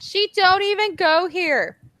 She don't even go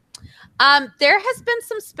here. There has been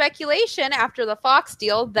some speculation after the Fox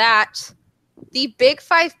deal that the Big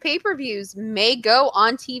 5 pay-per-views may go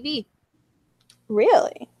on TV.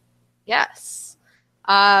 Really? Yes.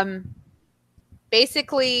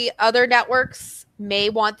 Basically, other networks may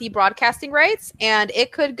want the broadcasting rights, and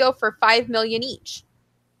it could go for $5 million each.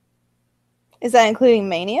 Is that including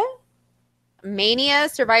Mania? Mania,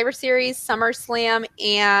 Survivor Series, SummerSlam,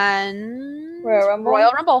 and Royal Rumble?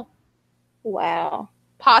 Rumble. Wow.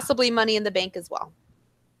 Possibly Money in the Bank as well.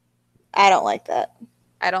 I don't like that.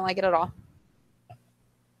 I don't like it at all.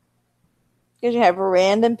 Because you have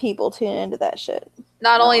random people tune into that shit.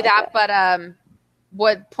 Not I only don't like that, but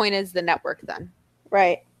what point is the network then?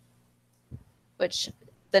 Right. Which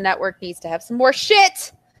the network needs to have some more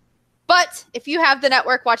shit. But if you have the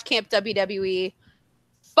network, watch Camp WWE.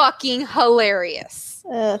 Fucking hilarious.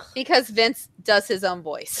 Ugh. Because Vince does his own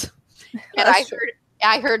voice. And That's true.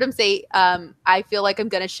 I heard him say, I feel like I'm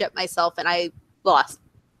gonna shit myself, and I lost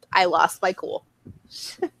my cool.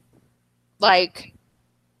 Like,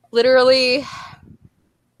 literally,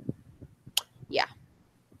 yeah.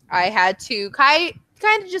 I had to kind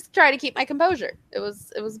of just try to keep my composure. It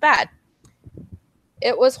was bad.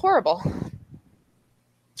 It was horrible.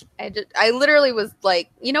 I literally was like,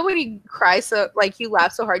 you know when you cry so, like, you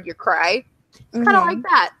laugh so hard you cry? Kind of like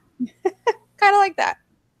that. Kind of like that.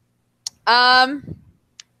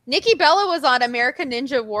 Nikki Bella was on American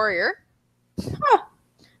Ninja Warrior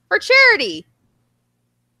for charity.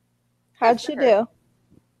 How'd she do?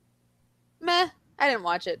 Meh, I didn't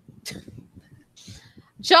watch it.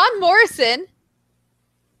 John Morrison,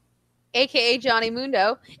 aka Johnny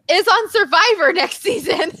Mundo, is on Survivor next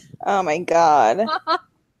season. Oh my god.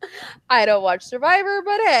 I don't watch Survivor,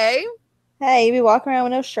 but hey. Hey, you be walking around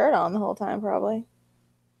with no shirt on the whole time, probably.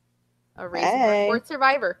 A reason Hey. to record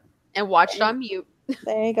Survivor and watch it on mute.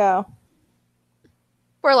 There you go.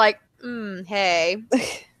 We're like, hey.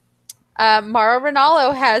 Mara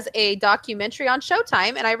Ronaldo has a documentary on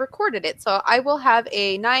Showtime, and I recorded it. So I will have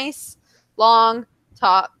a nice, long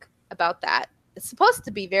talk about that. It's supposed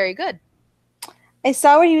to be very good. I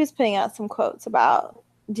saw where he was putting out some quotes about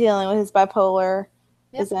dealing with his bipolarism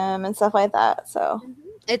and stuff like that. So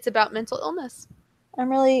It's about mental illness. I'm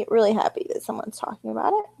really, really happy that someone's talking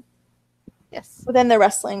about it Yes. within the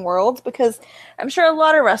wrestling world, because I'm sure a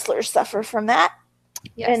lot of wrestlers suffer from that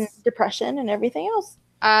and Yes. depression and everything else.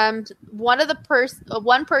 One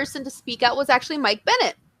person to speak out was actually Mike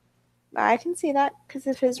Bennett. I can see that because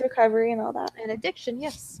of his recovery and all that. And addiction,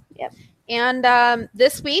 yes. Yep. And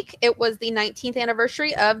this week, it was the 19th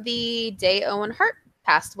anniversary of the day Owen Hart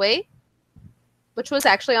passed away, which was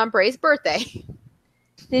actually on Bray's birthday.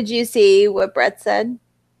 Did you see what Brett said?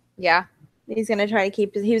 Yeah. He's going to try to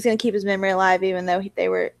keep his memory alive, even though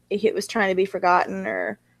it was trying to be forgotten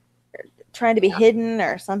or trying to be hidden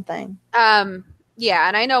or something. Yeah,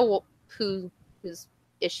 and I know whose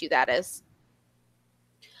issue that is.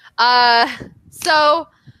 So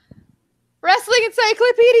Wrestling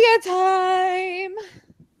Encyclopedia time.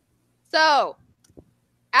 So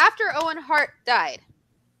after Owen Hart died,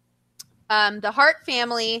 the Hart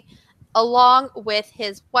family, along with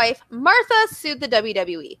his wife Martha, sued the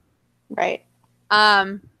WWE. Right.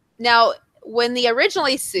 Now, when they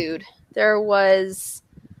originally sued, there was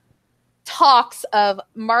talks of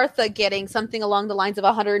Martha getting something along the lines of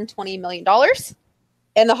 $120 million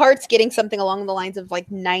and the Harts getting something along the lines of like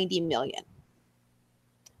 $90 million.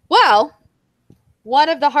 Well, one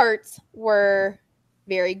of the Harts were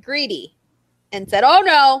very greedy and said, oh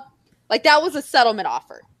no, like that was a settlement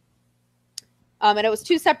offer. And it was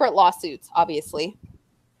two separate lawsuits, obviously.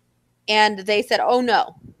 And they said, oh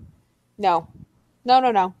no,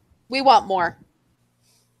 we want more.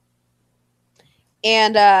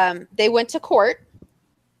 And they went to court,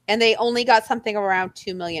 and they only got something around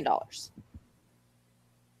 $2 million.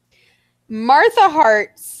 Martha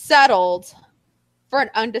Hart settled for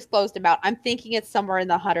an undisclosed amount. I'm thinking it's somewhere in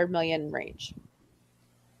the 100 million range.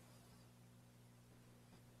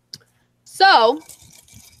 So,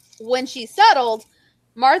 when she settled,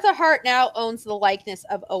 Martha Hart now owns the likeness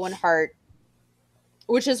of Owen Hart,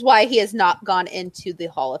 which is why he has not gone into the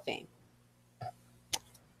Hall of Fame.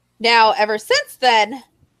 Now, ever since then,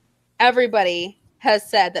 everybody has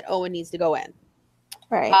said that Owen needs to go in.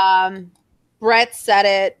 Right. Brett said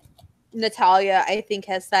it. Natalia, I think,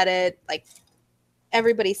 has said it. Like,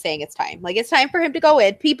 everybody's saying it's time. Like, it's time for him to go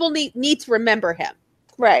in. People need to remember him.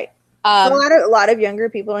 Right. A lot of younger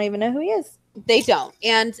people don't even know who he is. They don't.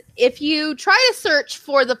 And if you try to search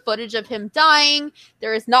for the footage of him dying,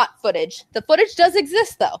 there is not footage. The footage does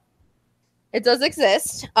exist, though. It does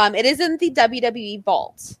exist. It is in the WWE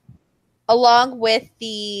vault, along with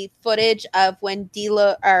the footage of when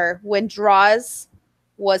Droz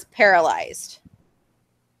was paralyzed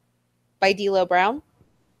by D'Lo Brown.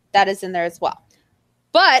 That is in there as well.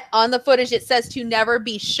 But on the footage, it says to never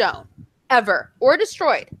be shown, ever, or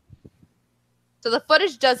destroyed. So the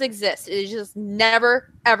footage does exist. It is just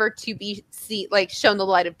never, ever to be shown the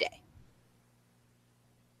light of day.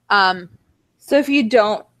 So if you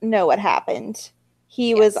don't know what happened,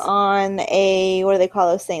 he was on a, what do they call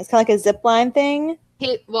those things? Kind of like a zip line thing?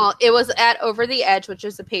 It was at Over the Edge, which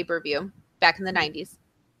is a pay-per-view back in the 90s.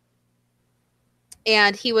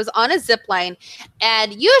 And he was on a zip line.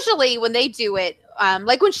 And usually when they do it,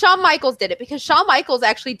 like when Shawn Michaels did it, because Shawn Michaels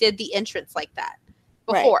actually did the entrance like that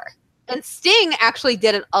before. Right. And Sting actually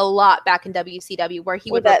did it a lot back in WCW, where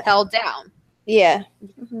he would rappel down. Yeah.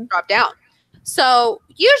 Drop down. So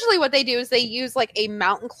usually what they do is they use like a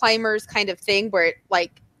mountain climbers kind of thing where it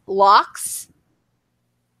like locks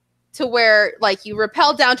to where like you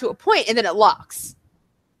rappel down to a point and then it locks.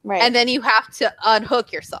 Right. And then you have to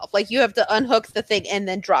unhook yourself. Like you have to unhook the thing and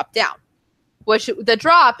then drop down. Which the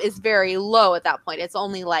drop is very low at that point. It's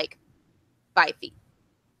only like 5 feet.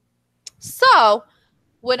 So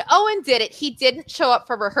when Owen did it, he didn't show up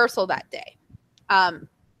for rehearsal that day.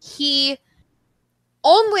 He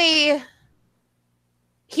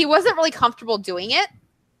wasn't really comfortable doing it.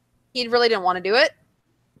 He really didn't want to do it.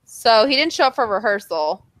 So he didn't show up for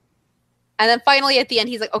rehearsal. And then finally at the end,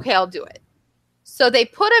 he's like, okay, I'll do it. So they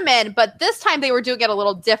put him in, but this time they were doing it a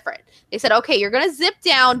little different. They said, okay, you're going to zip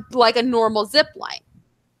down like a normal zip line.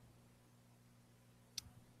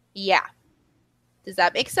 Yeah. Does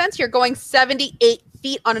that make sense? You're going 78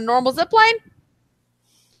 feet on a normal zip line?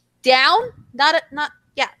 Down? No,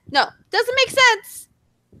 doesn't make sense.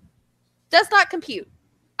 does not compute.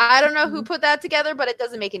 I don't know who put that together, but it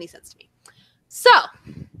doesn't make any sense to me. So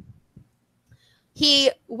he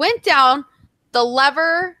went down, the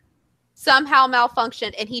lever somehow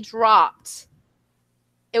malfunctioned, and he dropped.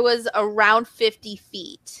 It was around 50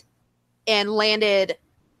 feet and landed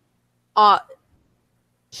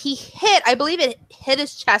he hit, I believe it hit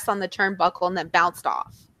his chest on the turnbuckle and then bounced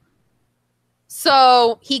off.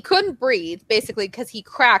 So he couldn't breathe, basically, because he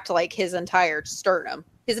cracked like his entire sternum.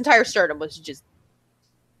 His entire sternum was just,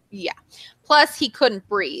 yeah. Plus, he couldn't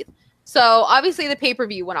breathe. So obviously the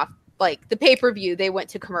pay-per-view went off. Like the pay-per-view, they went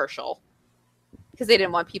to commercial because they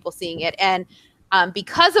didn't want people seeing it. And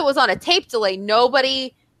because it was on a tape delay,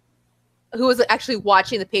 nobody who was actually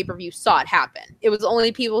watching the pay-per-view saw it happen. It was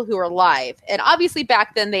only people who were live. And obviously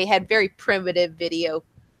back then they had very primitive video.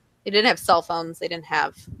 They didn't have cell phones. They didn't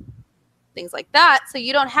have things like that. So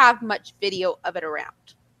you don't have much video of it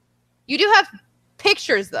around. You do have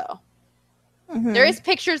pictures though. Mm-hmm. There is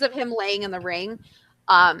pictures of him laying in the ring,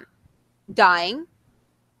 dying.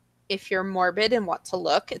 If you're morbid and want to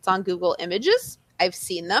look, it's on Google Images. I've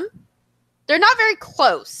seen them. They're not very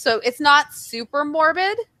close. So it's not super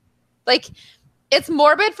morbid. Like, it's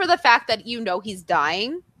morbid for the fact that you know he's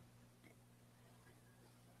dying,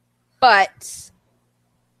 but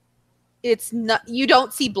it's not. You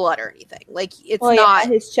don't see blood or anything. Like, it's not.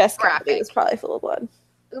 His chest graphic. cavity was probably full of blood.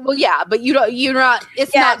 Well, yeah, but you don't. You're not.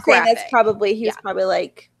 It's not graphic. That's probably he was probably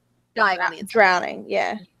like dying on the inside. Drowning.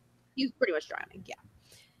 Yeah, he's pretty much drowning. Yeah.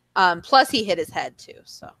 Plus, he hit his head too.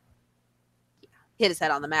 So, yeah, hit his head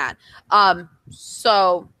on the mat.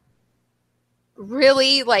 So.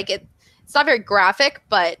 Really, like it's not very graphic,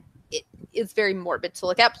 but it's very morbid to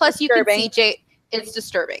look at. Plus, disturbing. You can see it's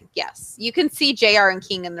disturbing. Yes, you can see JR and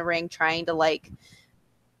King in the ring trying to like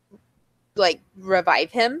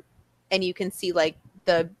revive him, and you can see like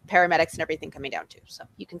the paramedics and everything coming down too. So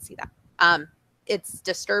you can see that. It's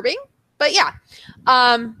disturbing, but yeah.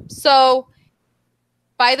 So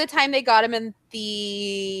by the time they got him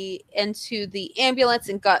into the ambulance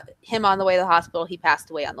and got him on the way to the hospital, he passed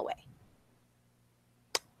away on the way.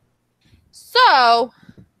 So,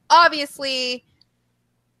 obviously,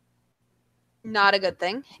 not a good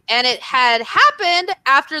thing. And it had happened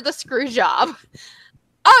after the screw job.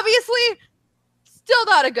 Obviously, still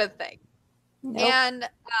not a good thing. Nope. And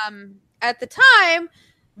at the time,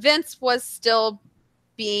 Vince was still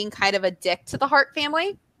being kind of a dick to the Hart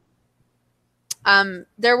family.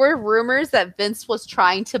 There were rumors that Vince was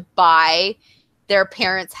trying to buy their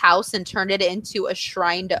parents' house and turn it into a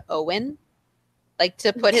shrine to Owen. Like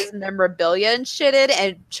to put his memorabilia and shit in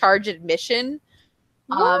and charge admission.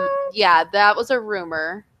 Yeah, that was a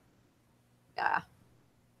rumor. Yeah.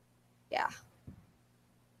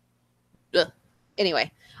 Ugh.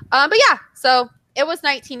 Anyway. But yeah, so it was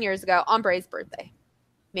 19 years ago on Bray's birthday,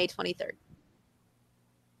 May 23rd.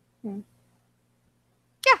 Yeah.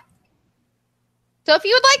 So if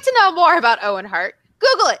you would like to know more about Owen Hart,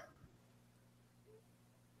 Google it.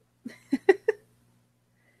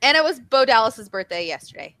 And it was Bo Dallas's birthday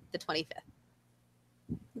yesterday, the 25th.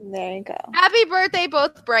 There you go. Happy birthday,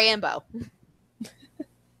 both Bray and Bo.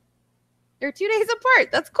 They're 2 days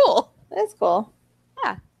apart. That's cool. That's cool.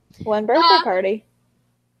 Yeah. One birthday party.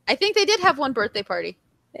 I think they did have one birthday party.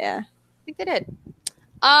 Yeah. I think they did.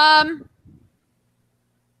 I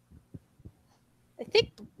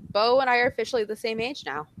think Bo and I are officially the same age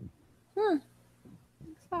now.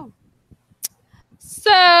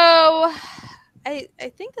 So I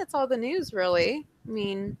think that's all the news, really. I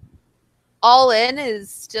mean, All In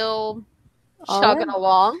is still chugging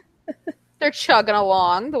along. They're chugging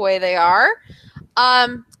along the way they are.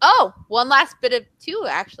 One last bits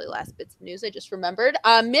of news I just remembered.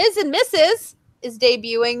 Ms. and Mrs. is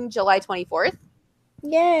debuting July 24th.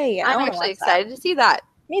 Yay. I'm actually excited to see that.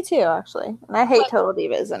 Me too, actually. And I hate Total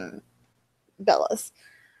Divas and Bellas.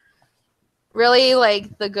 Really,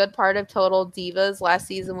 like, the good part of Total Divas last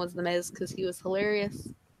season was The Miz because he was hilarious.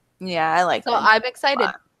 Yeah, I like that. So I'm excited.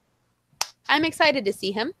 I'm excited to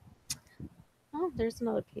see him. Oh, there's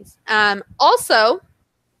another piece. Also,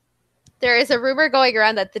 there is a rumor going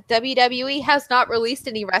around that the WWE has not released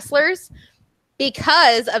any wrestlers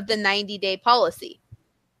because of the 90-day policy.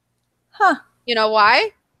 Huh. You know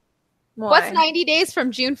why? What's 90 days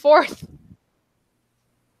from June 4th?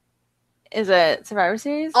 Is it Survivor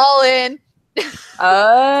Series? All In.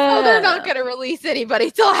 Oh. So they're not going to release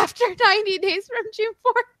anybody till after 90 days from June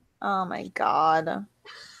 4th. Oh my God.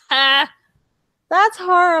 That's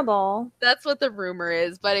horrible. That's what the rumor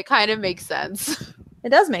is, but it kind of makes sense. It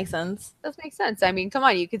does make sense. It does make sense. I mean, come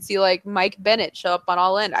on. You could see like Mike Bennett show up on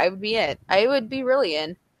All In. I would be in. I would be really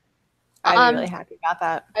in. I'd be really happy about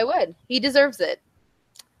that. I would. He deserves it.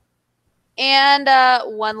 And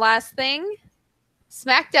one last thing.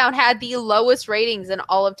 SmackDown had the lowest ratings in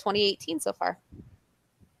all of 2018 so far.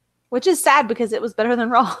 Which is sad because it was better than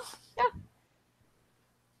Raw. Yeah.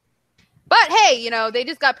 But hey, they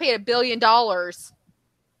just got paid $1 billion.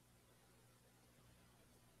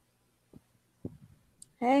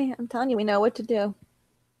 Hey, I'm telling you, we know what to do.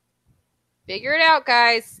 Figure it out,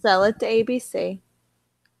 guys. Sell it to ABC.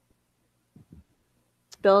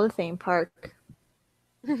 Build a theme park.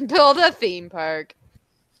 Build a theme park.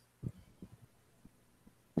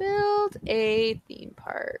 Build a theme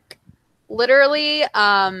park. Literally,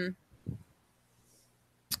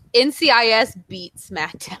 NCIS beat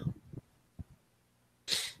SmackDown.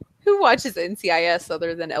 Who watches NCIS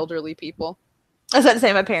other than elderly people? I was about to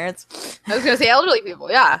say my parents. I was going to say elderly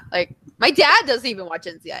people, yeah. Like, my dad doesn't even watch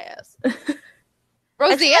NCIS.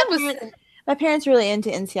 Roseanne was... My parents are really into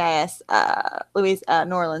NCIS,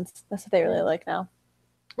 New Orleans. That's what they really like now.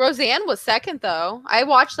 Roseanne was second, though. I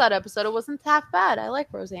watched that episode. It wasn't half bad. I like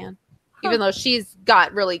Roseanne. Huh. Even though she's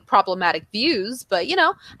got really problematic views. But,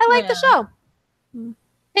 I like the show. Mm.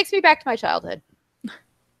 Takes me back to my childhood.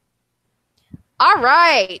 All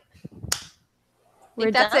right.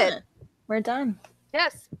 That's it. We're done.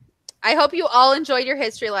 Yes. I hope you all enjoyed your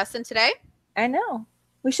history lesson today. I know.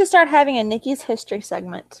 We should start having a Nikki's history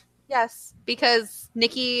segment. Yes, because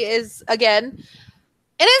Nikki is, again,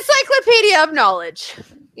 an encyclopedia of knowledge.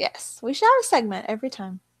 Yes. We should have a segment every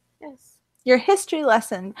time. Yes. Your history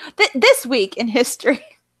lesson. This week in history.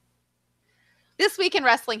 This week in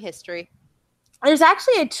wrestling history. There's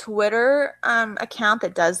actually a Twitter account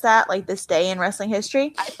that does that, like this day in wrestling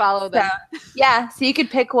history. I follow them. So you could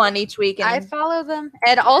pick one each week. And I follow them.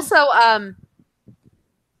 And also, I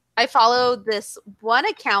follow this one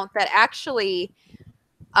account that actually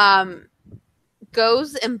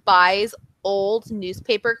goes and buys old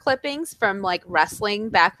newspaper clippings from like wrestling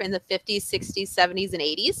back in the 50s, 60s, 70s, and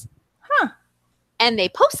 80s. Huh. And they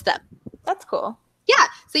post them. That's cool. Yeah.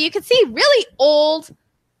 So you can see really old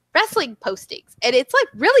wrestling postings, and it's like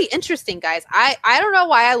really interesting, guys. I don't know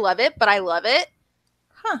why I love it, but I love it.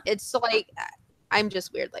 It's like, I'm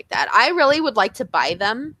just weird like that. I really would like to buy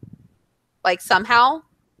them, like somehow.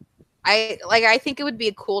 I think it would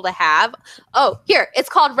be cool to have. Oh, here, it's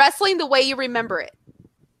called Wrestling the Way You Remember It.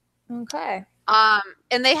 Okay.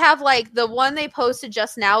 And they have like the one they posted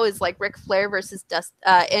just now is like Ric Flair versus let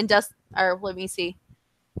me see,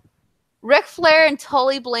 Ric Flair and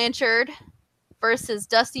Tully Blanchard versus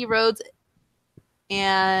Dusty Rhodes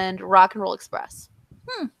and Rock and Roll Express.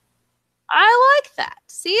 I like that.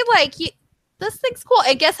 See, like, this thing's cool.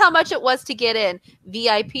 And guess how much it was to get in?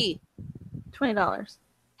 VIP. $20.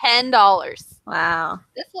 $10. Wow.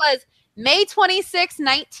 This was May 26,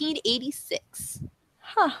 1986.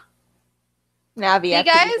 Huh. Now VIP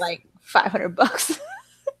is like $500.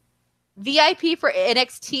 VIP for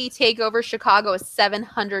NXT TakeOver Chicago is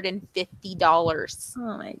 $750.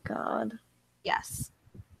 Oh my god. Yes.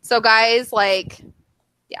 So guys, like,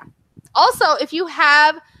 yeah. Also, if you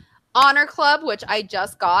have Honor Club, which I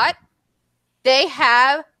just got, they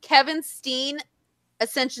have Kevin Steen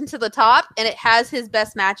Ascension to the Top, and it has his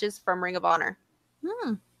best matches from Ring of Honor.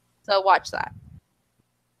 So watch that.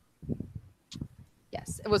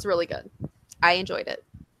 Yes, it was really good. I enjoyed it.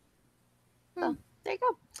 So there you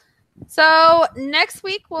go. So next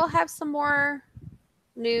week we'll have some more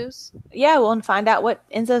news. Yeah, we'll find out what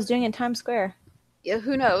Enzo's doing in Times Square. Yeah,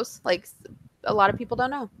 who knows? Like, a lot of people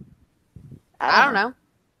don't know. I don't know.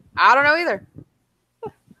 I don't know either.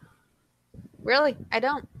 Really, I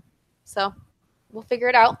don't. So we'll figure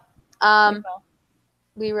it out.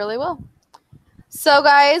 We really will. So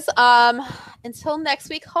guys, until next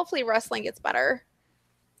week, hopefully wrestling gets better.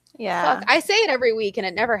 Yeah. Fuck, I say it every week and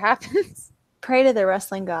it never happens. Pray to the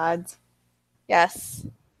wrestling gods. Yes.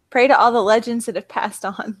 Pray to all the legends that have passed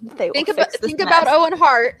on. They will fix this think mess. about Owen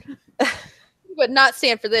Hart. He would not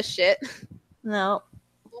stand for this shit. No.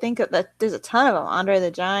 Think of that. There's a ton of them. Andre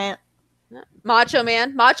the Giant. Macho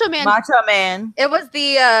Man. It was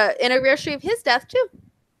the anniversary of his death too.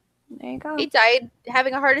 There you go. He died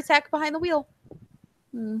having a heart attack behind the wheel.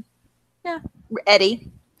 Yeah.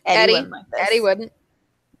 Eddie wouldn't like this. Eddie wouldn't.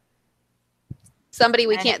 Somebody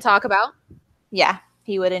we can't talk about. Yeah,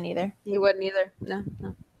 he wouldn't either. He wouldn't either.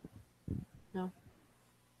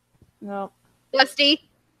 No. Dusty.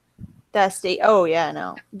 Oh yeah,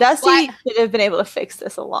 no. Dusty should have been able to fix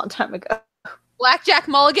this a long time ago. Blackjack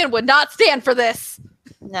Mulligan would not stand for this.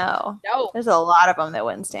 No. No. There's a lot of them that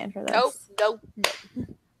wouldn't stand for this. No.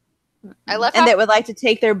 I love and that would like to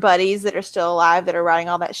take their buddies that are still alive that are writing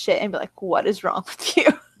all that shit and be like, what is wrong with you?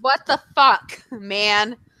 What the fuck,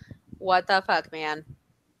 man? What the fuck, man?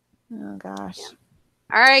 Oh gosh.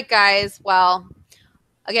 All right, guys. Well,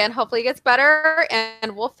 again, hopefully it gets better,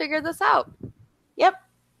 and we'll figure this out. Yep.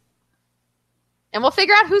 And we'll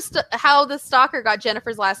figure out how the stalker got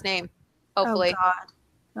Jennifer's last name. Hopefully.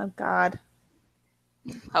 Oh God.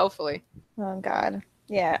 Hopefully. Oh God.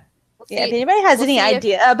 Yeah. We'll Yeah. If see. anybody has We'll any see if-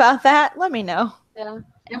 idea about that, let me know. Yeah.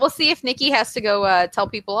 And we'll see if Nikki has to go tell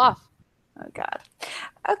people off. Oh God.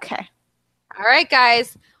 Okay. All right,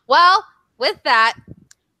 guys. Well, with that,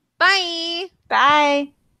 bye.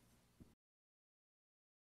 Bye.